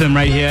good anthem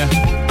right here.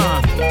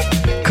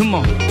 Come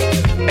on,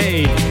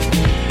 hey,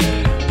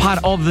 part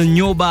of the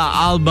Nyoba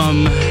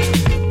album.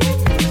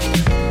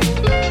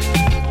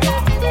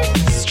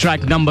 It's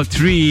track number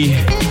 3.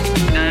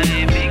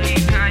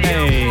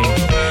 Hey,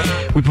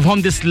 we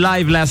performed this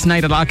live last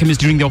night at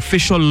Alchemist during the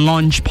official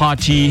launch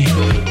party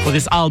for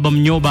this album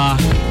Nyoba.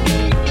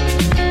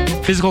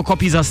 Physical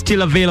copies are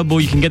still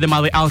available. You can get them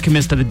at the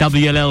Alchemist at the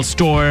WLL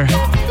store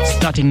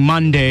starting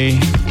Monday.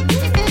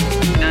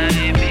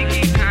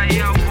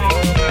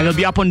 And they'll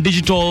be up on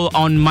digital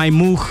on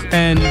MyMooch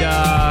and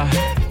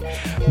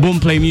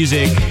Boomplay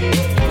Music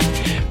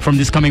from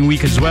this coming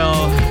week as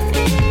well.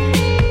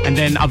 And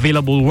then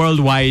available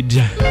worldwide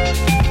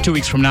 2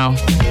 weeks from now.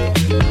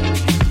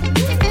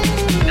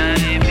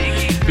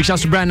 Big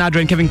shouts to Brian Nadra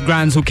and Kevin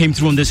Grands who came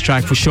through on this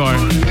track for sure.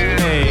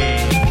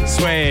 Hey,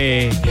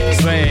 sway,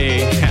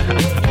 sway.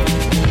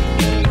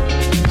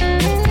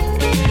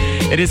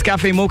 It is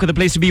Cafe Mocha, the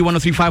place to be,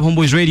 103.5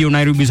 Homeboys Radio,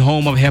 Nairobi's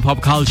home of hip-hop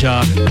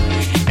culture.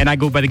 And I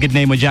go by the good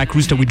name of Jack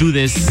Rooster. We do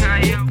this,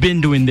 been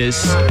doing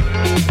this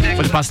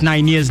for the past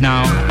 9 years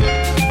now.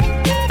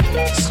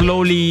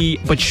 Slowly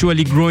but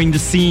surely growing the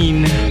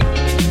scene.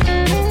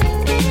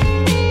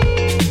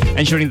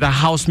 Ensuring the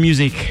house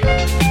music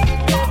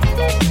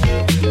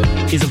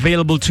is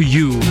available to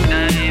you.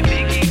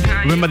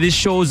 Remember, this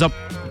show is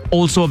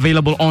also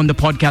available on the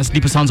podcast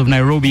Deeper Sounds of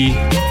Nairobi.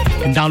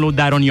 You can download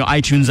that on your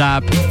iTunes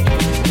app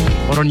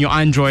or on your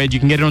Android. You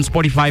can get it on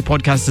Spotify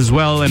podcasts as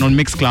well and on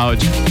Mixcloud.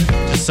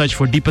 Just search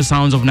for Deeper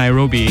Sounds of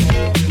Nairobi.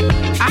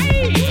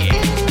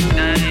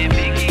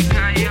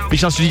 Big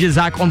shouts to DJ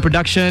Zach on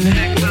production.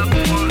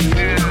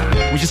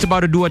 We're just about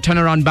to do a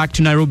turnaround back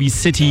to Nairobi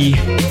City.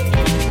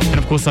 And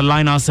of course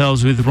align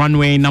ourselves with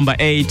runway number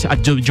 8 at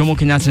Jomo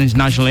Kenyatta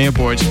International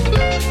Airport.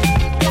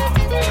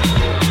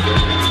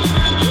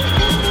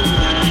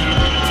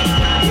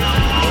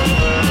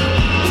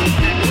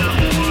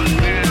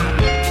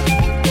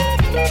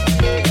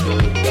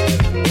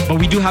 But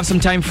we do have some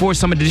time for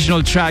some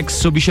additional tracks,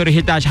 so be sure to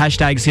hit that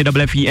hashtag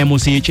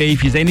CWFEMOCHA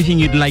if there's anything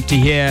you'd like to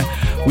hear.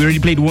 We already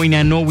played Woy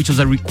Na No, which was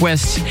a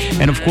request,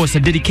 and of course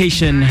a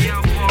dedication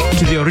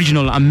to the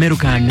original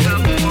American.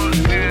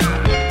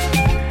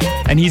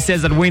 And he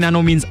says that Woy Na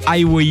No means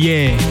I wo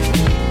ye.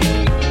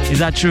 Is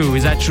that true?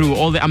 Is that true?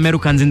 All the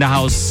Americans in the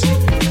house,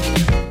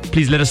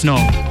 please let us know.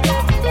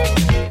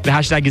 The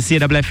hashtag is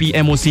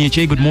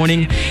CWFEMOCHA. Good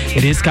morning.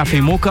 It is Cafe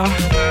Mocha,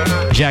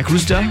 Jack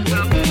Rooster,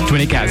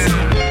 20 Kaz.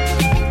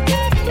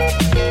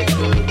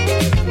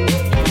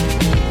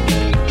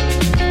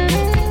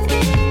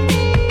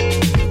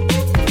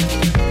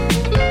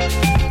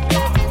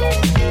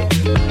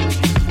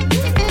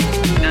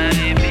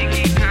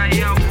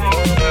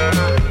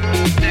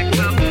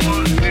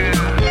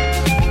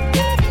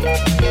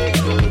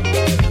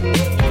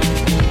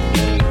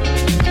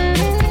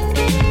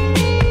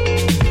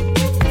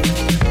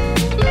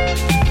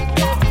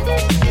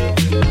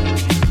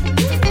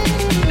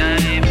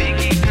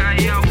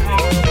 Kaya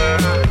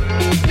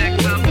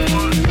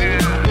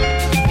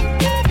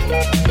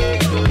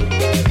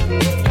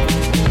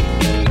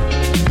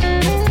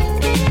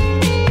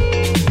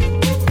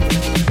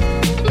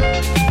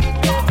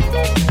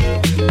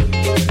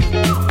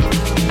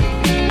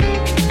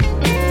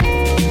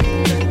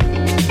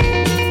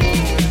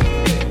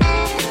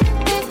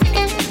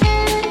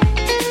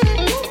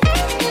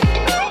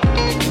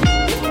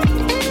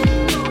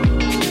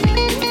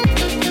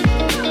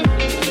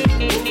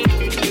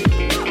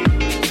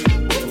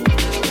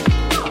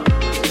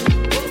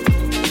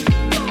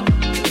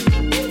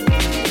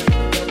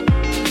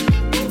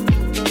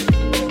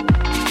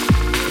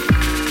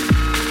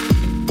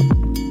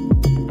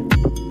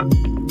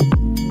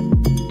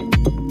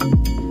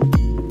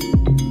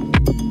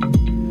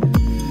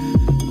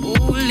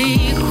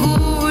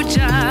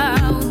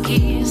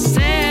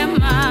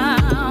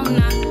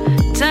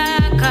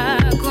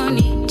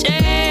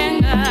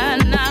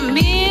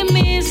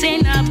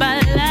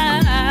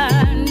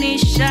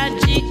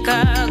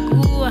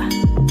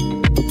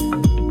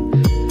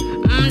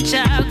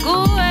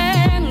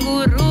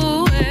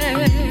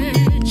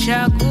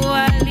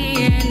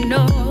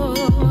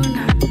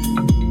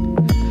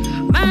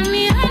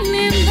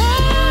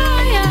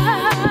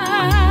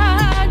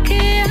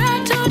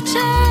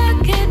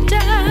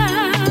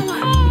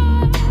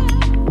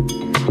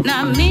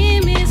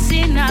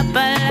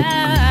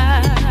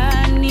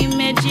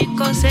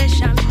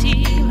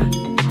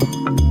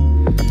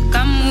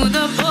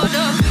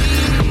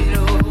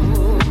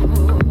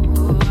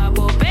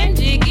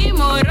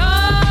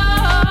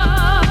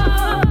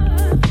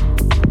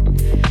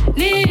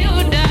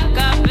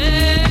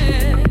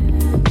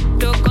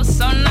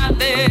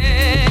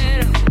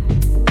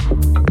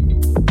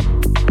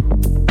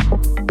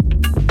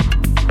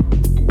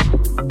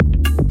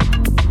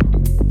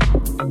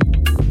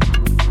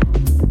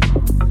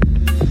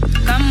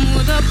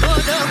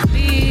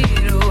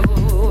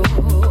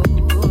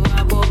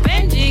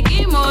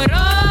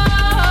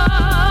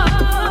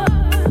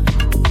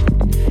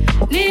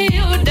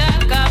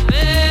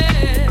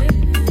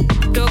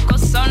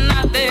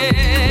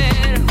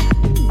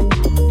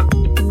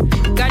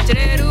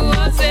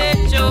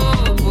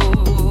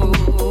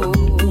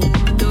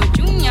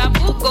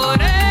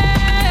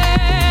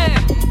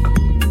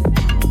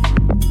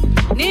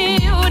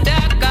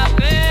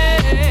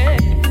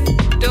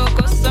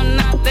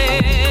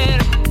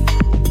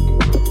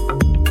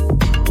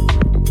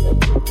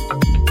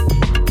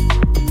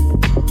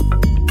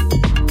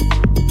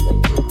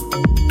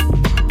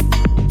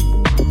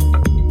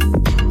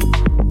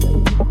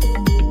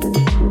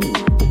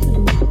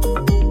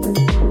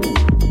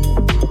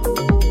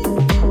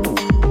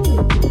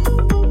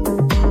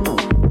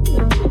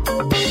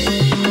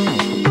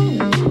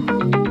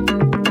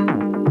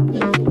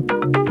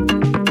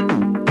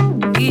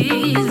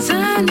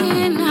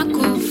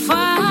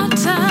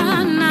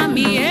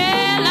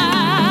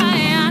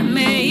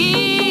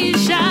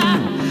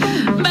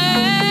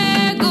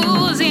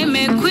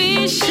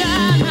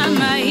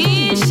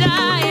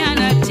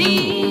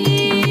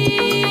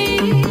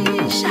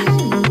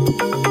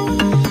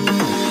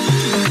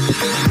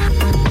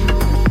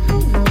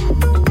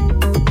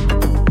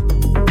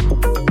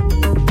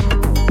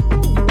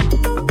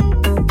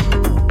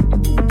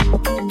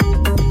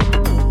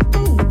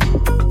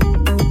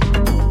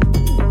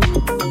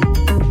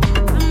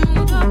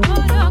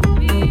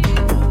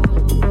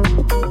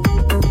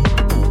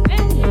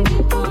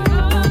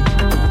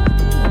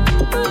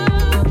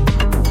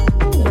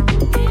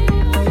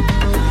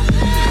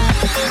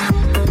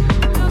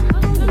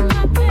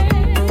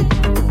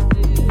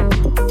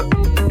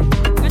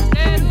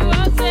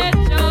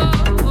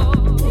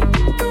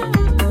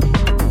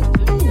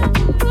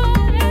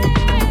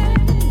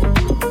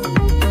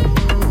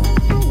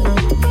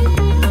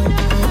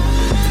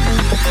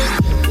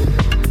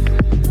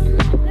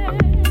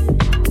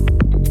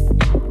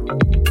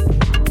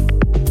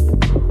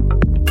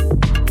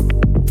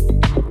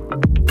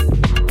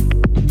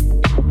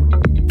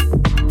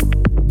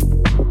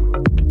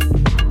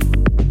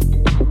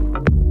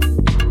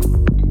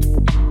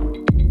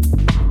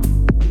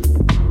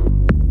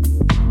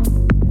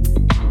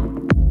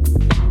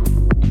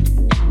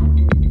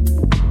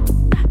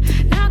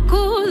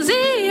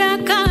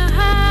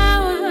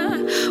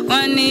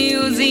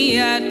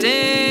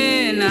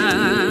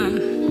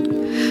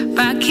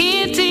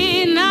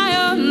Pakiti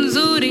nayo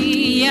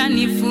nzuri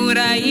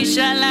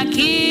yanifurahisha,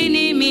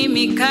 lakini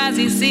mimi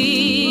kazi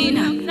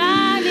sina.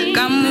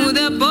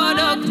 Kamude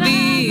podok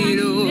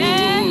biro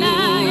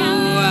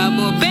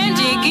abo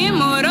penji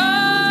kimoro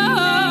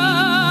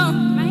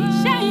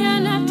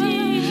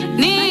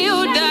ni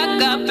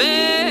udakape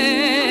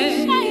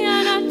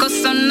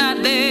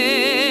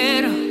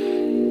kosonadero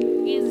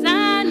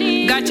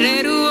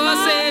gachreru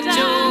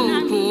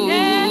osechopo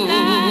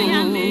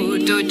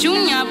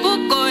tochunya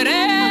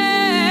pukore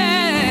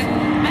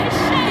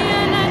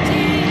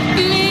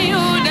ni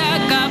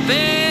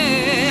udakape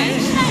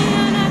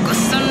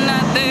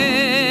kosonadero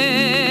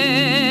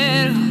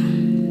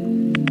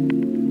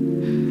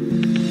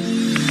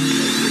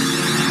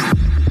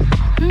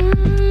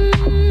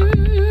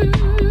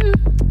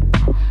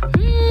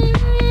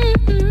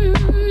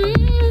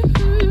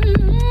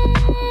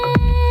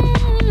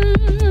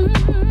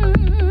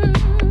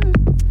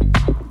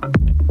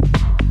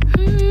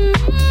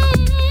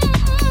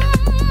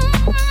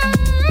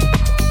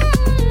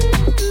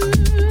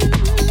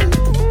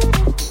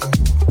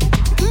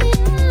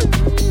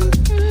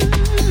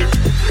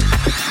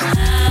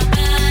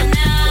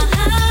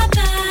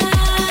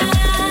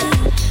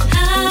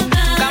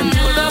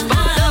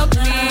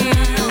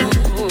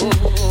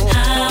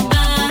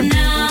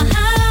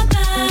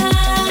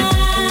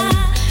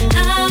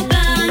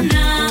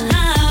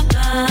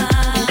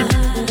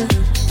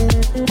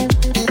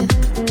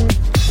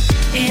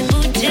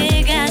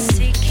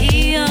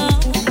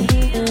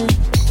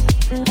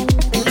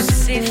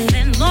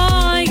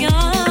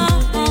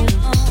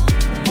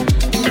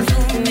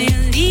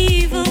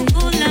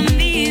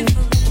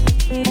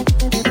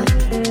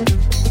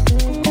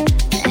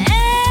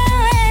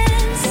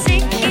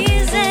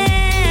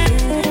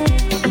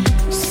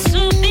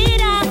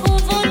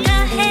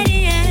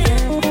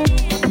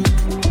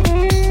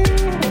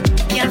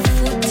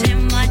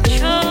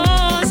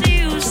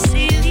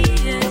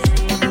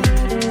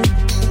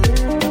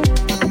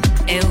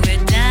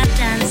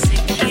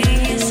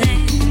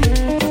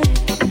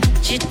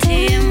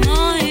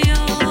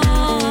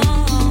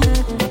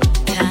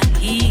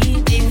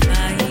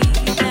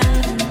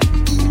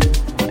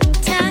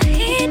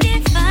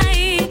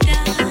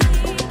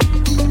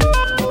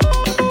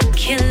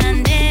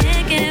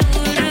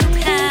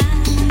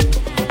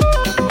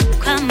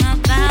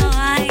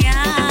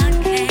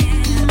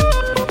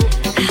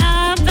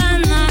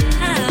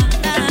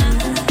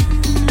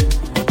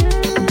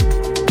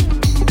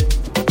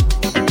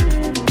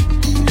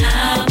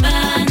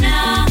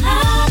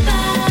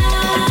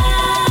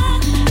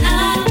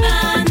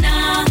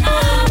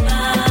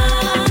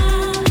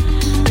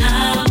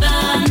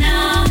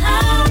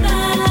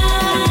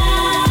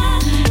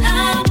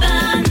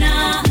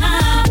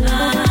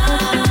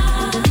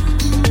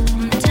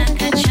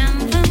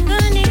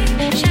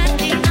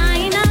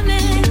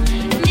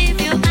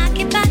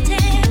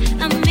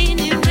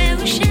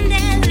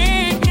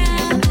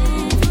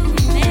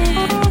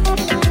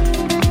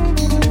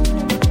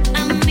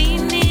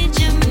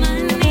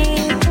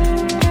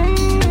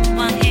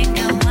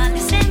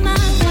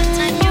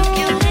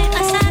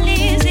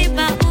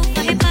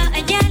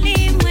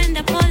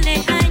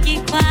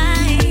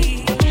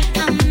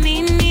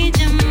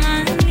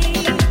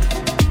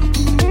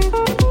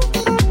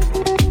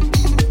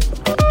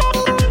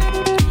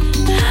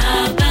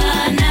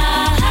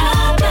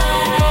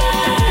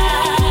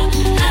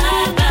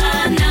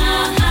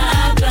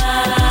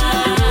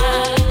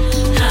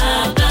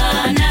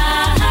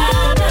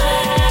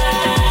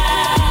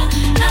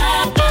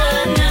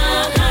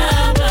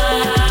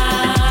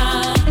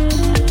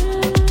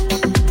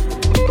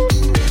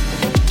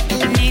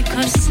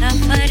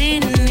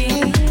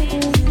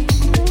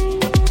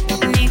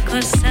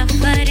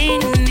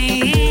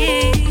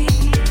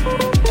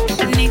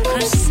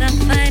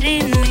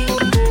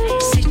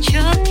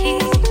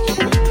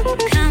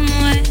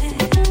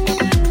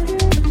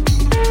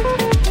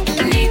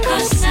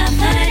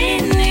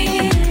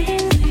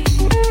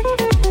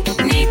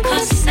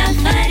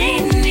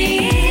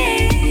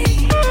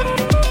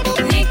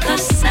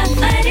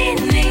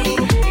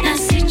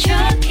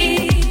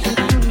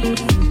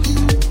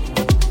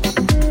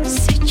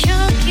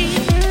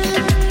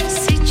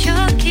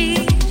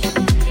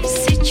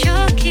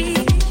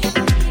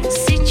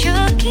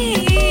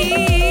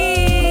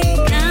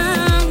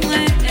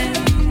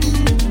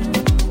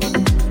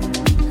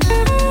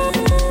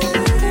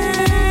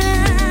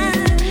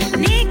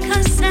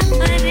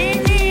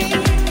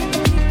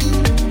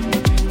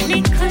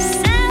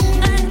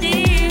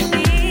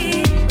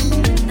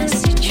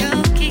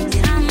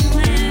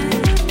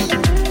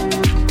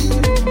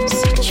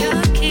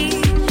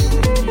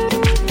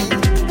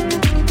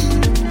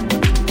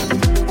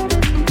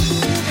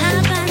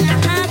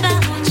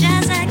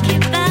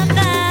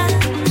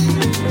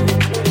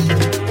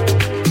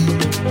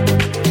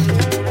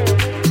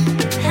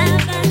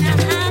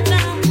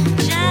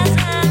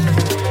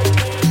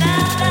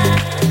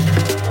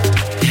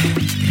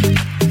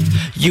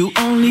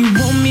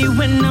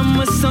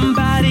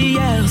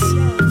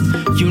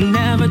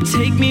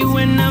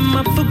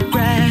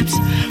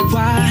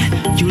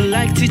you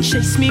like to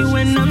chase me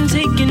when I'm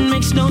taking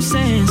makes no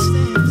sense.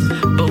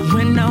 But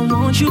when I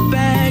want you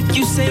back,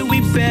 you say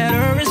we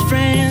better as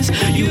friends.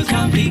 You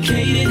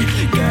complicated,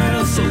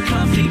 girl, so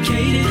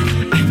complicated.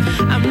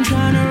 I'm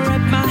trying to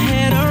wrap my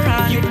head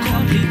around you.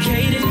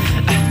 Complicated,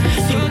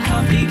 you're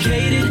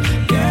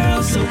complicated,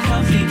 girl, so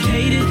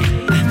complicated.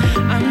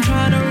 I'm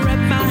trying to wrap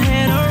my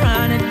head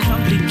around it.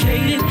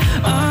 Complicated,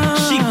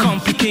 She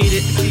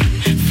complicated,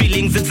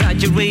 feelings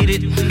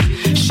exaggerated.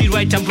 She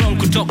right and wrong,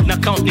 could talk,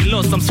 not count the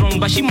loss. I'm strong,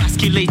 but she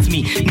masculates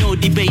me. No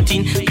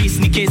debating, peace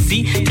ni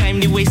kesi, time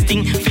ni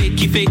wasting,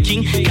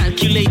 faking,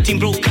 calculating,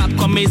 broke up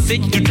kwa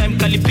message. To time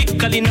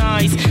kali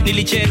nice,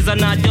 nilicheza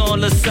na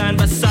dollar sign,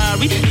 but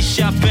sorry,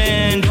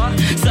 nishapendwa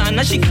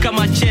sana, shika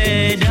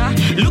macheda,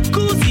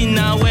 luku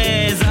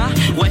zinaweza,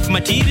 wife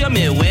material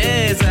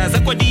meweza, za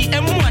kwa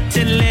DM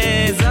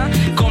wateleza,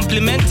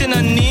 complimenting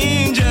a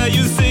ninja.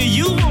 You say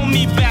you want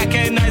me back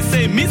and I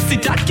say missy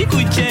taki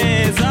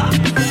kucheza.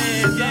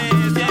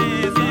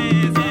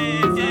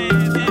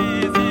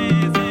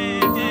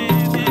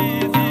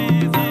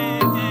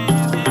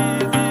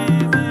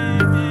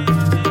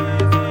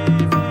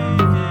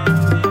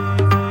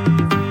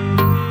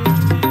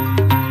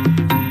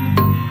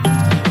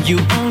 you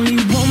only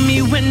want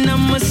me when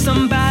I'm with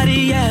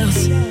somebody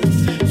else.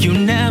 You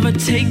never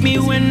take me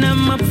when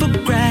I'm up for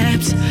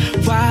grabs.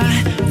 Why?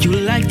 You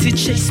like to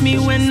chase me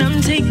when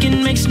I'm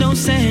taking makes no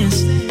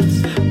sense.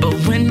 But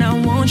when I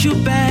want you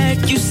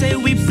back, you say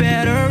we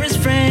better as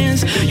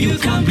friends. You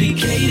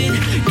complicated,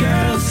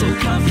 girl, so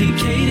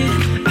complicated.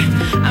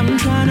 I'm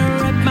trying to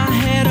wrap my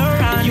head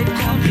around you.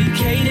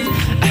 Complicated,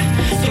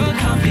 you're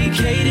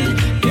complicated,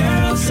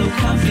 girl, so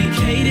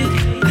complicated.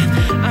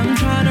 I'm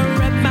trying to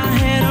wrap my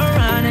head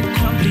around it.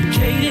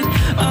 Complicated,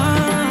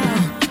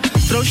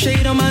 throw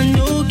shade on my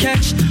new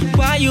catch.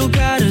 Why you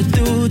gotta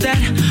do that?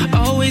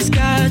 Always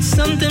got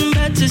something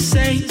bad to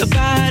say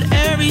about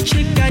every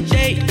chick I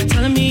date.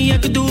 Telling me I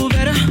could do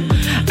better.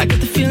 I get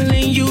the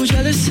feeling you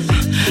jealous.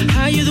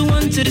 How you the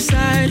one to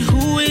decide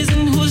who is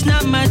and who's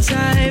not my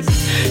type?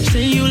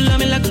 Say you love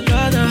me like a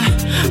brother,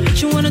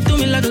 but you wanna do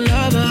me like a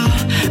lover.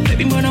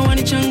 Baby, mbona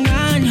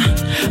wanichanganya?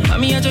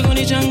 Mami, acha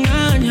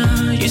kunichanganya.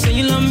 You say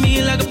you love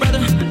me like a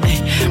brother,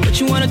 but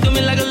you wanna do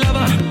me like a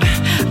lover.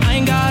 I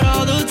ain't got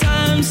all the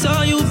time,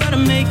 so you better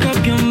make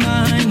up your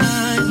mind.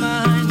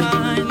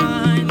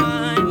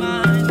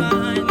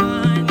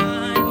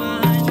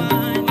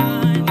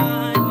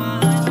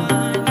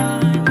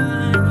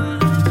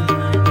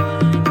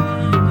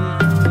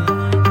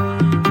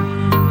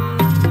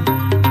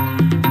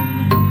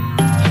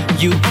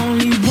 You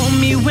only want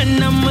me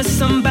when I'm with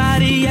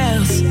somebody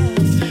else.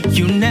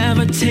 You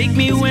never take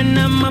me when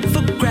I'm up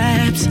for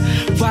grabs.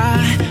 Why?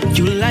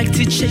 You like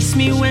to chase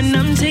me when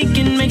I'm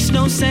taking makes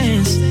no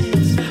sense.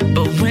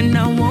 But when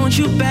I want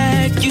you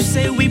back, you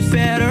say we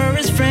better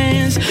as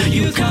friends.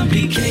 You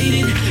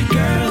complicated,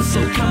 girl,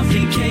 so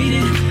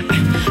complicated.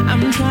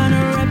 I'm trying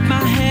to wrap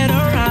my head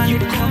around you.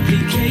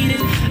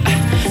 Complicated,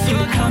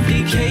 you're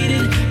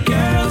complicated,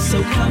 girl,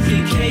 so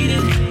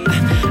complicated.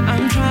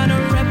 I'm trying to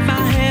wrap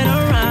my head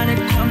around it.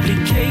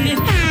 Complicated.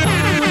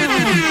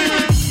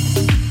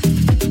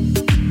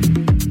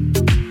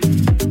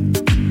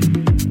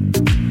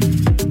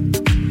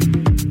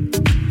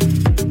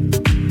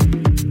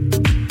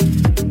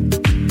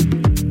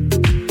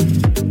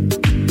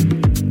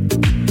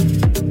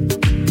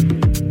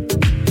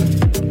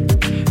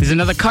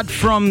 Another cut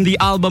from the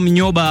album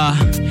Nyoba,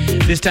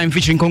 this time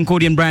featuring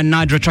Concordian brand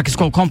Nadra. Track is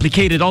called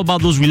Complicated, all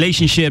about those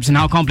relationships and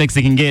how complex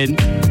they can get.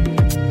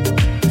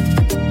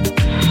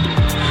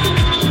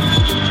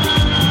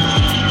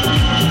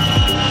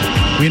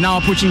 We're now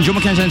approaching Jomo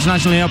Kenyatta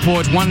International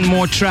Airport. One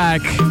more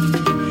track.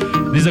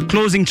 This is a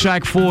closing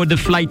track for the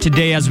flight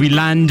today as we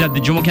land at the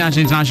Jomo Kenyatta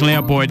International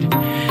Airport.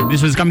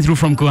 This was coming through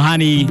from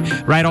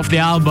Kohani right off the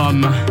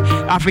album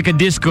Africa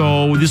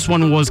Disco. This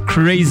one was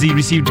crazy,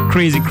 received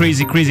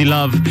crazy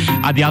love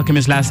at the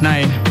Alchemist last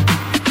night.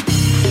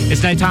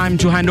 It's now time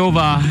to hand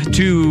over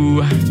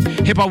to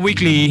Hip Hop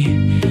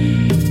Weekly.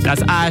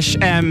 That's Ash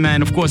M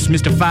and of course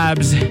Mr.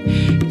 Fabs.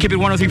 Keep it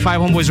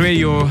 103.5 Homeboys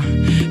Radio,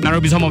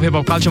 Nairobi's home of hip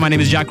hop culture. My name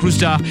is Jack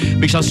Rooster.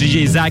 Big shouts to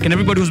DJ Zach and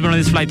everybody who's been on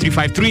this flight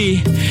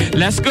 353.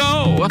 Let's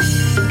go.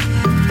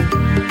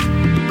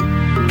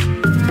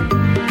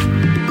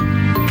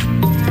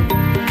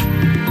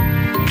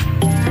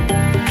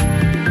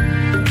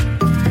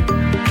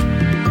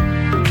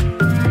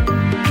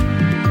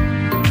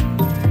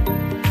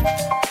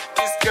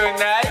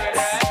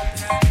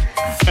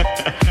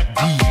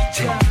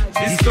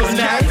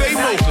 Cafe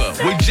Mocha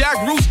with Jack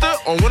Rooster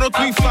on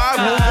 103.5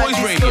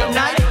 Homeboys Radio.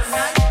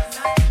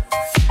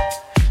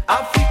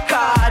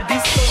 Africa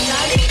Disco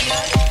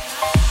Night.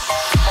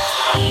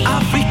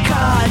 Africa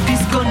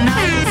Disco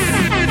Night.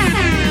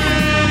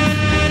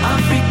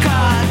 Africa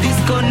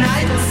Disco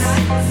Night.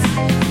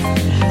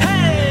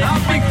 Hey,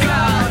 Africa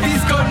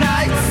Disco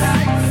Night.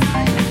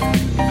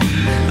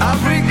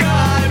 Africa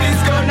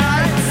Disco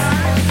Night.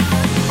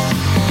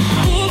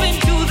 Moving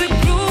to the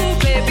groove,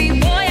 baby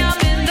boy, I'm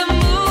in the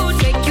mood.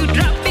 Take you,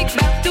 drop it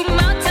back to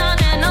my town,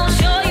 and I'll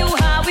show you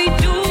how we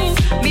do.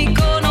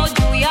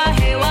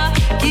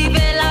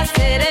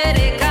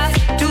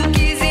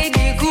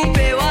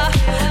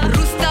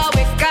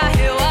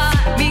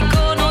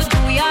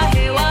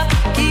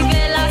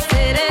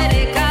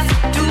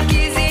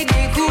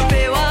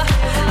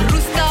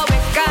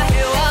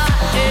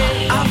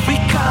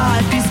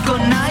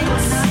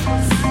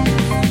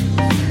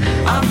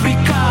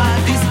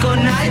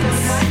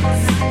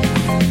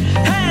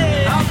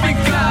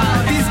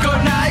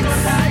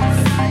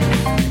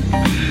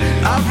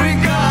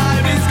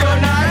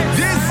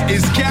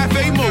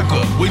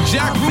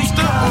 Jack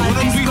Rooster on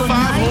 103.5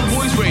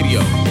 Homeboys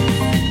Radio.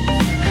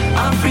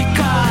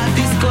 Africa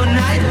disco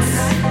nights.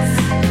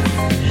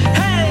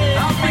 Hey,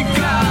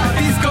 Africa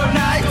disco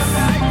nights.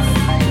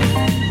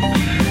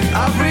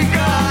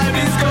 Africa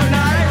disco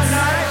nights.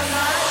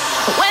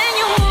 When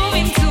you move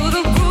into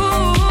the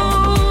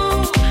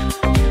groove,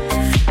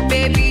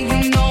 baby, you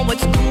know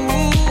what's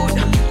good.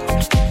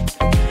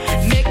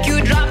 Make you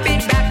drop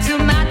it back to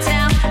my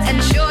town and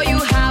show you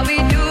how we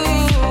do.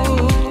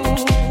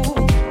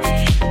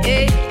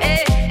 Eh,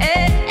 eh,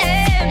 eh,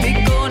 eh.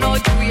 Mikono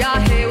juu ya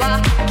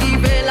hewa,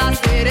 kivela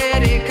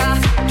serereka,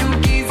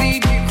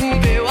 tukizidi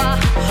kubewa,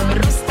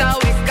 rusta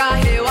weka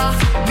hewa.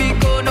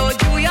 Mikono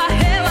juu ya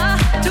hewa,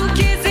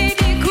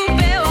 tukizidi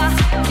kubewa,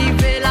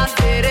 kivela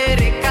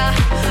serereka,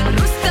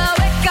 rusta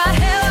weka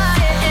hewa.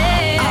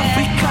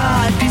 Africa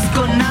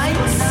disco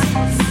nights.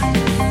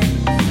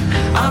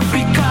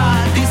 Africa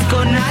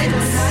disco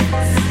nights.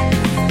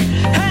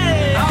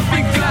 Hey,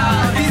 Africa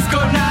disco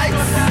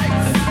nights.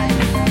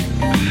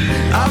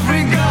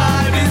 Africa